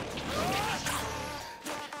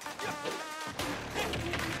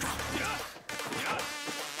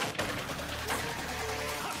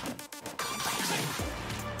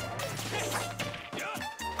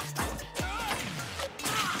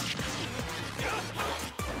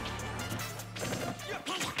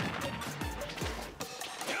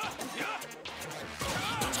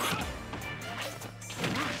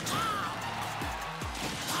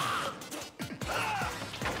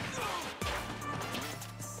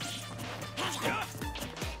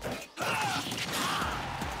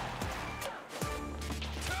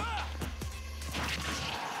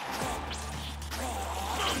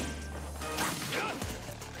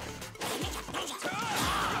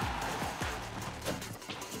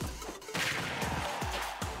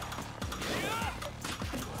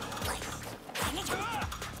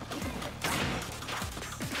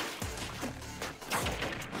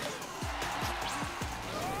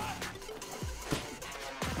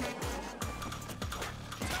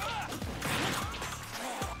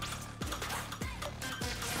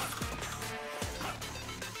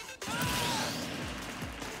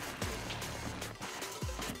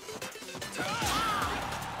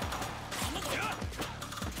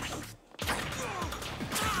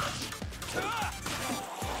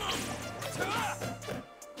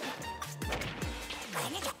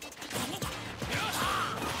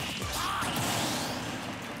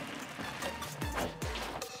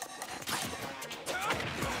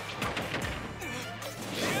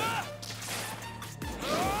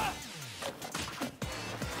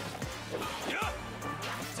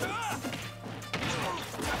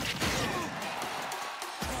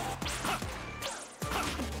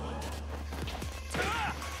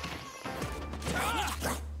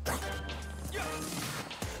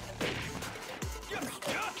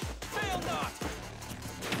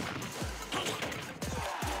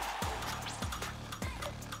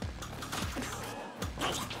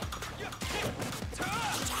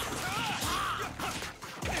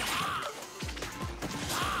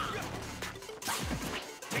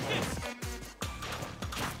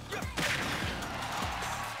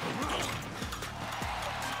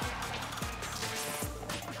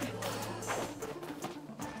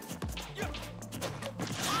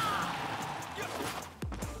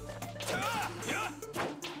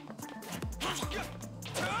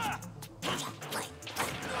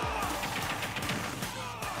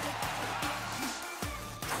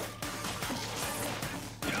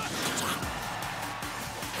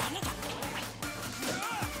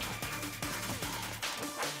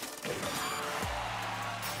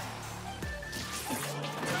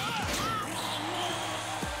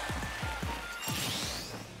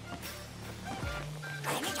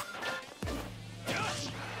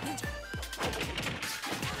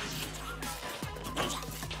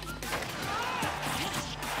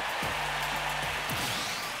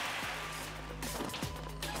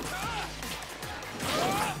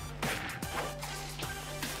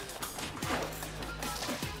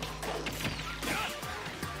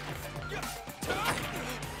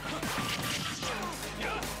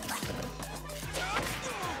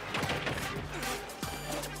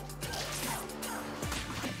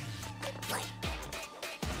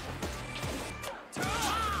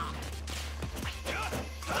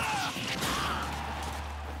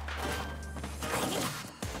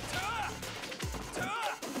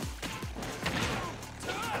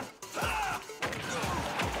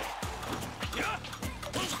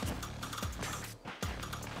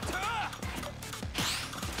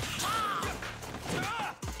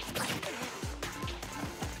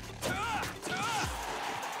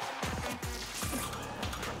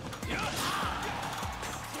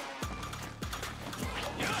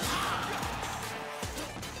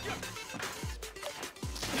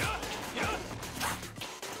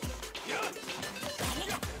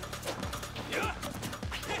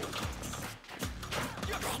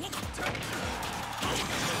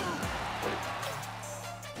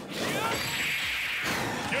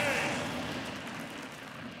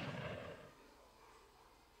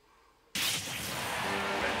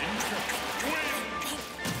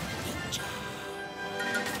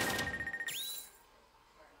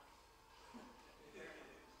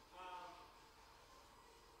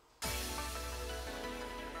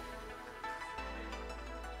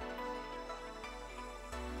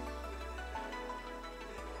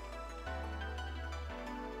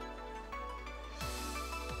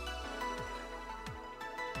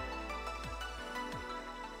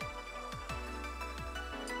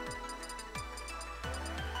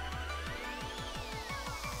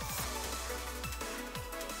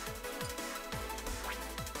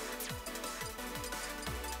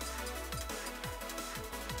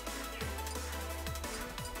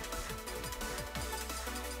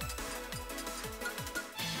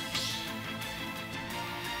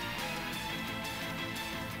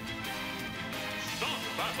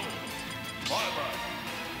 battle. Bye-bye.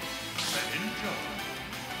 And enjoy.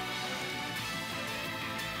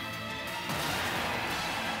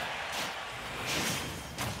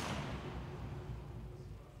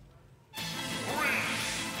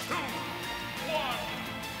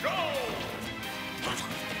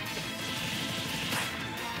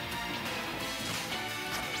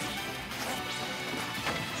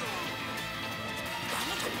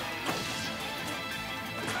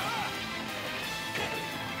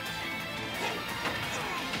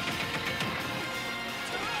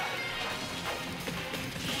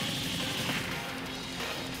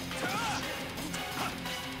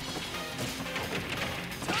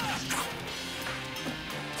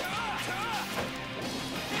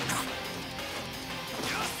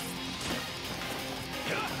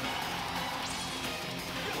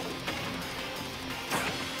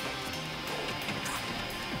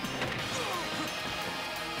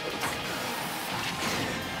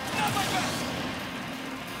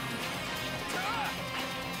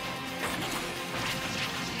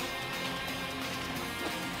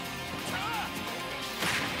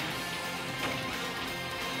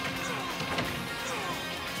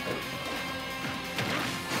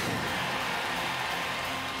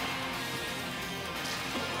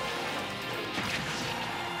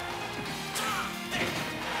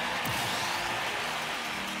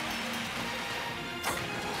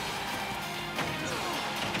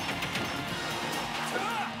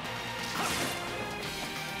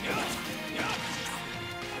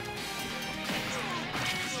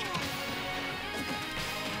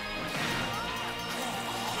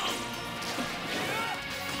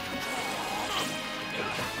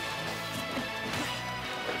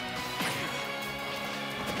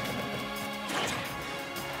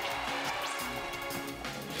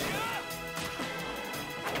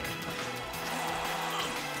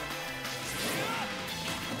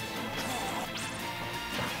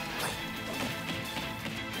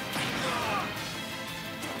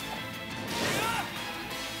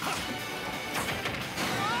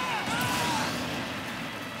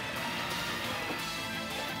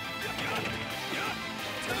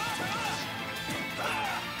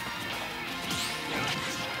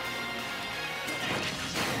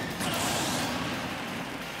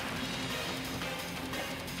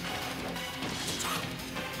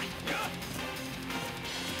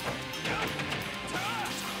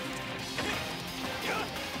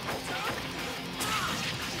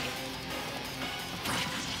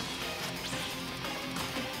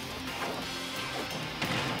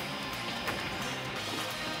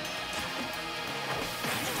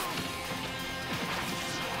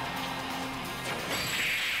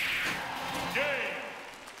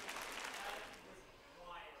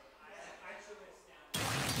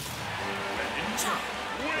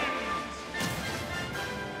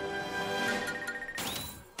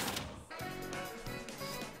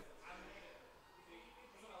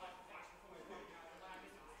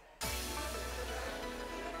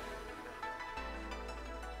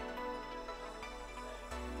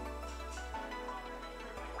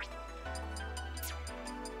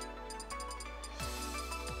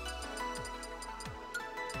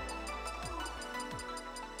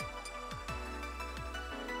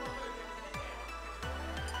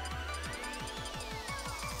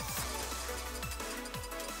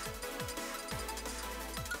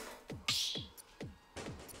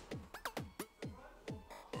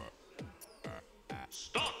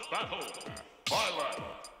 Start battle. Bye-bye.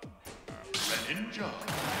 And enjoy.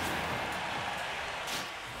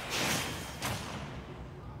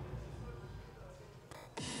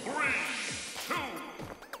 Three, two,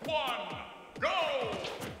 one, go!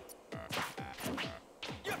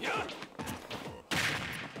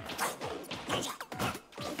 Fail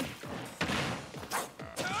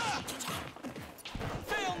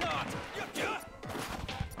not!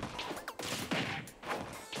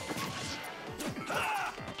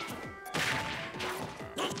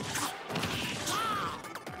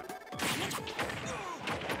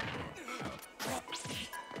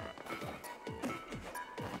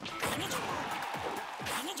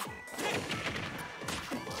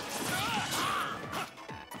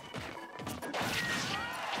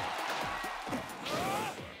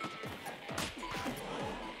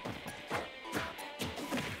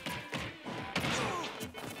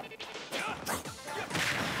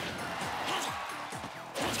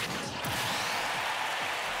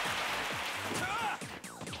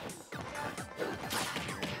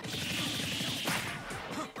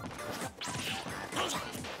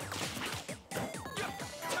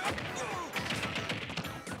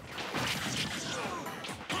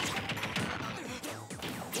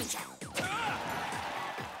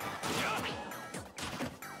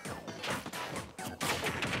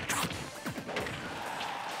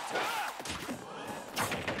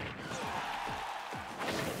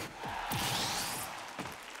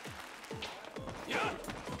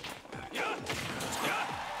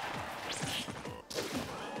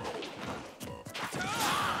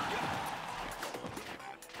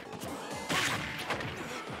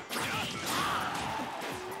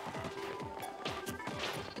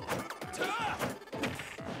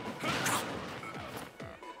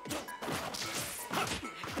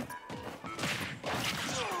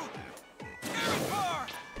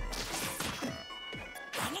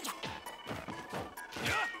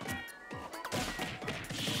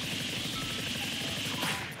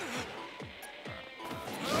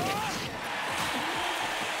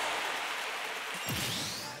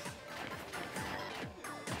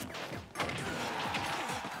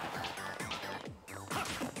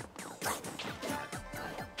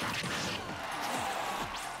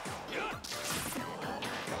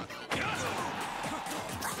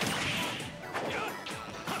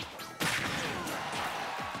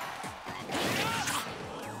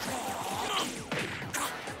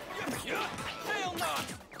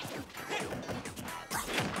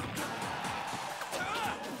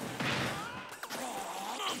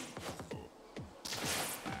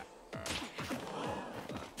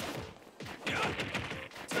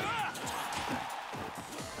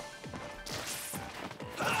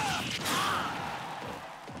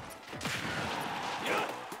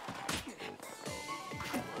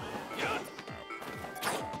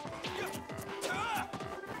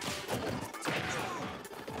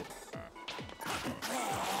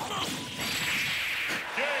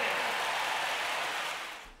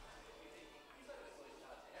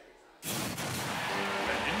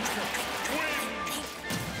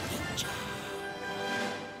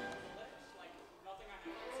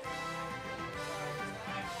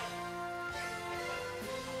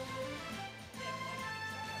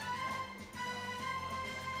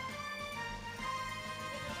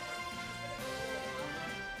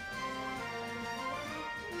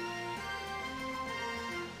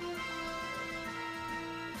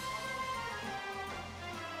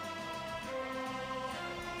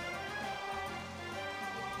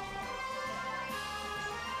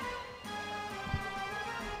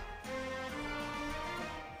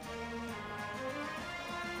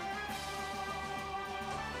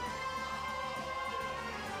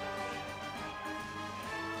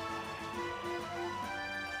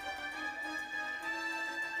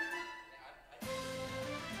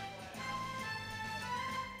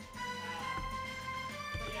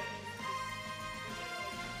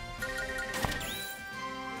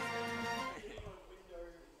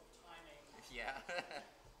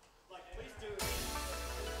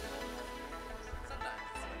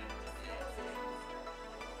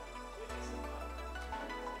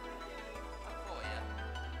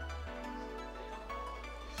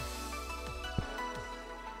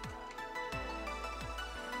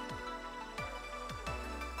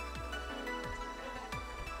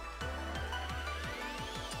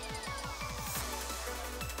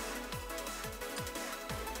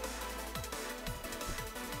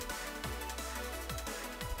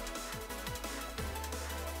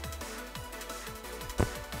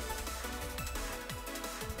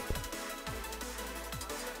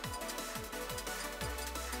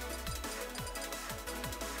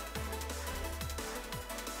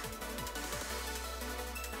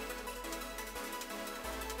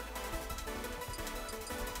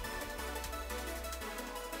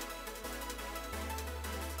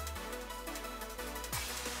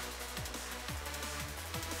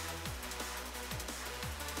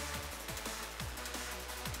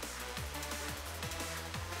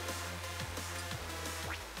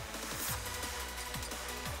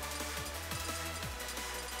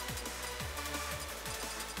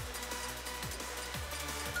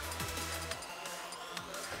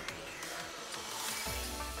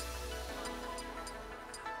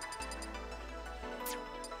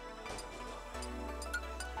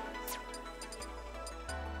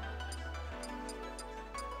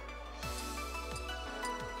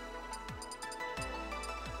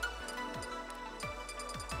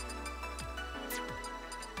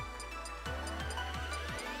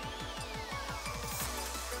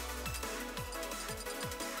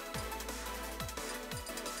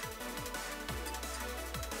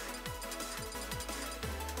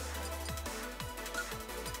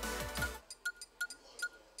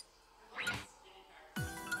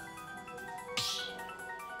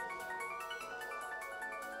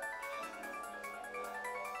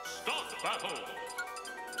 Start battle.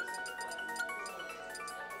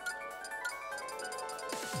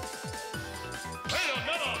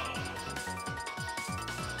 Bayonetta.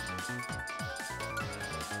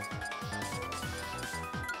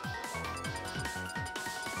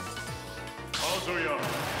 Kazuya.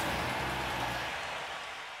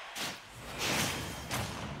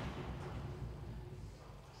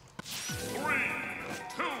 3,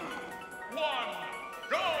 2, 1,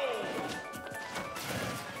 go!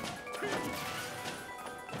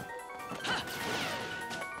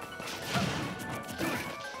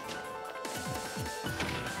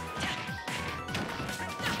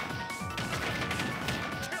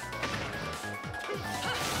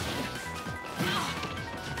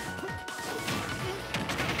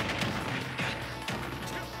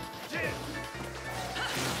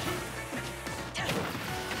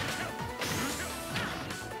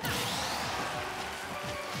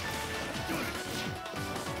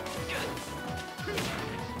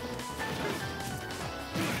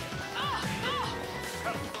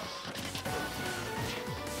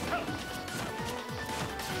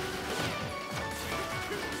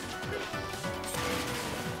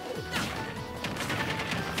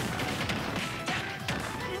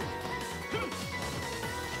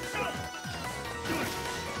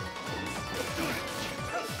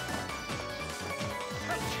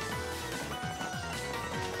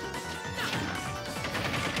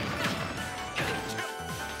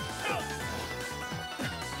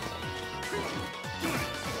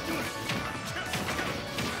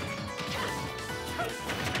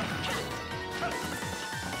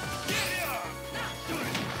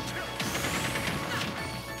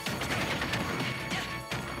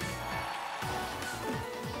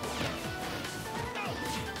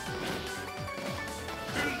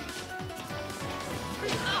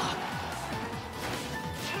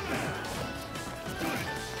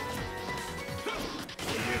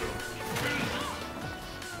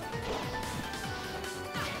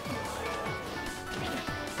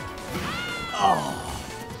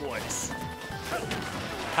 Boys.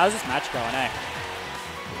 How's this match going, eh?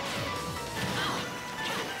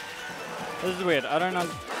 This is weird. I don't know.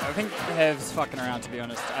 I think Hev's fucking around, to be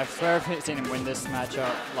honest. I swear I've seen him win this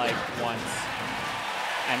matchup like once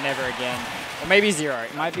and never again. Or maybe 0.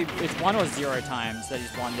 It might be, it's 1 or 0 times that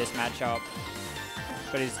he's won this matchup.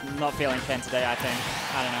 But he's not feeling Ken today, I think.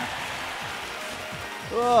 I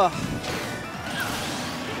don't know. Ugh.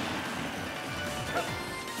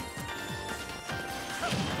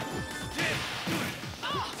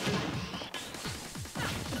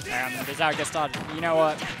 This is how it gets started. You know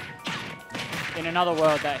what? In another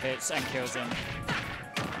world, that hits and kills him.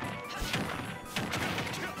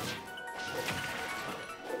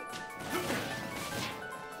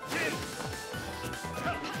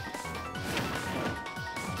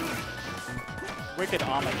 Wicked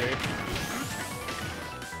armor, dude.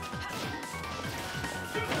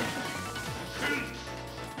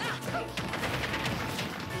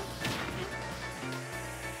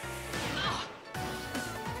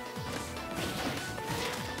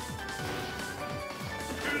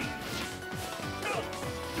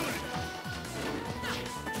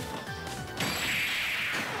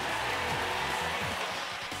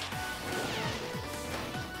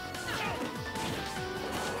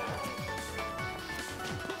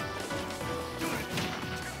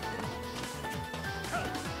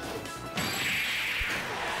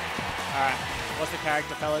 Alright, what's the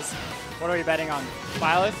character, fellas? What are we betting on?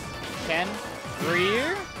 Byleth? Ken?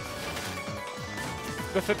 Ryu?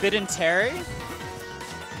 The Forbidden Terry?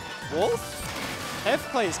 Wolf? Hev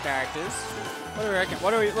plays characters. What do we reckon?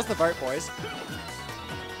 What's the vote, boys?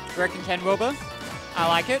 Do you reckon Ken Wilbur? I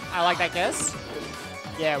like it. I like that guess.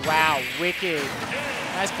 Yeah, wow, wicked.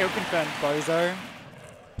 Nice kill confirmed, bozo.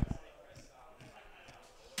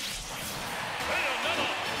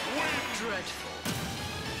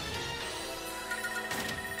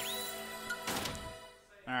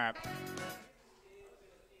 Alright.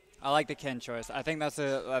 I like the Ken choice. I think that's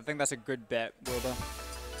a good bet, Wilbur.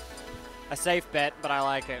 A safe bet, but I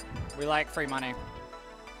like it. We like free money.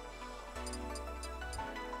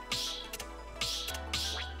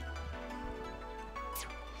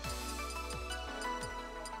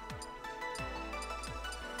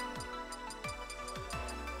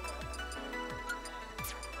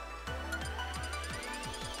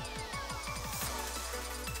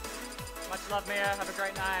 Much love, Mia. Have a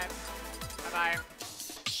great night. Bye-bye.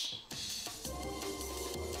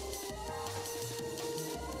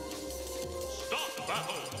 Start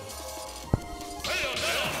battle.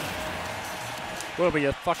 Wilbur,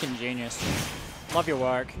 you're a fucking genius. Love your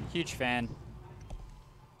work. Huge fan.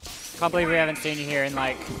 Can't believe we haven't seen you here in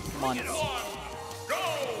like months.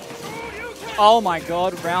 Oh my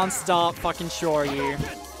god, round start fucking Shoryu.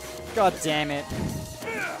 God damn it.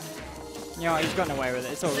 You know what, he's gotten away with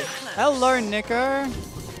it. It's all good. Hello, Nico.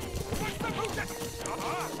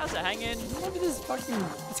 How's it hanging? Look at this fucking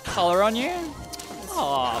color on you.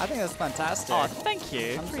 Oh, I think that's fantastic. oh, thank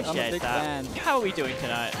you. I'm a Appreciate big that. fan. How are we doing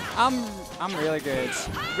tonight? I'm really good.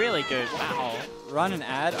 Really good. Wow. Run an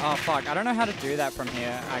ad? Oh fuck, I don't know how to do that from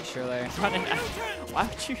here actually. Running. Why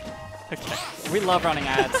would you? Okay. We love running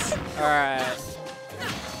ads. Alright.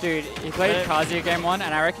 Dude, he played Kazuya game 1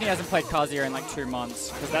 and I reckon he hasn't played Kazuya in like 2 months.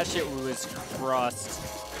 Because that shit was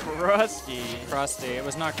Crusty. crusty. It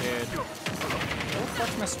was not good. What the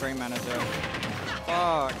fuck's my stream manager?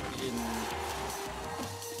 Fucking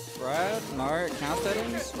Brad? No, account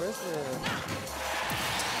settings? Where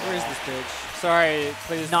is this bitch? Sorry,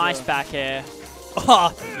 please. Nice back air.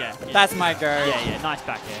 Oh, Yeah. that's my go. Yeah. Nice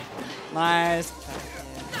back air. Nice.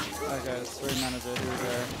 Okay, stream manager, here we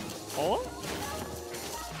go. Oh?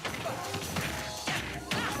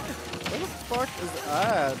 Where the fuck is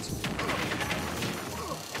that?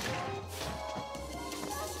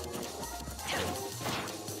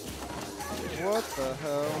 What the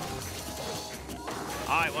hell?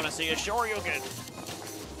 I want to see a Shoryuken.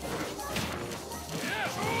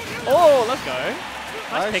 Oh, let's go.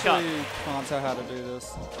 Nice pick up. I actually can't tell how to do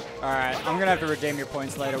this. Alright, I'm gonna have to redeem your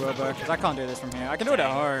points later, Wilbur, because I can't do this from here. I can do it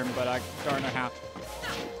at home, but I don't know how.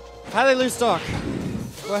 How did they lose stock?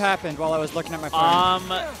 What happened while I was looking at my phone?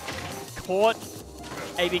 Caught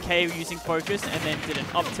ABK using focus and then did an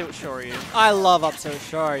up tilt Shoryu. I love up tilt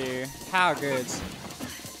Shoryu. How good.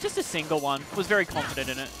 Just a single one. Was very confident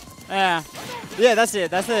in it. Yeah. Yeah, that's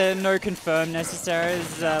it. That's the no confirm necessary.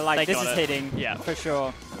 It's, like, They this got is it. hitting. Yeah. For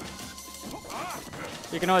sure.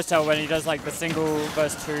 You can always tell when he does like the single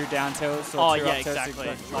versus 2 down tilts or 2 yeah, up tilts. exactly.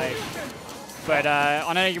 Like, but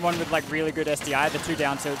on anyone with like really good SDI, the 2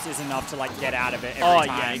 down tilts is enough to like get out of it every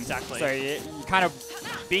time. Yeah, exactly. So you kind of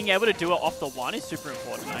being able to do it off the one is super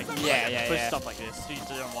important. Like, Yeah, for yeah. stuff like this, you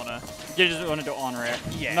don't want to. you just want to do on rare.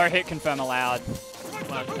 Yeah. No hit confirm allowed.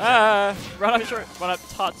 Run up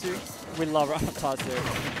Tatsu. We love Tatsu.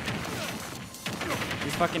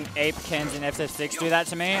 These fucking ape Kens in FF6 do that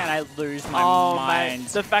to me, and I lose my mind. Man.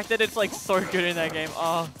 The fact that it's like so good in that game.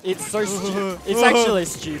 Oh, It's so stupid. It's actually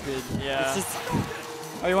stupid. Yeah. It's just,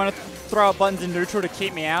 oh, you want to throw up buttons in neutral to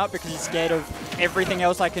keep me out because you're scared of everything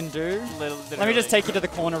else I can do? literally. Let me just take you to the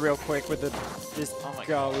corner real quick with this Oh my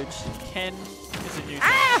garbage. Ken is a new.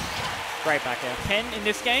 Great back air. Ken in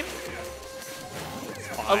this game,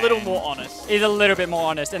 a little more honest. He's a little bit more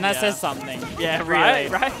honest, and that Yeah. says something. Yeah, really.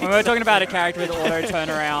 right. When we're talking about a character with auto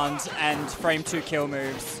turnaround and frame 2 kill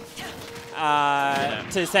moves,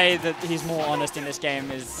 to say that he's more honest in this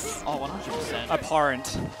game is 100%.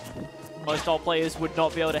 abhorrent. Most alt players would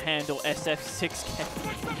not be able to handle SF6K.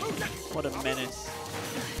 What a menace.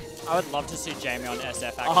 I would love to see Jamie on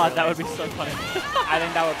SF, actually. Oh, that would be so funny. I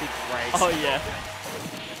think that would be great. Oh, yeah.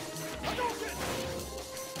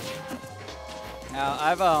 Now,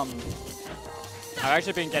 I've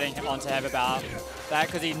actually been getting onto him about that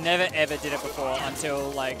because he never ever did it before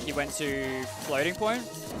until like he went to floating point.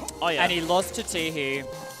 Oh, yeah. And he lost to Teehee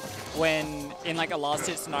when in like a last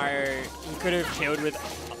hit scenario he could have killed with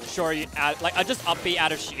Shoryu out, like I just up B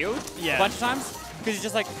out of shield a bunch of times because he's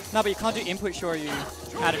just like, no, but you can't do input Shoryu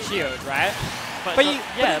out of shield, right?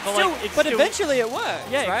 But eventually it works,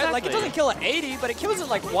 Yeah, right? exactly. Like it doesn't kill at 80, but it kills at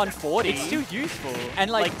like 140. It's still useful. And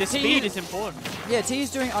like the speed is important. Yeah, T's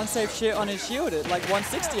doing unsafe shit on his shield at like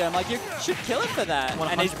 160. I'm like, you should kill him for that.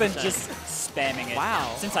 100%. And he's been just spamming it.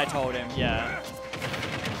 Wow. Since I told him. Yeah.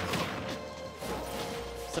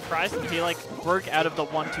 Surprisingly, he like broke out of the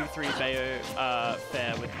 1-2-3 Bayo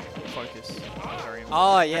fair with focus. Very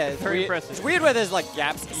Oh yeah, it's Very weird. impressive. It's weird where there's like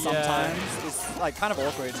gaps sometimes. It's like kind of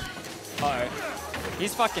awkward. Uh-oh.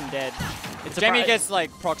 He's fucking dead. Jamie gets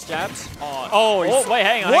like procs jabbed. Oh, wait,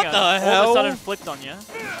 hang on. What hang the on. hell? All of a sudden flipped on you.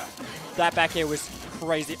 That back here was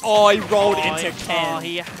crazy. Oh, he rolled into Ken. Oh,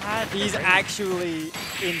 he had. He's actually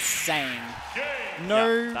insane. No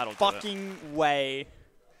Yeah, that'll do fucking way.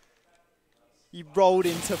 He rolled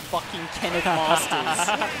into fucking Kenneth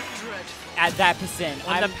Masters at that percent.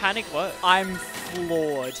 When the panic worked. I'm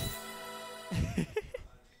floored.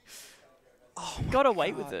 Got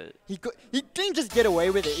away with it. He didn't just get away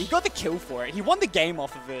with it. He got the kill for it. He won the game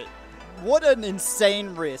off of it. What an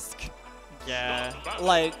insane risk. Yeah.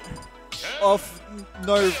 Like, off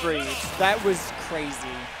no breed. That was crazy.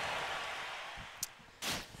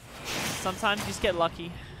 Sometimes you just get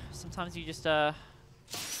lucky. Sometimes you just, well,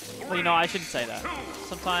 you know, I shouldn't say that.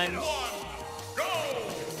 Sometimes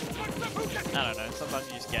I don't know. Sometimes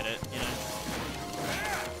you just get it, you know.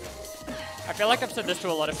 I feel like I've said this to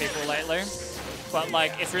a lot of people lately, but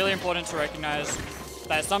like it's really important to recognize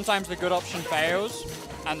that sometimes the good option fails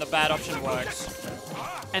and the bad option works.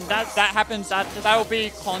 And that happens. That will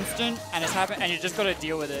be constant, and it's happened, and you just got to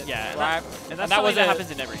deal with it. Yeah, right. And that's something that happens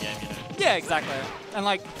in every game, you know. Yeah, exactly. And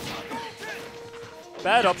like,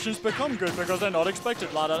 bad options become good because they're not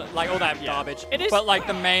expected. Like all that garbage. It is. But like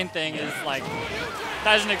the main thing is like,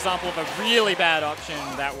 that's an example of a really bad option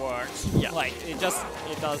that works. Yeah. Like it does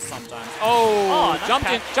sometimes. Oh,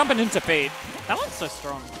 nice jumping into feet. That one's so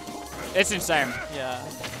strong. It's insane. Yeah.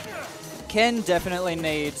 Ken definitely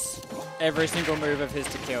needs every single move of his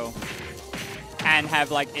to kill, and have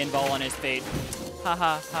like invul on his feet. Ha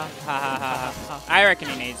ha ha Ha ha ha ha. I reckon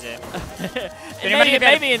he needs it.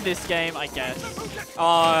 Maybe in this game, I guess.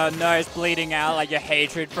 Oh no, it's bleeding out. Like your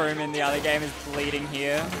hatred for him in the other game is bleeding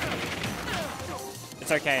here.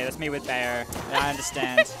 It's okay. That's me with Bayo. I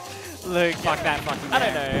understand. Look, fuck that fucking game. I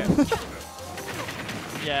don't know.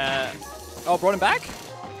 Yeah. Oh, brought him back?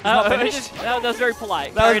 That was very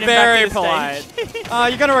polite. That was very polite.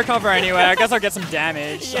 You're going to recover anyway. I guess I'll get some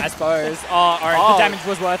damage, I suppose. Oh, alright. The damage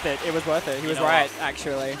was worth it. It was worth it. He was right,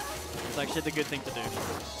 actually. It's actually the good thing to do.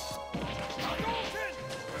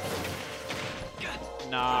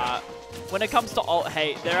 Nah. When it comes to alt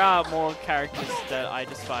hate, there are more characters that I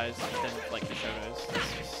despise than like the Shotos.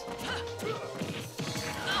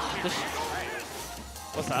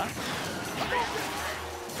 What's that?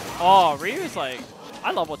 Oh, Ryu's like... I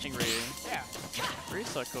love watching Ryu. Yeah. Ryu's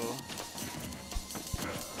so cool.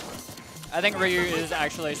 I think Ryu is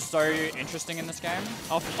actually so interesting in this game.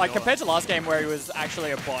 Oh, for like, sure. compared to last game where he was actually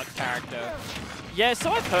a bot character. Yeah, so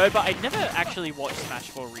I've heard, but I never actually watched Smash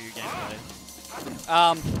 4 Ryu gameplay.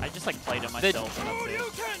 I just like played it myself and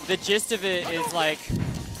that's it. The gist of it is like...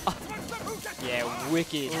 yeah,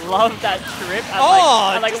 wicked. Love that trip.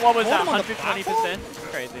 At like what was that, 120%?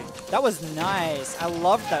 Crazy. That was nice. I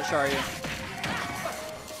loved that Shoryu.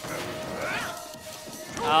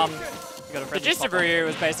 The gist of Ryu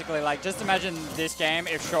was basically like, just imagine this game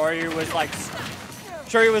if Shoryu was like,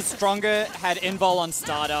 Shoryu was stronger, had invul on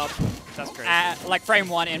startup. That's crazy. Like frame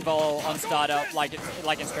 1 invul on startup, like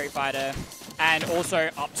in Street Fighter, and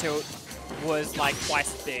also up tilt was like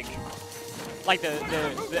twice as big. Like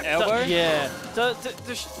the elbow. Yeah.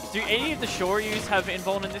 Do any of the Shoryus have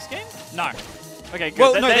invul in this game? No. Okay, good.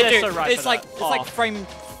 Well, no, they do. So right it's for like that. it's like frame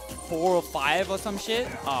 4 or 5 or some shit.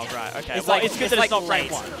 Oh right, okay. It's well, like it's good that like it's not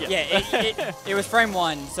frame late. 1. Yeah, it was frame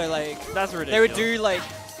 1, so like that's ridiculous. they would do like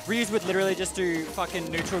Ryu's would literally just do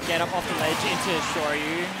fucking neutral get up off the ledge into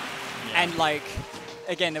Shoryu, and like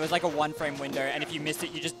again there was like a 1 frame window, and if you missed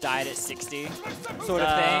it you just died at 60 sort of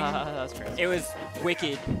thing. That's crazy. It was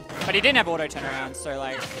wicked, but he didn't have auto turnaround, so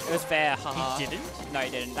like it was fair. Haha. He didn't? No, he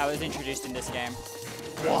didn't. That was introduced in this game.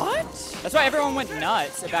 What? That's why everyone went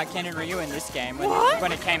nuts about Ken and Ryu in this game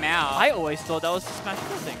when it came out. I always thought that was the Smash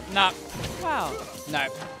 4 thing. No. Wow. No.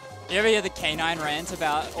 You ever hear the K9 rant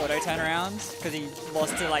about auto turnarounds? Because he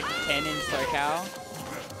lost to like Ken in SoCal.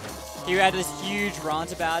 He had this huge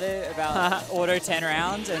rant about it, about auto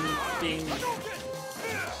turnaround and being...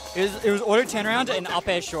 It was auto turnaround and up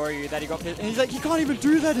air Shoryu that he got pissed. And he's like, you can't even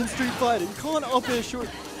do that in Street Fighter. You can't up air Shoryu.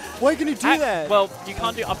 Why can you do that? Well, you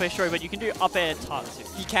can't do up air Shoryu, but you can do up air Tatsu.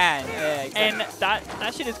 You can, yeah, exactly. And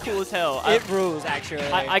that shit is cool as hell. It rules, actually.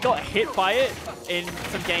 I got hit by it in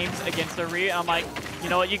some games against the Ryu, and I'm like, you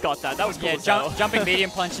know what, you got that. That was cool as hell. Jumping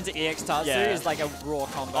medium punch into EX Tatsu is like a raw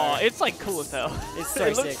combo. Oh, it's like cool as hell. It's so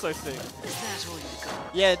it sick. looks so sick.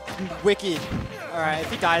 Yeah, wicked. Alright,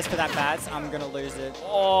 if he dies for that bats, I'm gonna lose it.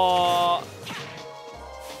 Oh.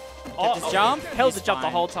 Get this jump? Held the He's jump the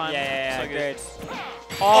fine. whole time. Yeah, So good.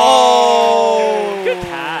 Oh! Good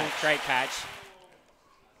catch. Great catch.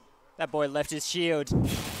 That boy left his shield. See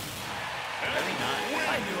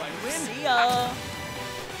ya.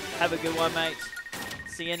 Have a good one, mate.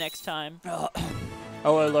 See you next time.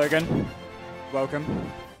 Hello, Logan. Welcome.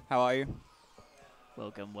 How are you?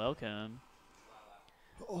 Welcome, welcome.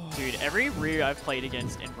 Dude, every Ryu I've played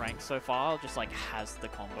against in rank so far just like has the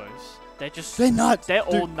combos. They're nuts. They're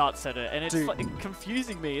all nuts at it, and it's like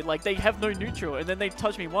confusing me. Like they have no neutral, and then they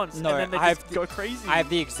touch me once, and then they just go crazy. I have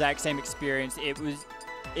the exact same experience.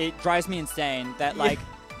 It drives me insane that like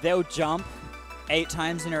they'll jump 8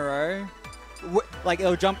 times in a row. Like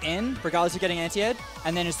they'll jump in regardless of getting anti-ed,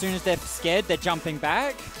 and then as soon as they're scared, they're jumping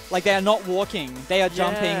back. Like they are not walking; they are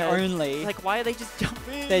jumping only. Like why are they just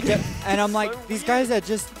jumping? And I'm like, So these weird. guys are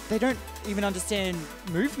just—they don't even understand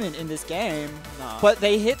movement in this game. Nah. But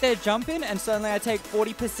they hit their jump in, and suddenly I take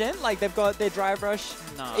 40%. Like they've got their drive rush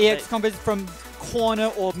EX combos from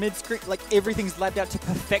corner or mid-screen, like everything's labbed out to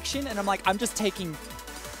perfection, and I'm like, I'm just taking.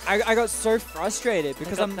 I got so frustrated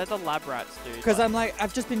because they're the lab rats, dude. Because I'm like,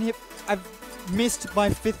 I've just been hit. I've missed my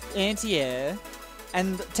 5th anti-air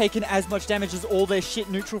and taken as much damage as all their shit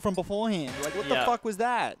neutral from beforehand. Like, what the fuck was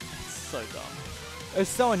that? So dumb. It's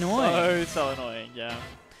so annoying. So annoying, yeah.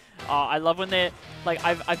 I love when they're like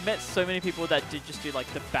I've met so many people that just do like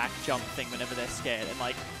the back jump thing whenever they're scared, and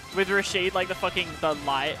like with Rashid, like the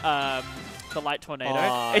light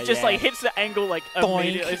tornado, it just like hits the angle like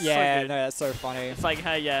immediately. It's yeah, so good. no, that's so funny. It's like,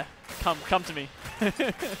 hey, yeah, come to me.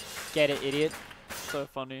 Get it, idiot. So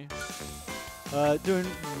funny. Doing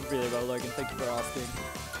really well, Logan. Thank you for asking.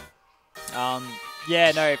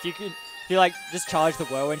 Yeah, no, if you like just charge the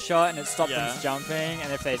whirlwind shot and it stops them jumping,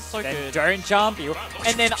 and if they don't jump, you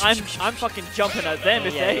and then I'm fucking jumping at them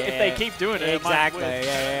if they keep doing it. Exactly.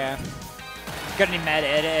 Yeah. Got any mad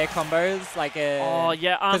air combos like oh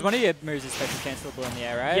yeah, because one of your moves is special cancelable in the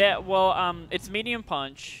air, right? Yeah, well it's medium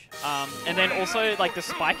punch, and then also like the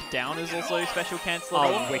spike down is also special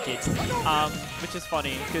cancelable. Oh, wicked. Which is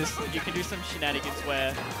funny because you can do some shenanigans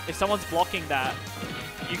where if someone's blocking that,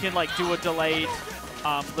 you can like do a delayed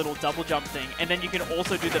little double jump thing, and then you can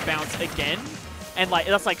also do the bounce again, and like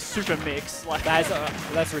that's like super mix. Like that's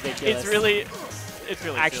ridiculous. It's really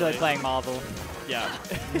actually silly. Playing Marvel. Yeah.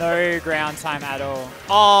 No ground time at all.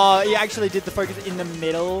 Oh, he actually did the focus in the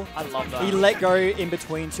middle. I love that. He let go in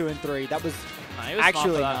between 2 and 3. That was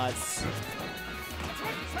actually nuts.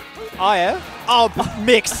 Oh yeah. Oh,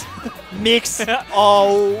 mix.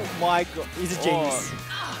 Oh my god, he's a genius.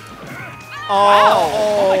 Wow.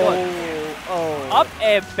 Oh my god. Oh. Up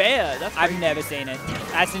air bear. That's I've never seen it.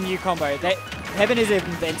 That's a new combo. Heaven is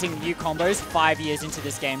inventing new combos 5 years into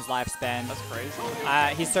this game's lifespan. That's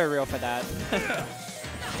crazy. He's so real for that.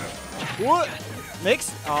 What?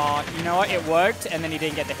 Mix? Oh, you know what? It worked, and then he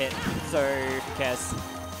didn't get the hit. So, who cares?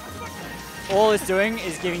 All it's doing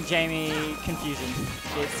is giving Jamie confusion.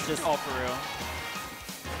 It's just... Oh, for real.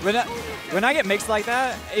 When I get mixed like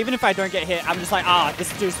that, even if I don't get hit, I'm just like,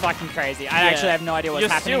 this dude's fucking crazy. I actually have no idea what's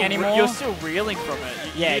happening anymore. You're still reeling from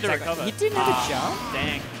it. You need to recover. He didn't have a jump?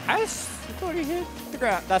 Dang. I thought he hit the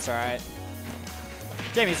ground. That's alright.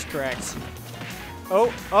 Jamie's correct.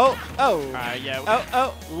 Oh. Alright, yeah.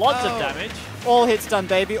 Lots of damage. All hits done,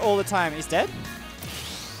 baby, all the time. He's dead?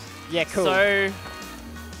 Yeah, cool. So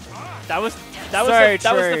that was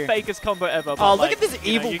the fakest combo ever. Oh, look at this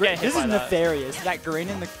evil grin. This is nefarious. That grin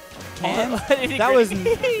in the can. That was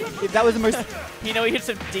the most. You know, he hit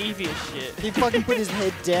some devious shit. He fucking put his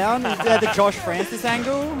head down. He had the Josh Francis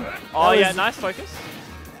angle. Oh yeah, nice focus.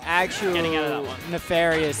 Actual getting out of that one.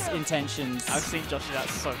 Nefarious intentions. I've seen Josh do that.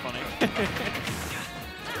 It's so funny.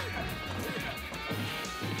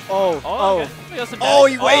 Oh,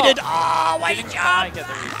 he waited. Oh, why did you jump?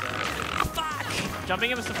 Fuck. Jumping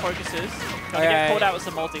in with some focuses. Gonna get caught out with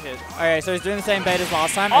some multi-hit. Okay, so he's doing the same bait as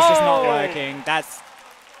last time. It's just not working.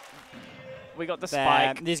 We got the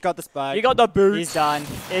spike. He's got the spike. You got the boot. He's done.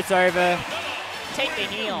 It's over. Take the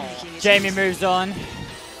heel. Jamie moves on.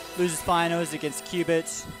 Loses finals against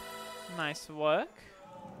Qubit. Nice work.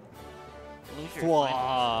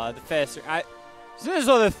 Wow, the first. As soon as I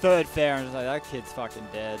saw the third fair, I was like, that kid's fucking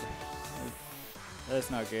dead.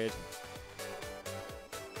 That's not good.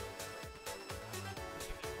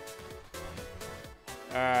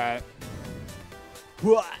 Alright.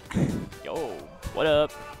 Yo, what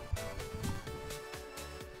up?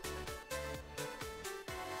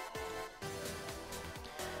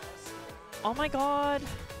 Oh my god.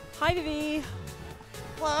 Hi, Vivi.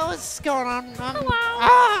 Well, what's going on? Hello.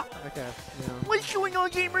 Ah! Okay. Yeah. What's going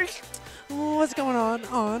on, gamers? What's going on?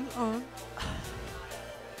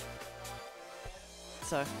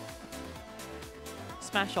 So,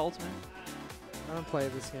 Smash Ultimate. I don't play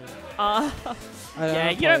this game. Yeah,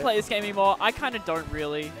 you don't play this game anymore. I kind of don't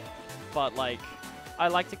really, but like, I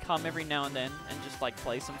like to come every now and then and just like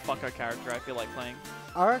play some fucko character I feel like playing.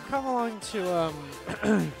 I'll come along to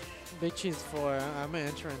Big Cheese 4. I'm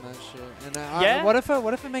entering that shit. And what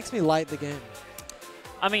if it makes me like the game?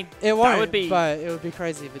 I mean, it won't. That would be, but it would be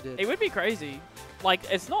crazy if it did. It would be crazy. Like,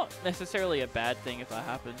 it's not necessarily a bad thing if that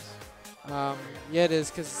happens. Yeah, it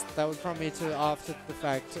is, because that would prompt me to, after the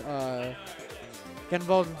fact, get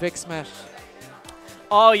involved in Big Smash.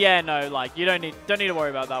 Oh yeah, no, like you don't need to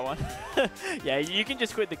worry about that one. Yeah, you can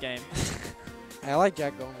just quit the game. I like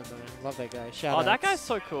Jack Gorman though. Love that guy. Shout out. Oh, that guy's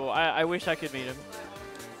so cool. I wish I could meet him.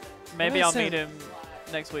 Maybe I'll meet him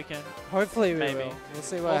next weekend. Hopefully we Maybe. will. We'll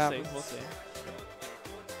see what happens. We'll see.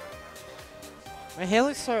 My hair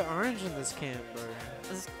looks so orange in this cam, bro.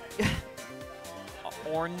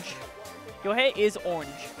 Orange. Your hair is orange.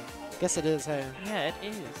 Guess it is, hey. Yeah, it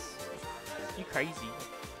is. You crazy.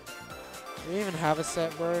 Do we even have a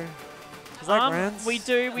set, bro? Is that grands? We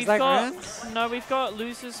do. Is We've that got grands? no. We've got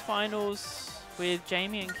losers finals with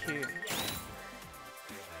Jamie and Q.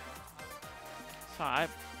 So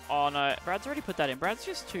oh no, Brad's already put that in. Brad's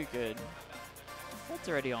just too good. Brad's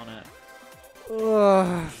already on it.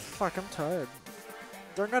 Ugh, fuck, I'm tired.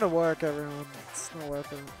 Don't go to work, everyone. It's not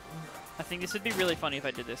worth it. I think this would be really funny if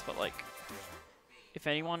I did this, but like, if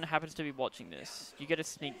anyone happens to be watching this, you get a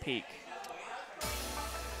sneak peek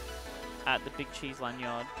at the Big Cheese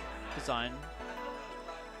lanyard design.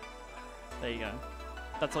 There you go.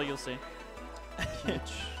 That's all you'll see.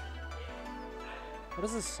 What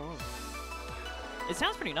is this song? It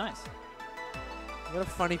sounds pretty nice. I got a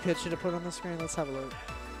funny picture to put on the screen. Let's have a look.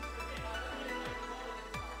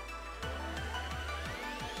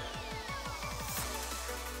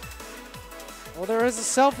 Oh, there is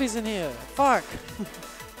selfies in here. Fuck. Oh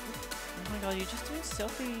my god, you're just doing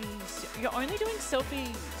selfies. You're only doing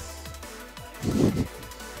selfies.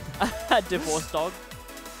 Divorce dog.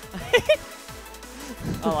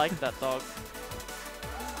 I like that dog.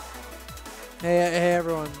 Hey,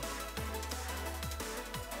 everyone.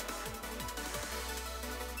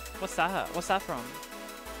 What's that? What's that from?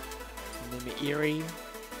 My name is Erie.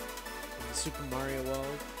 Super Mario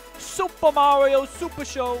World. Super Mario Super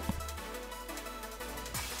Show.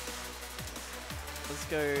 Let's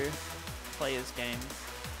go players game.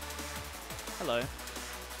 Hello.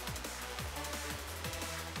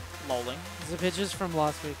 Lolling. The pictures from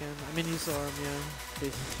last weekend. I mean, you saw them,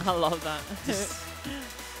 yeah. I love that.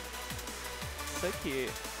 So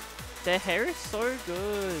cute. Their hair is so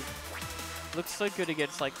good. Looks so good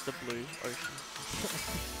against like the blue ocean.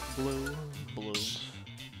 Blue.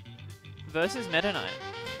 Versus Meta Knight.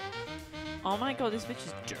 Oh my god, this bitch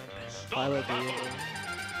is dope. Violet B.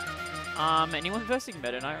 Anyone versing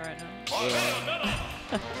Meta Knight right now?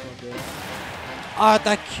 Yeah. Ah,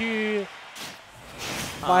 that Q.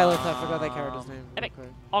 Violet, I forgot that character's name. Epic. Okay.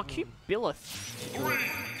 Oh, Q Billeth.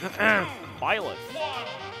 Violet.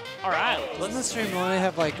 Alright. Doesn't the stream normally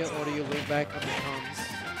have like an audio loop back on the comms?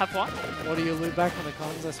 Have what? Audio loop back on the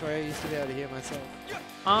comms, I swear I used to be able to hear myself.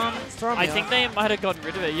 I think they might have gotten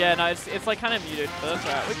rid of it. Yeah, no, it's like kind of muted, but that's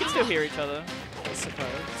alright. We can still hear each other. I suppose.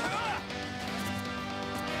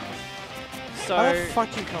 So, how the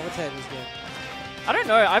fuck do commentators get? I don't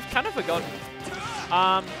know. I've kind of forgotten.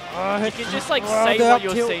 You can just like say the what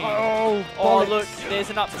you're up-tilt. seeing. Oh, Oh, look, there's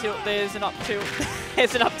an up tilt. There's an up tilt.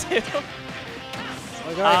 There's an up tilt.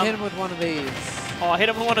 I gotta hit him with one of these. Oh, hit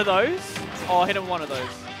him with one of those. Oh, hit him with one of those.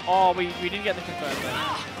 Oh, we didn't get the confirm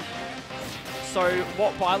though. So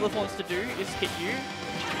what Byleth wants to do is hit you,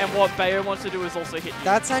 and what Bayo wants to do is also hit you.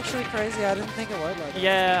 That's actually crazy. I didn't think it would like that.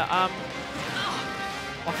 Yeah.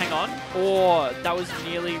 Oh, hang on. Oh, that was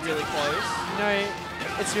nearly really close. You know,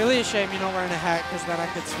 it's really a shame you're not wearing a hat, because then I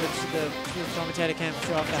could switch to the commentator cam,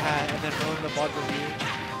 show off the hat, and then ruin the bot review.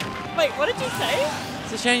 Wait, what did you say?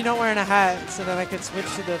 It's a shame you're not wearing a hat, so that I could switch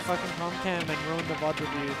to the fucking com cam and ruin the bot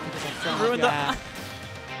review because I'm showing off your hat.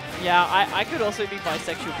 Yeah, I could also be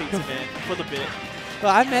bisexual pizza man for the bit.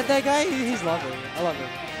 But I met that guy. He's lovely. I love him.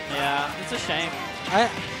 Yeah, it's a shame.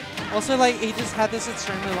 Also, like, he just had this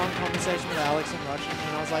extremely long conversation with Alex in Russian,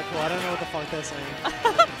 and I was like, well, I don't know what the fuck they're saying.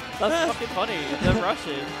 That's fucking funny. They're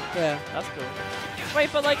Russian. Yeah. That's cool. Wait,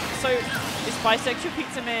 but like, so is bisexual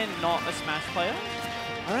pizza man not a Smash player?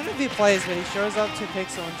 I don't know if he plays, but he shows up to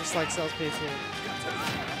Pixel and just, like, sells pizza.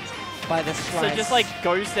 By the slice. So just, like,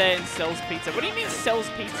 goes there and sells pizza. What do you mean sells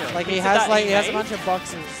pizza? Like, he Pizza has, that like, he he has a made? bunch of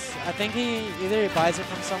boxes. I think either he buys it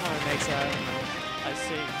from someone or makes it. I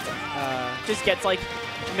see. Just gets, like,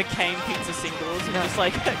 McCain pizza singles and just,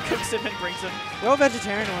 like, cooks them and brings them. They were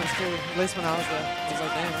vegetarian ones, too. At least when I was there. I was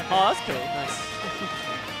like, damn. Okay. Oh, that's cool. Nice.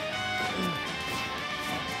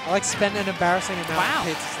 I like spent an embarrassing amount of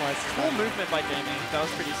pizza slices. Cool movement by Jamie. That was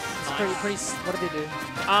pretty nice. Pretty, what did he do?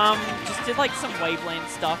 Just did like some waveland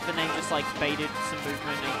stuff and then just like baited some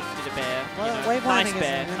movement and did a bear. You know, nice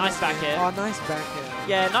bear. Nice back air. Oh, nice back air.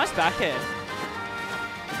 Yeah, nice back air.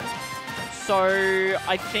 So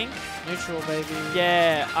I think neutral, baby.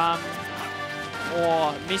 Yeah.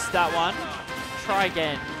 Or missed that one. Try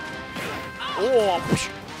again. Oh.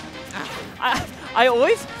 I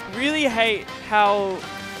always really hate how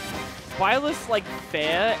Byleth's like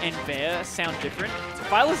bear and bear sound different.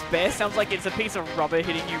 Byleth's bear sounds like it's a piece of rubber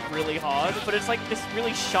hitting you really hard, but it's like this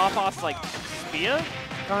really sharp ass like spear.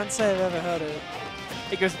 Can't say I've ever heard it.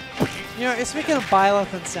 It goes. You know, speaking of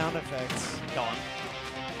Byleth and sound effects. Go on.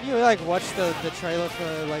 You like watched the trailer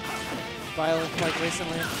for like Byleth like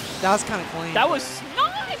recently. That was kind of clean. That was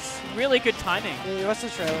nice. Really good timing. Yeah, you watched the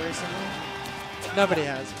trailer recently. Nobody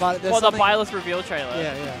has. But there's Well, the something... Byleth reveal trailer.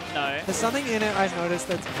 Yeah, yeah. No. There's something in it I've noticed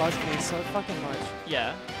that's bugged me so fucking much.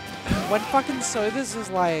 Yeah. When fucking Sothis is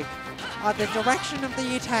like, the direction of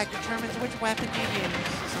the attack determines which weapon you use,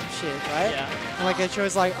 or some shit, right? Yeah. And like it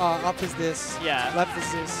shows like, up is this, Yeah. left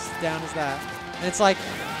is this, down is that. And it's like,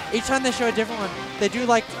 each time they show a different one, they do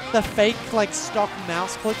like the fake like stock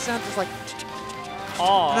mouse click sound, just like,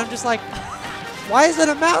 Oh. and I'm just like, why is it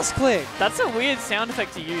a mouse click? That's a weird sound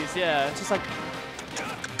effect to use, yeah. Just like,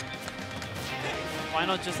 why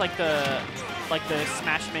not just like the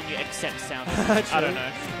Smash menu accept sound effect? I don't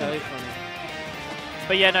know. Very funny.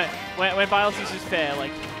 But yeah, no, when Byleth uses fair,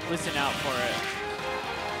 like, listen out for it.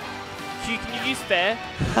 Hugh, can you use fair?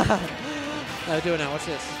 No, do it now. Watch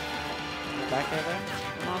this. Back air there?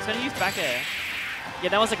 No, I was gonna use back air. Yeah,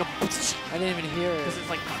 that was like a... I didn't even hear it. Because it's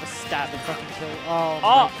like a stab. The fucking kill. Oh,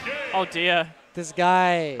 Oh! Oh dear. This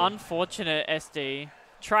guy. Unfortunate SD.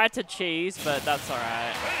 Tried to cheese, but that's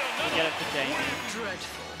alright. We get it for Jamie.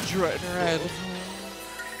 Dreadful.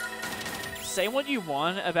 Say what you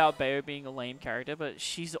want about Bayo being a lame character, but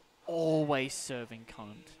she's always serving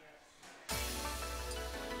cunt.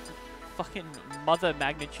 Fucking mother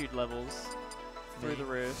magnitude levels through the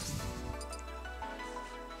roof.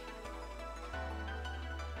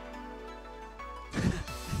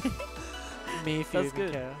 Me if you That's even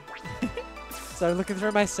good. care. So looking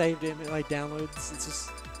through my saved like downloads, it's just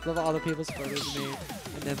a lot of other people's photos of me,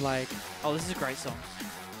 and then like, Oh, this is a great song.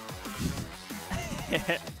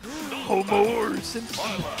 Homers.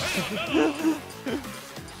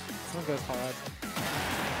 someone goes hard.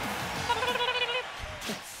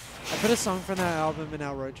 I put a song from that album in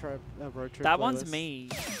our road trip. That one's playlist. me.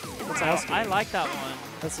 That's Oscar. I like that one.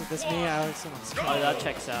 That's me, Alex, and Oscar. Oh, that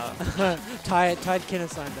checks out. Tide Kin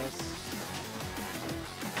assigned us.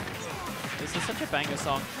 This is such a banger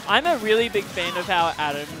song. I'm a really big fan of how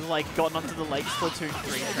Adam like gotten onto the Lake Splatoon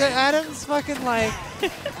 3 Yeah, train. Adam's fucking like,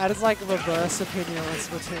 Adam's like reverse opinion on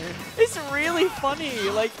Splatoon. It's really funny.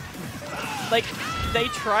 Like they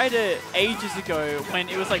tried it ages ago when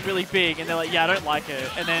it was like really big, and they're like, yeah, I don't like it,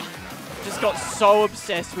 and then just got so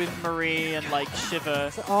obsessed with Marie and like Shiver.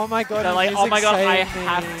 So, oh my god! They're like, oh my god, I saved me.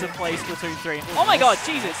 have to play Splatoon 3. Oh my god,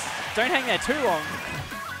 Jesus! Don't hang there too long.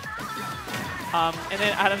 And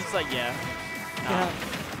then Adam's like, yeah. Yeah.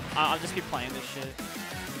 I'll just keep playing this shit.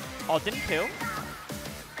 Oh, it didn't kill?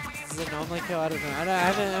 Does it normally kill? I don't know. I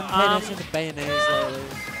haven't paid attention to bayonets lately.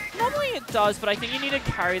 Normally it does, but I think you need to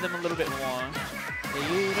carry them a little bit more.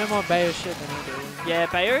 Yeah, you know more Bayo shit than I do. Yeah,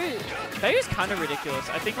 Bayo's kind of ridiculous.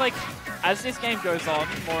 I think like as this game goes on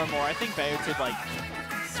more and more, I think Bayo could like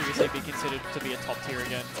seriously be considered to be a top tier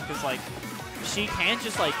again, because like she can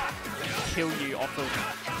just like kill you off of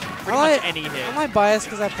pretty much any hit. Am I biased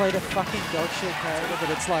because I played a fucking dog shit character? But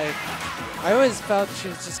it's like, I always felt she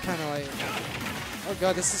was just kind of like, oh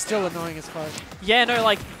god, this is still annoying as fuck. Yeah, no,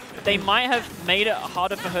 like they might have made it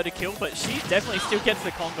harder for her to kill, but she definitely still gets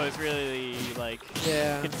the combos really like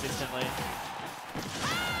consistently.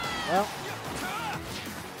 Well,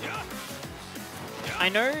 I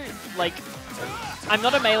know, like, I'm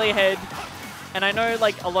not a melee head, and I know,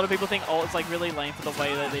 like, a lot of people think ult's, like, really lame for the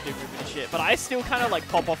way that they do movement and shit, but I still kind of, like,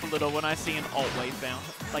 pop off a little when I see an ult wave bound.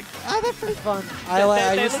 Like, they're pretty fun.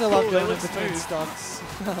 I used to love doing them it between stocks.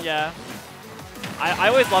 Yeah. I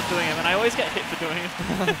always love doing them, and I always get hit for doing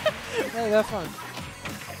them. Yeah, they're fun.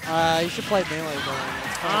 You should play melee though.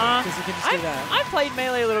 Because you can just do that. I played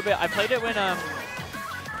melee a little bit. I played it when,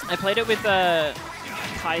 I played it with,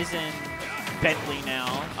 Kaizen Bentley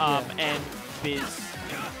now, and Biz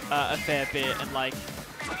a fair bit, and like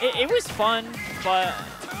it was fun, but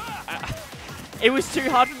it was too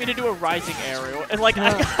hard for me to do a rising aerial, and like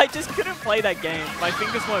I just couldn't play that game. My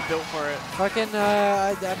fingers weren't built for it. Fucking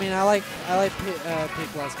I mean I like P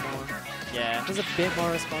plus more. Yeah, it's a bit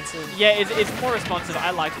more responsive. Yeah, it's more responsive.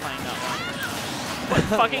 I like playing that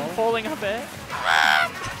one. Fucking falling up air.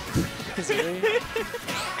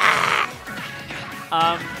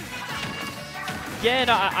 Yeah,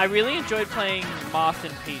 no, I really enjoyed playing Marth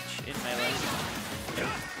and Peach in Melee.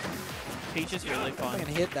 Peach is really fun. I can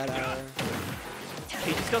hit that arrow.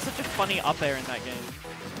 Peach has got such a funny up air in that game.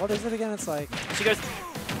 What is it again? It's like... She goes...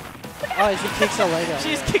 Oh, she kicks her leg up.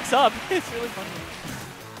 She just kicks up. It's really funny.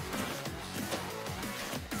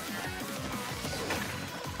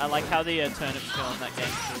 I like how the turnips go in that game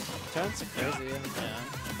too. Turnips are crazy, yeah.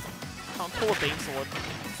 Can't pull a beam sword.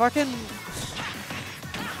 Fucking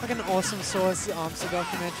awesome Source Armster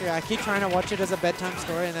documentary. I keep trying to watch it as a bedtime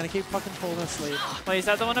story and then I keep fucking falling asleep. Wait, is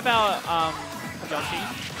that the one about Joshi?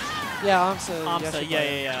 Yeah, Armster. Armster,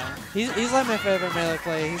 yeah. He's like my favorite melee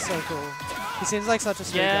player. He's so cool. He seems like such a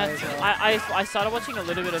sweet guy Yeah, as well. I started watching a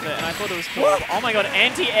little bit of it and I thought it was cool. Oh my god,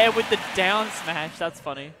 anti-air with the down smash. That's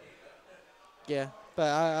funny. Yeah, but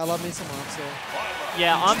I love me some Armster.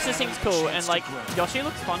 Yeah, Armster seems cool and like Yoshi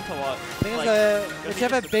looks fun to watch. I think Like, it's Yoshi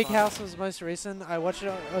whichever just looks Big fun. House was most recent. I watched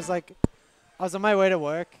it. I was on my way to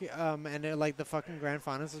work, and like the fucking grand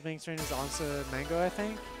finals was being streamed as Armster Mango, I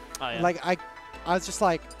think. Oh yeah. Like I was just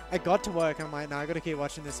like, I got to work and I'm like, no, I gotta keep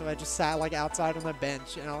watching this. So I just sat like outside on the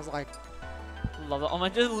bench and I was like, Love it. Oh my,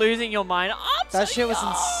 just losing your mind. that shit was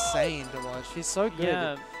insane to watch. He's so good.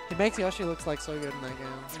 Yeah, He makes Yoshi looks like so good in that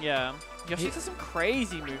game. yeah. Yoshi does some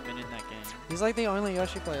crazy movement in that game. He's like the only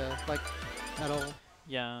Yoshi player, like, at all.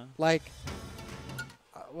 Yeah. Like,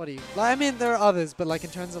 what do you? Like, I mean, there are others, but like in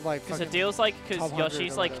terms of like, Because it fucking deals like, top because 100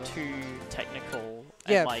 Yoshi's or like whatever. too technical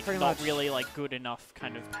Yeah, and like pretty not much. really like good enough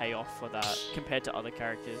kind of payoff for that compared to other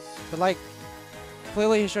characters. But like,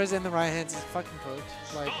 clearly he shows it in the right hands. He's fucking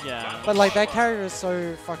cooked. Like, Yeah. but like that character is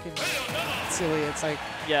so fucking silly. It's like,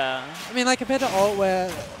 Yeah. I mean, like compared to alt where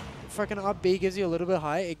fucking up B gives you a little bit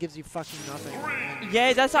high, it gives you fucking nothing. And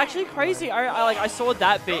Yeah, that's actually crazy. I saw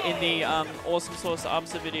that bit in the Awesome Source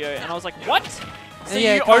Armster video, and I was like, what? So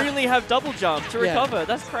yeah, you can't- only have double jump to Yeah. recover?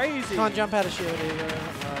 That's crazy. can't jump out of shield either.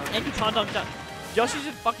 And you can't jump. Yoshi's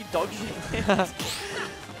just fucking dog shit.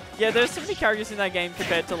 Yeah, there's so many characters in that game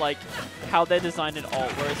compared to like how they're designed in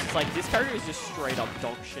alt, where it's just like this character is just straight up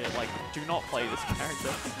dog shit. Like, do not play this character.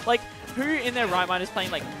 Like, who in their right mind is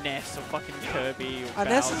playing like Ness or fucking Kirby or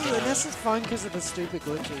Bowser? Ness is fun because of the stupid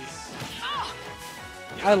glitches.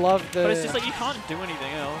 I love the. But it's just like you can't do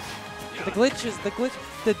anything else. the glitches,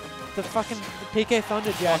 the fucking PK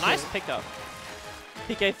Thunder jacket. Oh, nice pickup.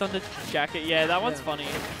 PK Thunder Jacket. Yeah, that one's Yeah. funny.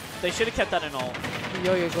 They should have kept that in alt. The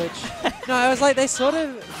yo-yo glitch. No, I was like, they sort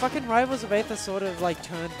of fucking Rivals of Aether sort of like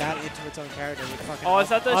turned that into its own character with fucking. Oh, is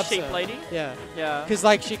that the Upset. sheep lady? Yeah. Yeah. Because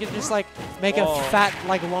like she can just like make Oh. a fat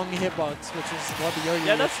like long hitbox, which is what the yo-yo.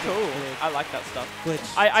 Yeah, that's glitch cool. did. I like that stuff.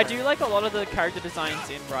 Glitch. I do like a lot of the character designs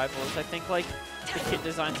in Rivals. I think like the kit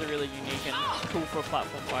designs are really unique and cool for a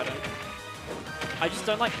platform fighter. I just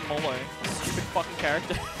don't like Molo. Stupid fucking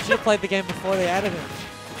character. Should have played the game before they added him.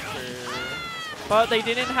 But they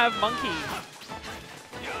didn't have Monkey.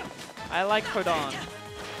 I like Kodan.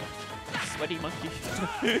 Sweaty Monkey.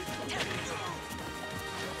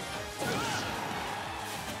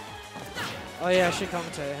 Oh yeah, I should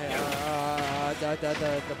commentate. Hey,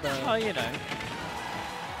 Oh, you know.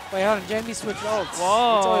 Wait, hold on. Jamie switched ults. It's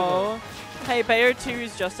Whoa. over. Hey, Bayo 2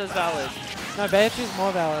 is just as valid. No, Beatrice is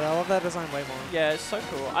more valid. I love that design way more. Yeah, it's so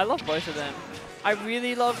cool. I love both of them. I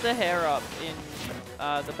really love the hair up in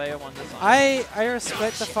the Bayo 1 design. I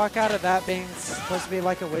respect the fuck out of that being supposed to be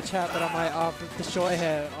like a witch hat, but I'm like, oh, the short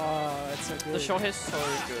hair. Oh, it's so good. The short hair's so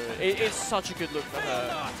good. It's such a good look for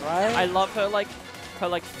her. Right? I love her like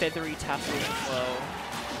feathery tassels as well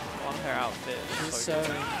on her outfit. It's so good.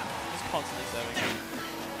 Just constantly serving.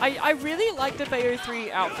 I really like the Bayo 3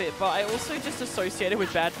 outfit, but I also just associate it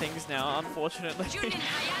with bad things now, unfortunately.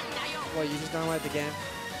 Well, you just don't like the game.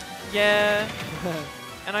 Yeah.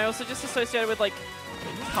 And I also just associate it with like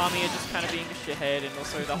Kamiya just kind of being a shithead, and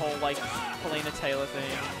also the whole like Helena Taylor thing.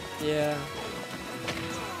 Yeah.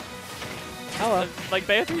 Oh well. Like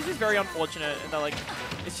Bayo 3 is just very unfortunate, and they're like,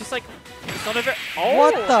 it's just like, it's not a very. Oh!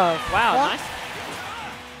 What the Wow, fuck?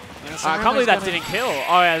 nice. I can't believe that didn't kill.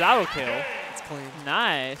 Oh yeah, that'll kill. It's clean.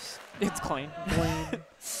 Nice. It's clean. Clean.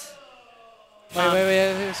 Wait, hold on.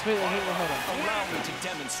 Allow me to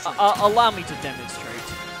demonstrate. Allow me to demonstrate.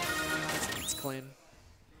 It's clean.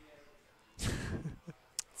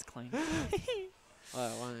 It's clean. Oh,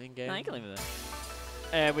 one in game. No, you can leave it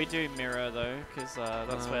there. We do mirror though, because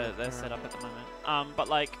that's where they're set up at the moment. But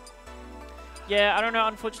like, yeah, I don't know.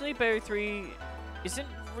 Unfortunately, Bayo 3 isn't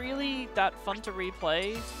really that fun to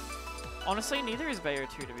replay. Honestly, neither is Bayo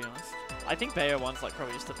 2, to be honest. I think Bayo 1's like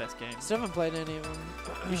probably just the best game. Still haven't played any of them.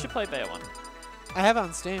 You should play Bayo 1. I have it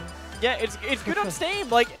on Steam. Yeah, it's good on Steam.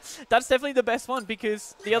 Like, that's definitely the best one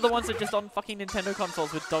because the other ones are just on fucking Nintendo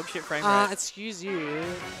consoles with dog shit frame rate. Excuse you.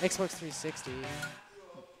 Xbox 360.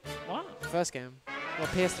 What? First game. Well,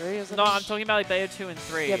 PS3 is it? No, I'm talking about like Bayo 2 and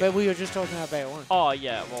 3. Yeah, but we were just talking about Bayo 1. Oh,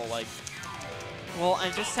 yeah, well, like... Well,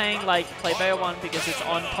 I'm just saying, like, play Bayo 1 because it's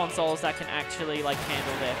on consoles that can actually, like,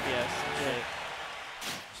 handle the FPS and shit.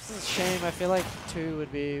 It's a shame. I feel like 2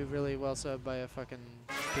 would be really well served by a fucking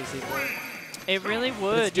PC port. It really But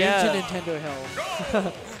would, it's doomed yeah. to Nintendo hell.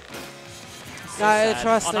 So I sad.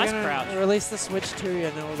 trust Oh, they're nice gonna crouch. release the Switch 2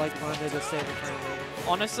 and it'll like run at a stable frame rate.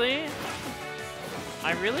 Honestly,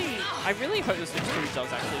 I really hope the Switch 2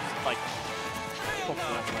 does actually, like,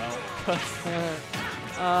 perform well.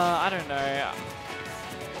 I don't know.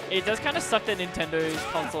 It does kind of suck that Nintendo's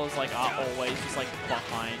consoles like are always just like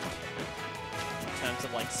behind in terms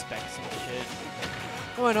of like specs and shit.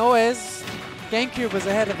 Oh, and always, GameCube was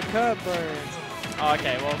ahead of the curve, bro. Oh,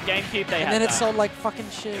 okay, well GameCube they had And then it that. sold like fucking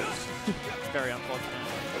shit. Very unfortunate.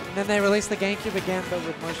 And then they released the GameCube again, but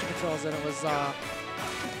with motion controls, and it was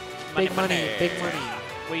big money, big money.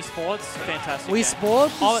 Wii Sports, fantastic. Wii game.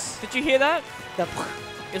 Sports? Oh, did you hear that? The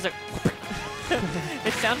It's like.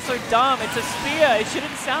 It sounds so dumb. It's a spear. It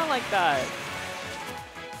shouldn't sound like that.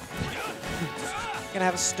 Gonna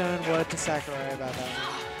have a stern word to Sakurai about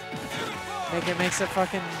that. Makes it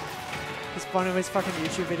fucking. He's one of his fucking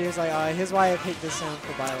YouTube videos like, here's why I picked this sound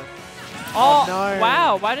for Bio. Oh, no!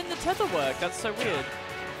 Wow! Why didn't the tether work? That's so weird.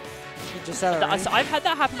 You just had it right. I've had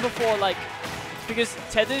that happen before, like, because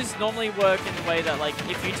tethers normally work in the way that, like,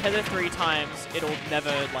 if you tether 3 times, it'll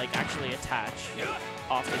never, like, actually attach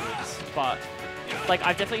afterwards. But, like,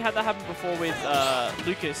 I've definitely had that happen before with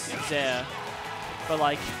Lucas Zare. But,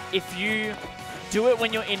 like, if you do it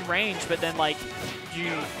when you're in range, but then, like,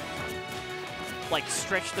 you, like,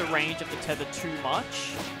 stretch the range of the tether too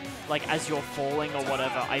much, like, as you're falling or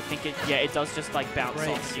whatever, I think it does just, like, bounce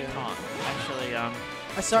off. You can't actually, I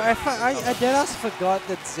deadass forgot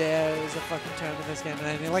that Zare is a fucking term in this game,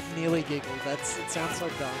 and I like nearly giggled. It sounds so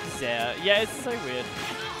dumb. Zare. Yeah, it's so weird.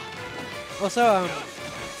 Also,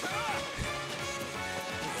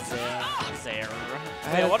 Zare.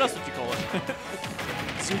 Yeah, what else would you call it?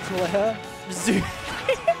 Zootler.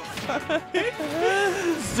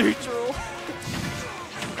 Zootral.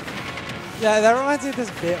 Yeah, that reminds me of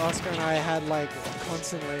this bit Oscar and I had like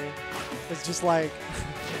constantly. It's just like,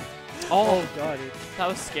 oh god, that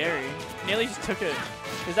was scary. Nearly just took it,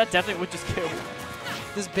 because that definitely would just kill.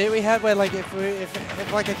 This bit we had where like if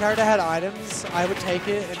like a character had items, I would take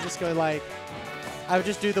it and just go like, I would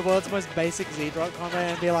just do the world's most basic Z-drop combo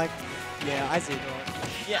and be like, yeah, I Z-drop.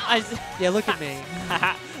 Yeah, look at me.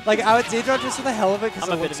 Like I would Z-drop just for the hell of it because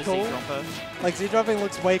it I'm a bit looks of a cool. Z-dropper. Like Z-dropping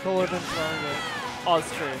looks way cooler than throwing it. Oh,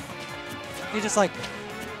 it's true. You're just like,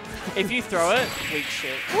 if you throw it, weak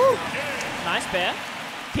shit. Woo. Nice bear.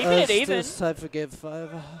 Keeping it even. It's time for game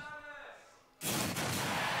 5.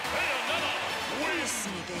 Miss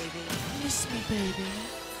me, baby. Miss me, baby.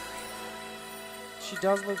 She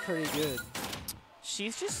does look pretty good.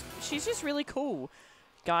 She's just really cool.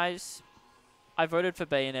 Guys, I voted for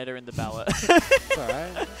Bayonetta in the ballot. It's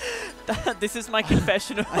alright. This is my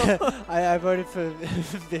confessional. I voted for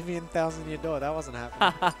Vivian Thousand Year Door. That wasn't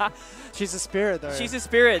happening. She's a spirit, though. She's a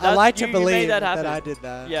spirit. I like to you believe made that I did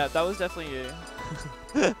that. Yeah, that was definitely you.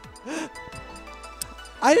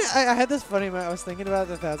 I had this funny moment. I was thinking about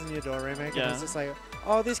the Thousand Year Door remake, and I was just like,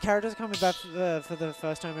 oh, these characters are coming back for the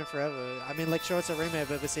first time in forever. I mean, like, sure, it's a remake,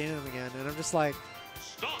 but we're seeing them again. And I'm just like,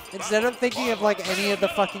 instead of thinking of, like, any of the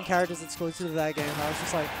fucking characters exclusive to that game, I was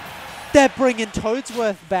just like, they're bringing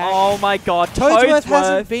Toadsworth back. Oh my god, Toadsworth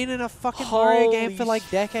hasn't been in a fucking Mario game for, like,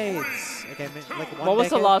 decades. Okay, like what was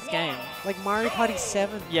the last game? Like Mario Party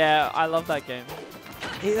 7. Yeah, I love that game.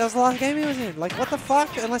 That was the last game he was in. Like, what the fuck?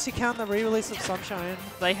 Unless you count the re-release of Sunshine.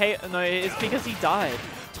 They hate... No, it's because he died.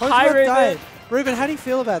 Toadsworth died. Ruben, how do you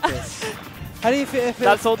feel about this? How do you feel?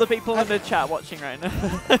 That's all the people in the chat watching right now.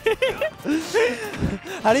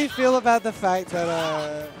 How do you feel about the fact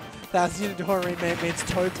that Thousand Year Door remake means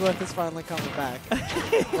Toadsworth is finally coming back?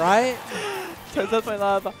 Right? Toadsworth, my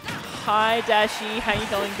love. Hi, Dashi. How you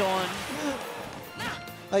going, Dawn?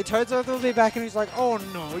 Like, Toadsworth will be back and he's like, oh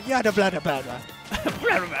no, yada blah blah blah.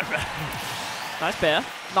 Nice bear.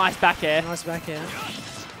 Nice back air. Nice back air.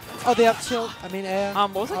 Oh, the up tilt. I mean air.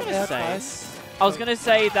 What was I gonna say? Twice. I was gonna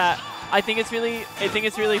say that I think it's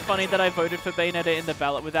really funny that I voted for Bayonetta in the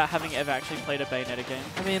ballot without having ever actually played a Bayonetta game.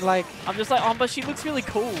 I mean, like, I'm just like, but she looks really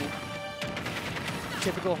cool.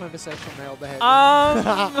 Typical homosexual male behavior.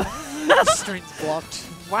 Strings blocked.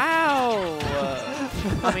 Wow.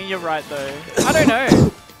 I mean, you're right though. I don't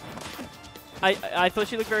know. I thought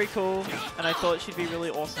she looked very cool, and I thought she'd be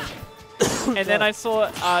really awesome. And then I saw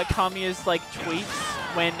Kamiya's like tweets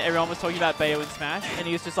when everyone was talking about Bayo in Smash, and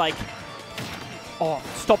he was just like, "Oh,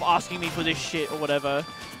 stop asking me for this shit" or whatever.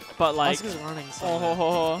 But like,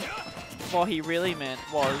 what he really meant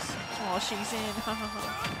was, "Oh, she's in."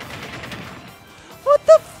 What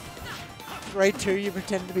the? Grade 2, you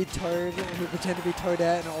pretend to be Toad, who pretend to be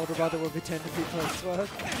Toadette, and an older brother will pretend to be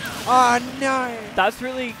Toadsworth. Oh no! That's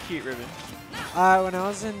really cute, Ruben. When I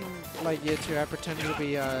was in like year 2, I pretended to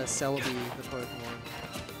be Celebi, the Pokemon.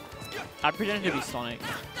 I pretended to be Sonic.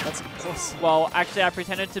 That's awesome. Well, actually, I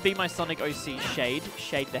pretended to be my Sonic OC, Shade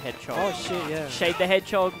the Hedgehog. Oh shit, yeah. Shade the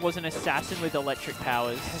Hedgehog was an assassin with electric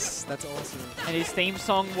powers. Yes, that's awesome. And his theme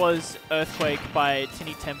song was Earthquake by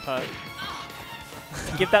Tinny Tempo.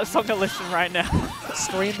 Give that song a listen right now.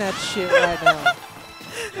 Stream that shit right now.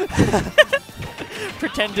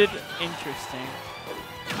 Pretended interesting.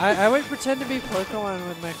 I would pretend to be Pokemon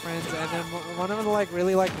with my friends, and then one of them like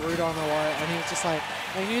really like Groudon a lot, and he was just like,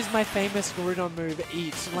 I use my famous Groudon move,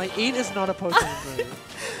 Eat. I'm like, Eat is not a Pokemon move.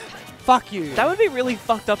 Fuck you. That would be really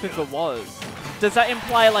fucked up if it was. Does that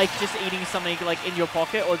imply like just eating something like in your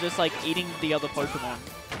pocket, or just like eating the other Pokemon?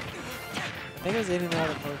 I think it was eating the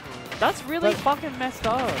other Pokemon. That's really fucking messed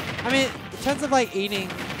up. I mean, in terms of like eating,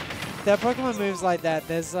 there are Pokemon moves like that.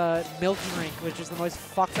 There's Milk Drink, which is the most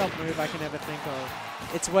fucked up move I can ever think of.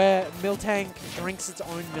 It's where Miltank drinks its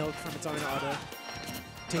own milk from its own udder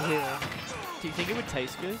to heal. Do you think it would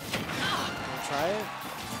taste good? Wanna try it?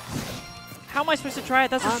 How am I supposed to try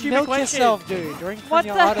it? That's a stupid milk question. Yourself, dude. Drink from what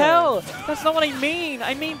your the udder. hell? That's not what I mean.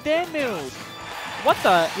 I mean their milk. What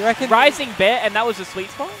the? You reckon Rising Bear, and that was a sweet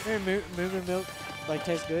spot? Moo milk like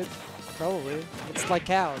tastes good? Probably. It's like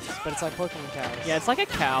cows, but it's like Pokemon cows. Yeah, it's like a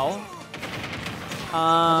cow.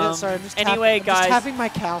 Sorry, I'm just anyway, I'm guys. just tapping my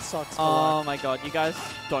cow socks. Oh my god, you guys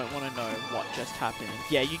don't want to know what just happened.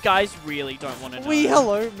 Yeah, you guys really don't want to know. Wee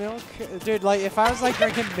Hello milk, dude. Like if I was like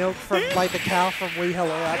drinking milk from like the cow from Wee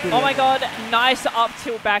Hello, I'd be. Oh my god, nice up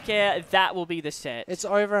tilt back air. That will be the set. It's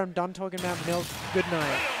over. I'm done talking about milk. Good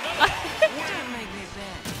night. Don't make me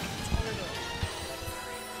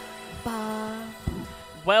bad.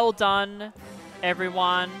 Well done,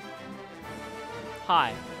 everyone.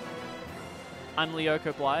 Hi. I'm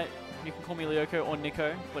Lyoko Blight. You can call me Lyoko or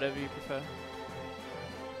Nico, whatever you prefer.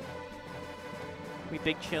 We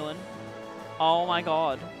big chillin'. Oh my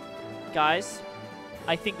god. Guys,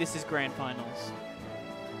 I think this is grand finals.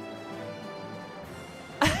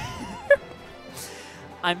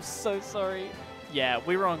 I'm so sorry. Yeah,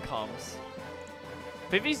 we were on comms.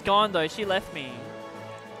 Vivi's gone though, she left me.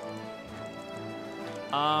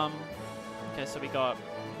 Okay, so we got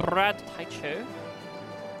Brad Taicho.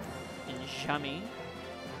 Shami.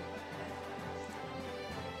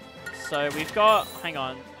 So we've got, hang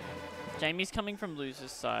on, Jamie's coming from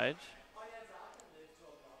loser's side.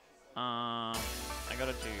 I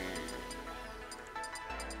gotta do,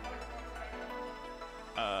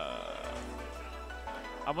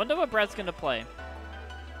 I wonder what Brad's gonna play.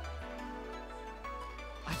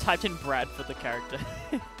 I typed in Brad for the character.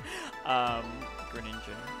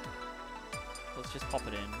 Greninja. Let's just pop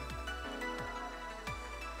it in.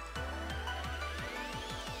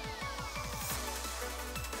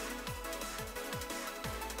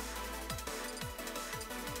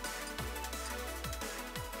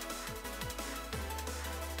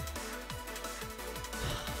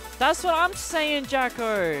 That's what I'm saying,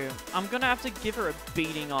 Jacko. I'm gonna have to give her a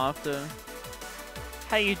beating after.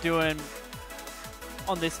 How you doing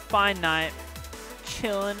on this fine night?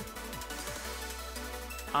 Chillin'.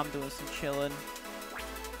 I'm doing some chillin'.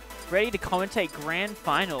 Ready to commentate grand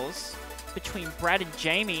finals between Brad and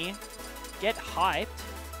Jamie. Get hyped.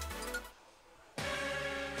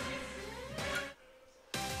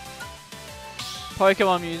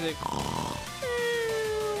 Pokemon music.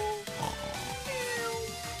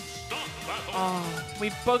 Oh,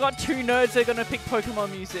 we've got two nerds that are gonna pick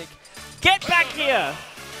Pokemon music. Get back here!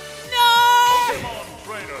 No!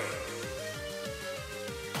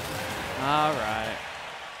 Alright.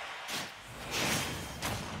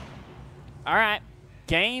 Alright.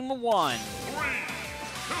 Game 1. 3,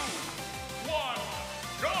 2, 1,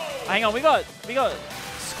 go! Hang on, we got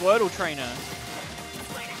Squirtle trainer.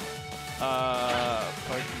 Pokemon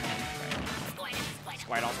trainer.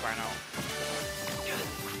 Squirtle.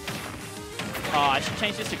 Oh, I should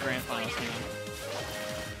change this to grand finals.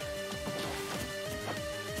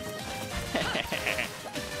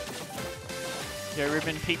 Yo,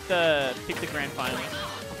 Ruben, peep the grand finals.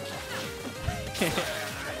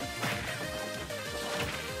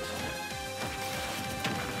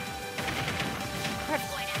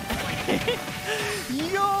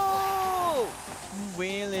 Yo!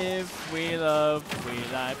 We live, we love, we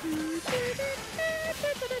live.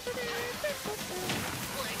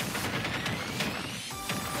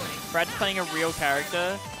 Brad's playing a real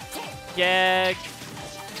character. Yeah.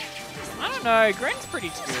 I don't know. Gren's pretty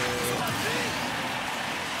good.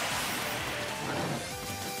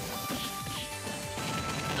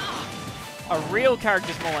 A real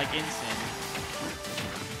character's more like Instant.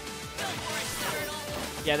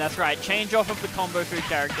 Yeah, that's right. Change off of the combo food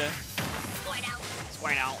character.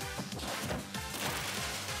 Square out.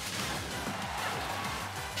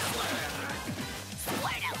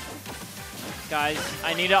 Guys,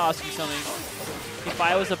 I need to ask you something. If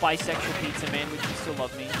I was a bisexual pizza man, would you still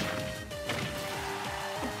love me?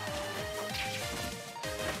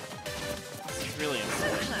 This is really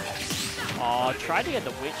important. Oh, Oh, tried to get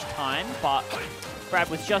the witch time, but Brad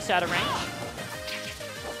was just out of range.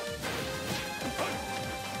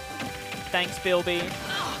 Thanks, Bilby.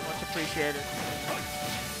 Much appreciated.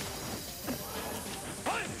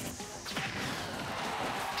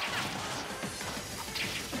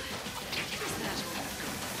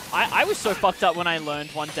 I was so fucked up when I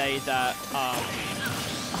learned one day that,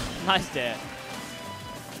 nice dare.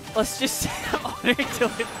 Let's just say I'm honoring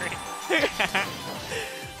delivery.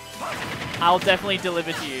 I'll definitely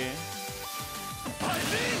deliver to you.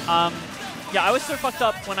 Yeah, I was so fucked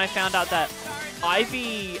up when I found out that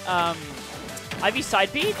Ivy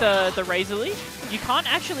side B, the Razor League, you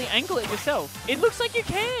can't actually angle it yourself. It looks like you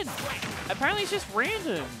can. Apparently it's just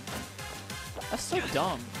random. That's so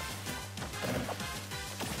dumb.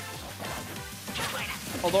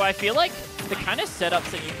 Although I feel like the kind of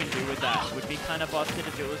setups that you can do with that would be kind of busted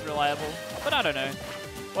if it was reliable. But I don't know.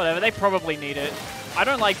 Whatever, they probably need it. I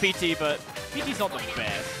don't like PT, but PT's not the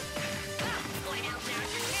best.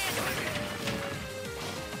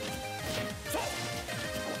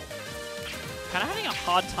 Kind of having a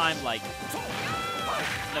hard time, like...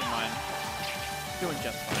 Never mind. Doing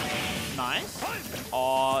just fine. Nice.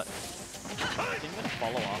 Oh, didn't even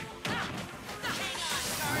follow up.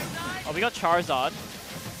 Oh, we got Charizard.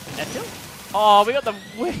 F-Tilt? Oh, we got the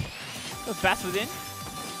Bats within.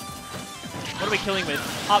 What are we killing with?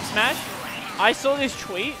 Up smash? I saw this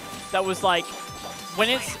tweet that was like, when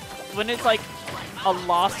it's like a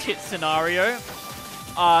last hit scenario,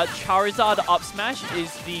 Charizard up smash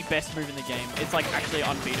is the best move in the game. It's like actually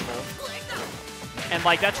unbeatable. And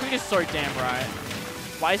like that tweet is so damn right.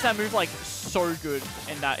 Why is that move like so good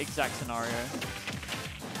in that exact scenario?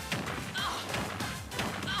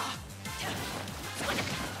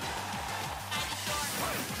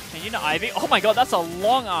 And you know Ivy? Oh my god, that's a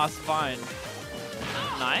long ass vine.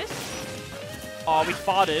 Nice. Oh, we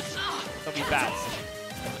farted. That'll be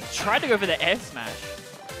bats. Tried to go for the air smash.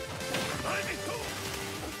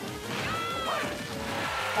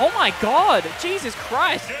 Oh my god! Jesus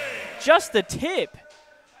Christ! Just the tip.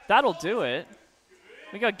 That'll do it.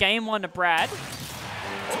 We got game 1 to Brad.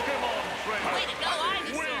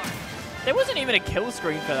 There wasn't even a kill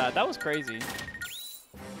screen for that. That was crazy.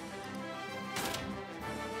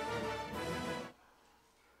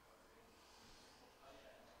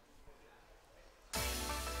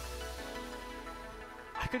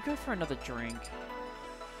 I could go for another drink.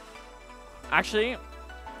 Actually,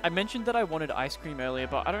 I mentioned that I wanted ice cream earlier,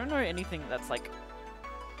 but I don't know anything that's like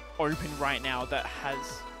open right now that has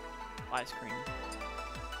ice cream.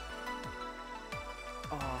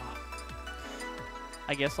 Oh.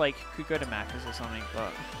 I guess like could go to Macca's or something,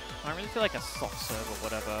 but I don't really feel like a soft serve or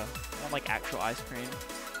whatever. I want like actual ice cream.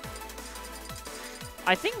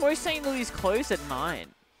 I think most St. Louis close at 9.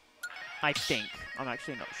 I think. I'm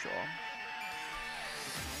actually not sure.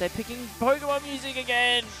 They're picking Pokemon music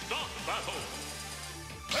again!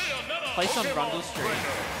 Place on Rundle Street.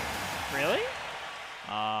 Really?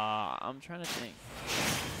 I'm trying to think.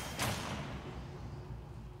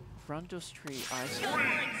 Rundle Street Ice Cream.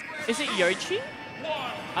 Is it Yoshi?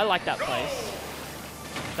 I like that place.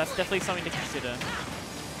 That's definitely something to consider.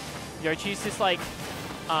 Yoshi's this like,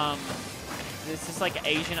 this like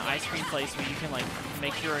Asian ice cream place where you can like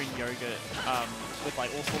make your own yogurt, with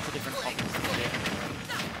like all sorts of different toppings and shit.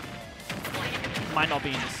 Might not be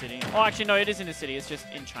in the city. Oh, actually, no, it is in the city. It's just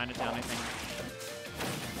in Chinatown, I think.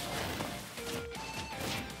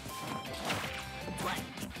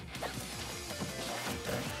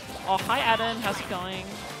 Oh, hi, Adam. How's it going?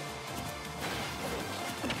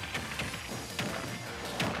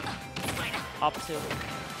 Up to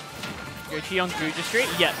Yoshi on Guja Street?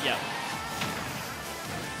 Yep, yep.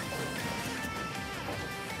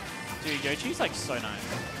 Dude, Yoshi's like so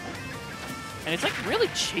nice. And it's like really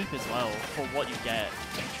cheap as well for what you get.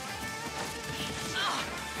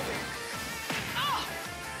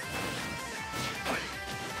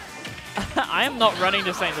 I am not running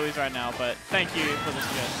to St. Louis right now, but thank you for the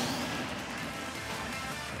suggestion.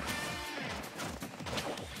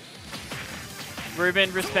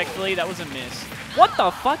 Ruben, respectfully, that was a miss. What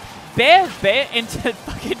the fuck? Bear into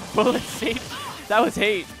fucking bullet seat. That was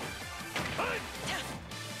heat.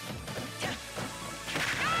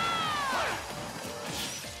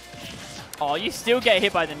 Oh, you still get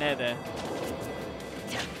hit by the nair there.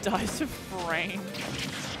 Dice of frame.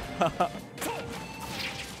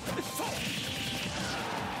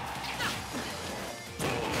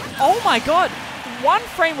 Oh my god! 1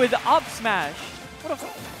 frame with up smash. What a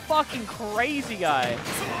fucking crazy guy.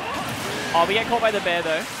 Oh, we get caught by the bear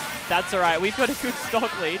though. That's alright. We've got a good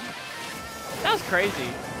stock lead. That was crazy.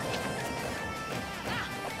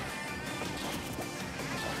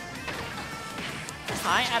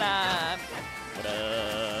 Hi, Adam. What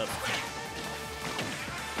up?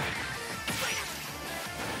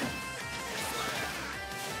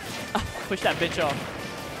 Push that bitch off.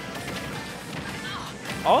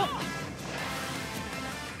 Oh.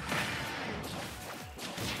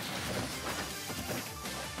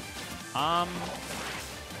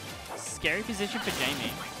 Scary position for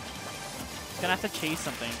Jamie. He's gonna have to cheese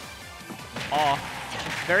something. Oh,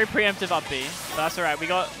 very preemptive up B, but that's alright. We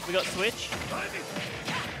got switch.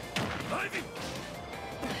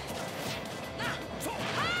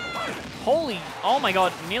 Holy, oh my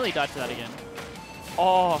god, nearly died to that again.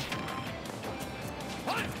 Oh.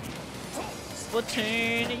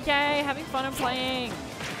 Splatoon, yay, having fun and playing.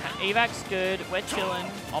 EVAC's good, we're chilling.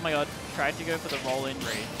 Oh my god, tried to go for the roll-in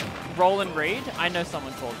read. Roll-in read? I know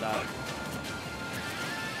someone called that.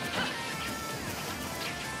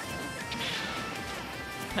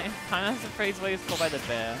 Time has a phrase where he's called by the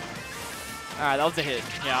bear. Alright, that was a hit.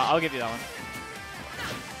 Yeah, I'll give you that one.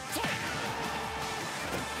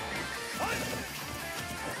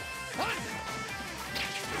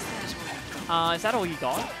 Is that all you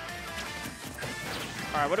got?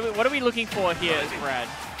 Alright, what are we looking for here as Brad?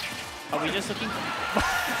 Are we just looking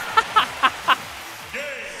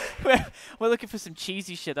we're looking for some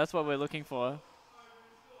cheesy shit, that's what we're looking for.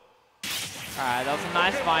 Alright, that was a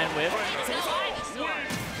nice vine whip.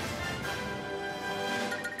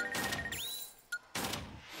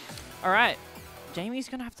 Alright, Jamie's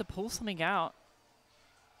gonna have to pull something out.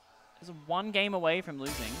 There's one game away from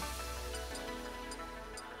losing.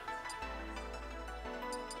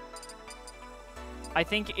 I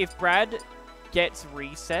think if Brad gets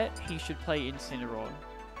reset, he should play Incineroar.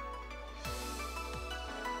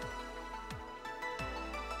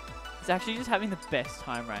 He's actually just having the best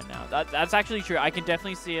time right now. That's actually true. I can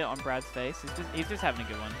definitely see it on Brad's face. He's just having a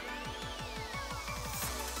good one.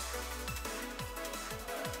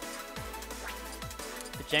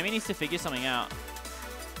 But Jamie needs to figure something out.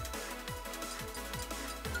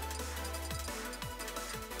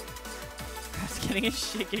 Brad's getting his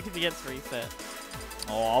shit kicked if he gets reset.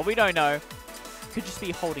 Oh, we don't know. Could just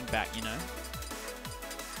be holding back, you know.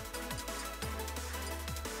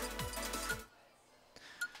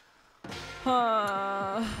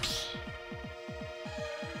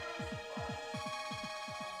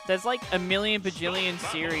 There's like a million bajillion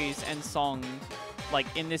series and songs like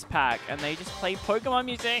in this pack, and they just play Pokemon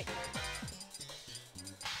music.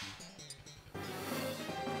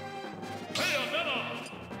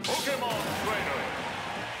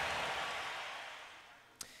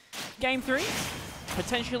 Game 3,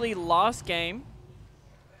 potentially last game.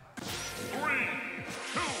 3,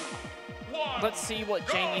 2, 1. Let's see what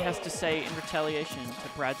Jamie has to say in retaliation to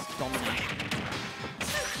Brad's domination.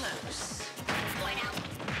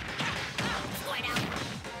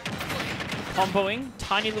 Comboing,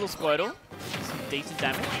 tiny little Squirtle, some decent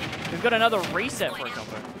damage. We've got another reset for a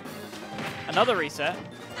combo. Another reset.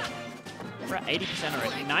 We're at 80%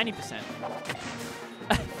 already, 90%.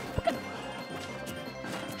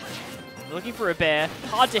 We're looking for a bear.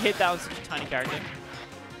 Hard to hit that with such a tiny character.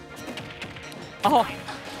 Oh,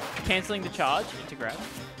 cancelling the charge into grab.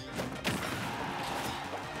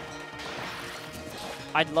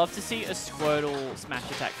 I'd love to see a Squirtle smash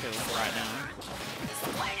attack kill right now.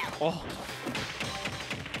 Oh.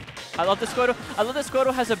 I love the Squirtle. I love that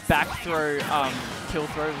Squirtle has a back throw, kill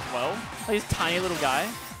throw as well. Like this tiny little guy.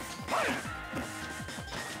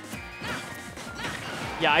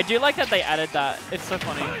 Yeah, I do like that they added that. It's so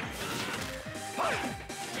funny.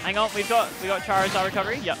 Hang on, we got Charizard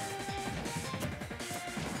recovery. Yep.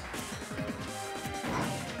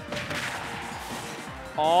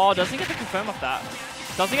 Oh, doesn't get the confirm off that.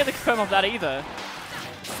 Doesn't get the confirm off that either.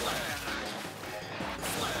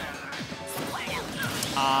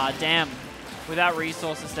 Ah, damn. Without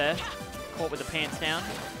resources there. Caught with the pants down.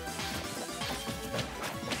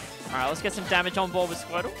 Alright, let's get some damage on board with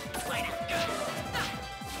Squirtle.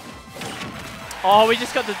 Oh, we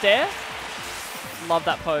just got the dare. Love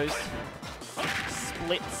that pose.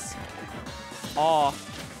 Splits. Oh,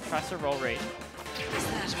 tries to roll read.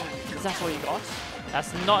 Is that what you got?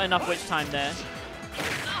 That's not enough witch time there.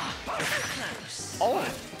 Oh.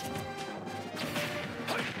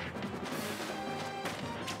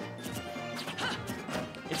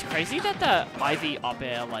 It's crazy that the Ivy up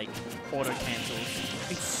air like auto cancels.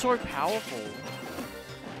 It's so powerful.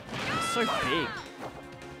 It's so big.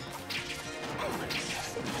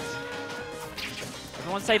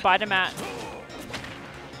 Everyone say bye to Matt.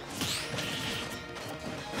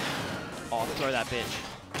 Oh, throw that bitch.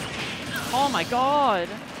 Oh my god.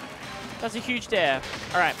 That's a huge dare.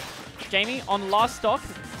 Alright. Jamie, on last stock,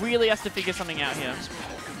 really has to figure something out here.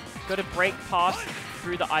 Got to break past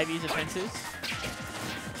through the Ivy's defenses.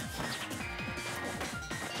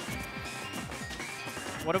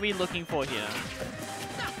 What are we looking for here?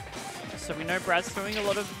 So we know Brad's throwing a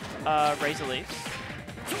lot of Razor Leafs.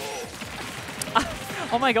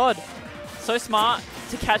 Oh my god. So smart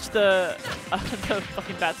to catch the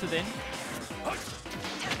fucking bats within.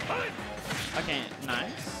 Okay,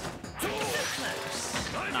 nice.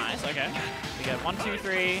 Nice, okay. We go 1, 2,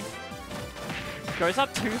 3. Goes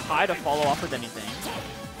up too high to follow up with anything.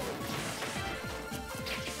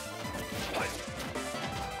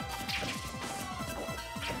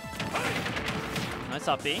 Nice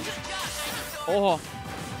up B. Oh,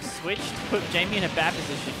 switch to put Jamie in a bad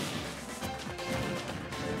position.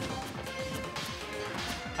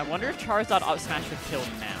 I wonder if Charizard up smash would kill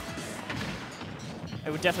now.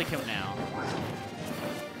 It would definitely kill now.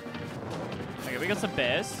 Okay, we got some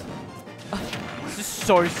bears. This is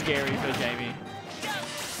so scary for Jamie.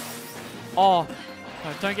 Oh,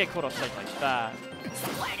 no, don't get caught off stage like that.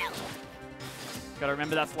 Gotta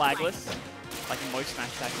remember that's lagless. Like in most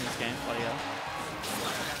smash attacks in this game. Bloody hell.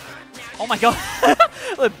 Oh my god!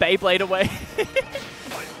 Let Beyblade away.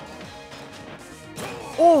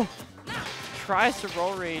 Oh! Tries to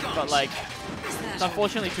roll read, but like, it's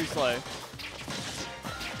unfortunately too slow.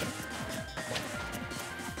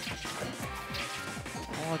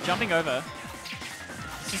 Oh, jumping over.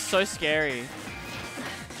 This is so scary.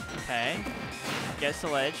 Okay. Gets the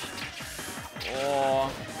ledge. Oh.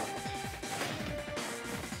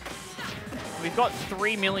 We've got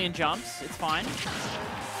 3 million jumps. It's fine.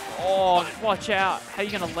 Oh, watch out. How are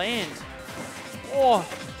you going to land? Oh,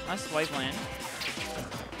 nice wave land.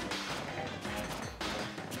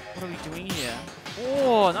 What are we doing here?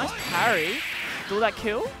 Oh, nice parry. Will that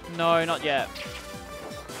kill? No, not yet.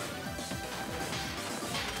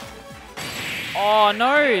 Oh,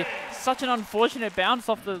 no. Such an unfortunate bounce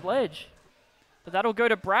off the ledge. But that'll go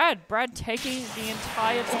to Brad. Brad taking the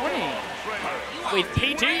entire tourney with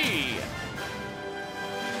PT.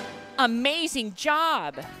 Amazing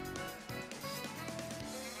job.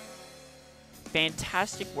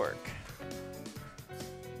 Fantastic work.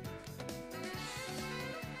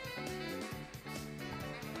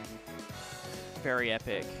 Very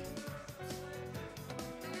epic.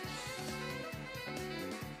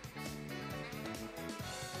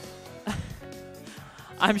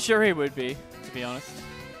 I'm sure he would be, to be honest.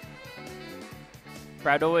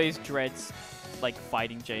 Brad always dreads, like,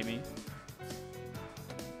 fighting Jamie.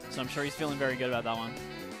 So I'm sure he's feeling very good about that one.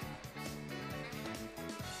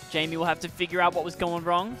 Jamie will have to figure out what was going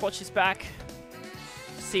wrong. Watch his back.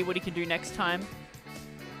 See what he can do next time.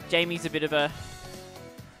 Jamie's a bit of a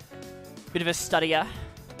studier.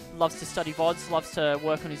 Loves to study VODs. Loves to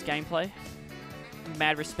work on his gameplay.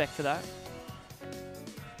 Mad respect for that.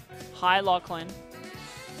 Hi, Lachlan.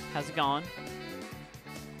 How's it going?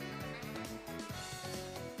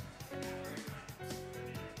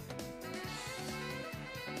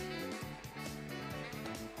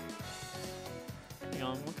 Hang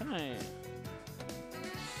on, what can I...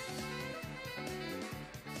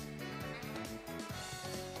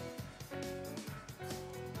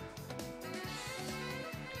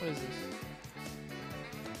 What is this?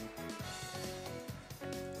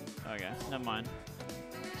 Okay, never mind.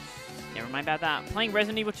 Never mind about that. Playing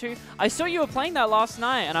Resident Evil 2. I saw you were playing that last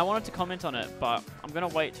night and I wanted to comment on it, but I'm going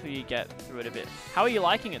to wait till you get through it a bit. How are you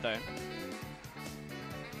liking it though?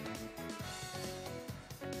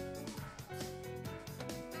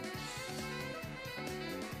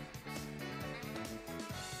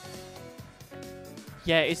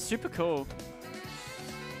 Yeah, it's super cool.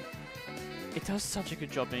 It does such a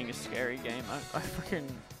good job being a scary game. I freaking...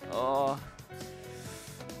 Oh.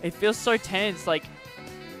 It feels so tense. Like,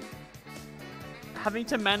 having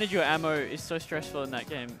to manage your ammo is so stressful in that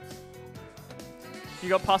game. You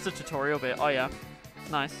got past the tutorial bit. Oh, yeah.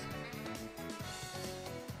 Nice.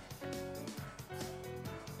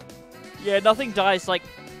 Yeah, nothing dies. Like,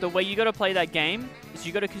 the way you got to play that game is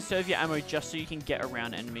you got to conserve your ammo just so you can get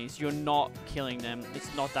around enemies. You're not killing them.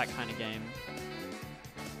 It's not that kind of game.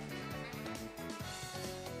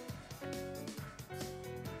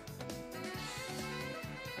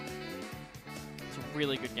 It's a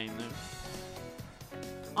really good game, though.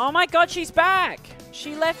 Oh my god, she's back!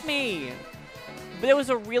 She left me! But there was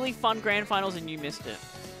a really fun grand finals and you missed it.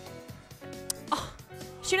 Oh,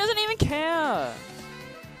 she doesn't even care!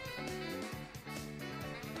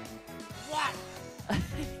 What?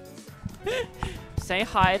 Say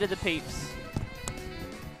hi to the peeps.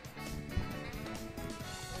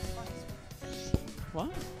 What?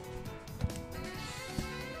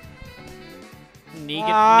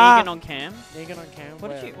 Negan on cam? Negan on cam?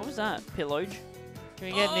 What was that? Pillage? Can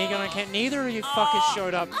we get Negan on cam? Neither of you fuckers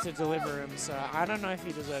showed up to deliver him, so I don't know if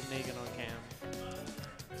you deserve Negan on cam.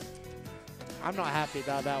 I'm not happy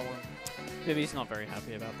about that one. Bibby's not very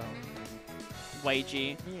happy about that one.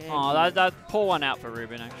 Wagey. Yeah, Oh, that pour one out for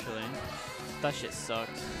Ruben, actually. That shit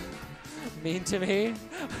sucked. Mean to me?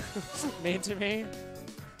 Mean to me?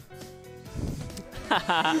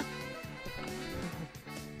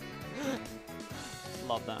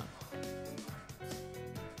 Love that.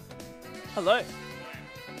 Hello.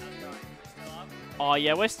 Oh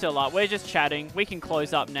yeah, we're still up. We're just chatting. We can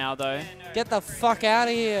close up now though. Get the fuck out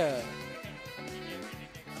of here.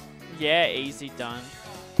 Yeah, easy done.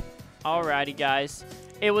 Alrighty guys.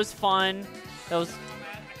 It was fun. It was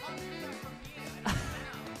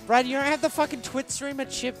Brad, you don't have the fucking Twitch streamer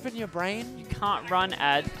chip in your brain? You can't run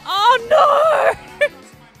ad. Oh no!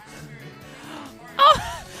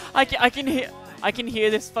 Oh, I can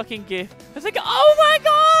hear this fucking gif. It's like, oh my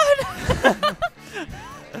god!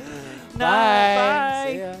 No, bye.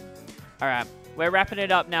 See ya. All right, we're wrapping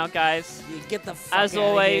it up now, guys. You get the fuck As out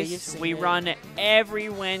always, of here. we run every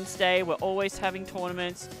Wednesday. We're always having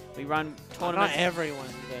tournaments. We run tournaments. Not every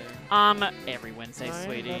Wednesday. Every Wednesday, No,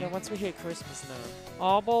 sweetie. no, once we hit Christmas, no.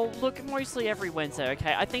 Oh, well, look, mostly every Wednesday,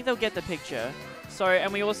 okay? I think they'll get the picture. So,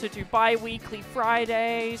 and we also do bi-weekly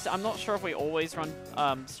Fridays. I'm not sure if we always run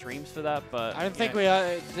streams for that, but... I don't think we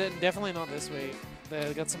are. Definitely not this week.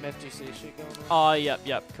 They got some FGC shit going on. Oh,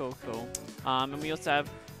 yep, cool. And we also have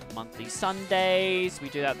monthly Sundays. We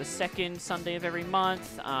do that the second Sunday of every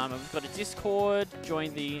month. And we've got a Discord.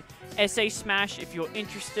 Join the SA Smash if you're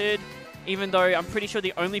interested. Even though I'm pretty sure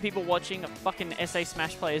the only people watching are fucking SA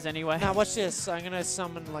Smash players anyway. Now watch this. I'm gonna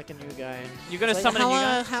summon like a new guy. You're gonna summon a new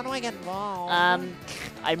guy? How do I get involved?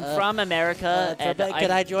 I'm from America. And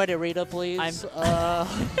could I join a reader, please?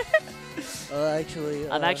 Actually,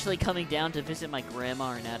 I'm actually coming down to visit my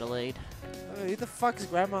grandma in Adelaide. Who the fuck's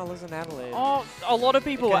grandma lives in Adelaide? Oh, a lot of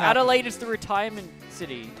people. Adelaide is the retirement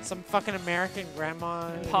city. Some fucking American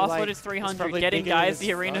grandma. Password is 300. Getting guys,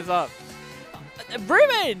 the arena's up.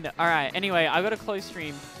 Ruben! Alright, anyway, I got a close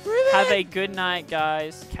stream. Ruben! Have a good night,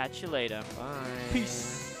 guys. Catch you later. Bye. Peace.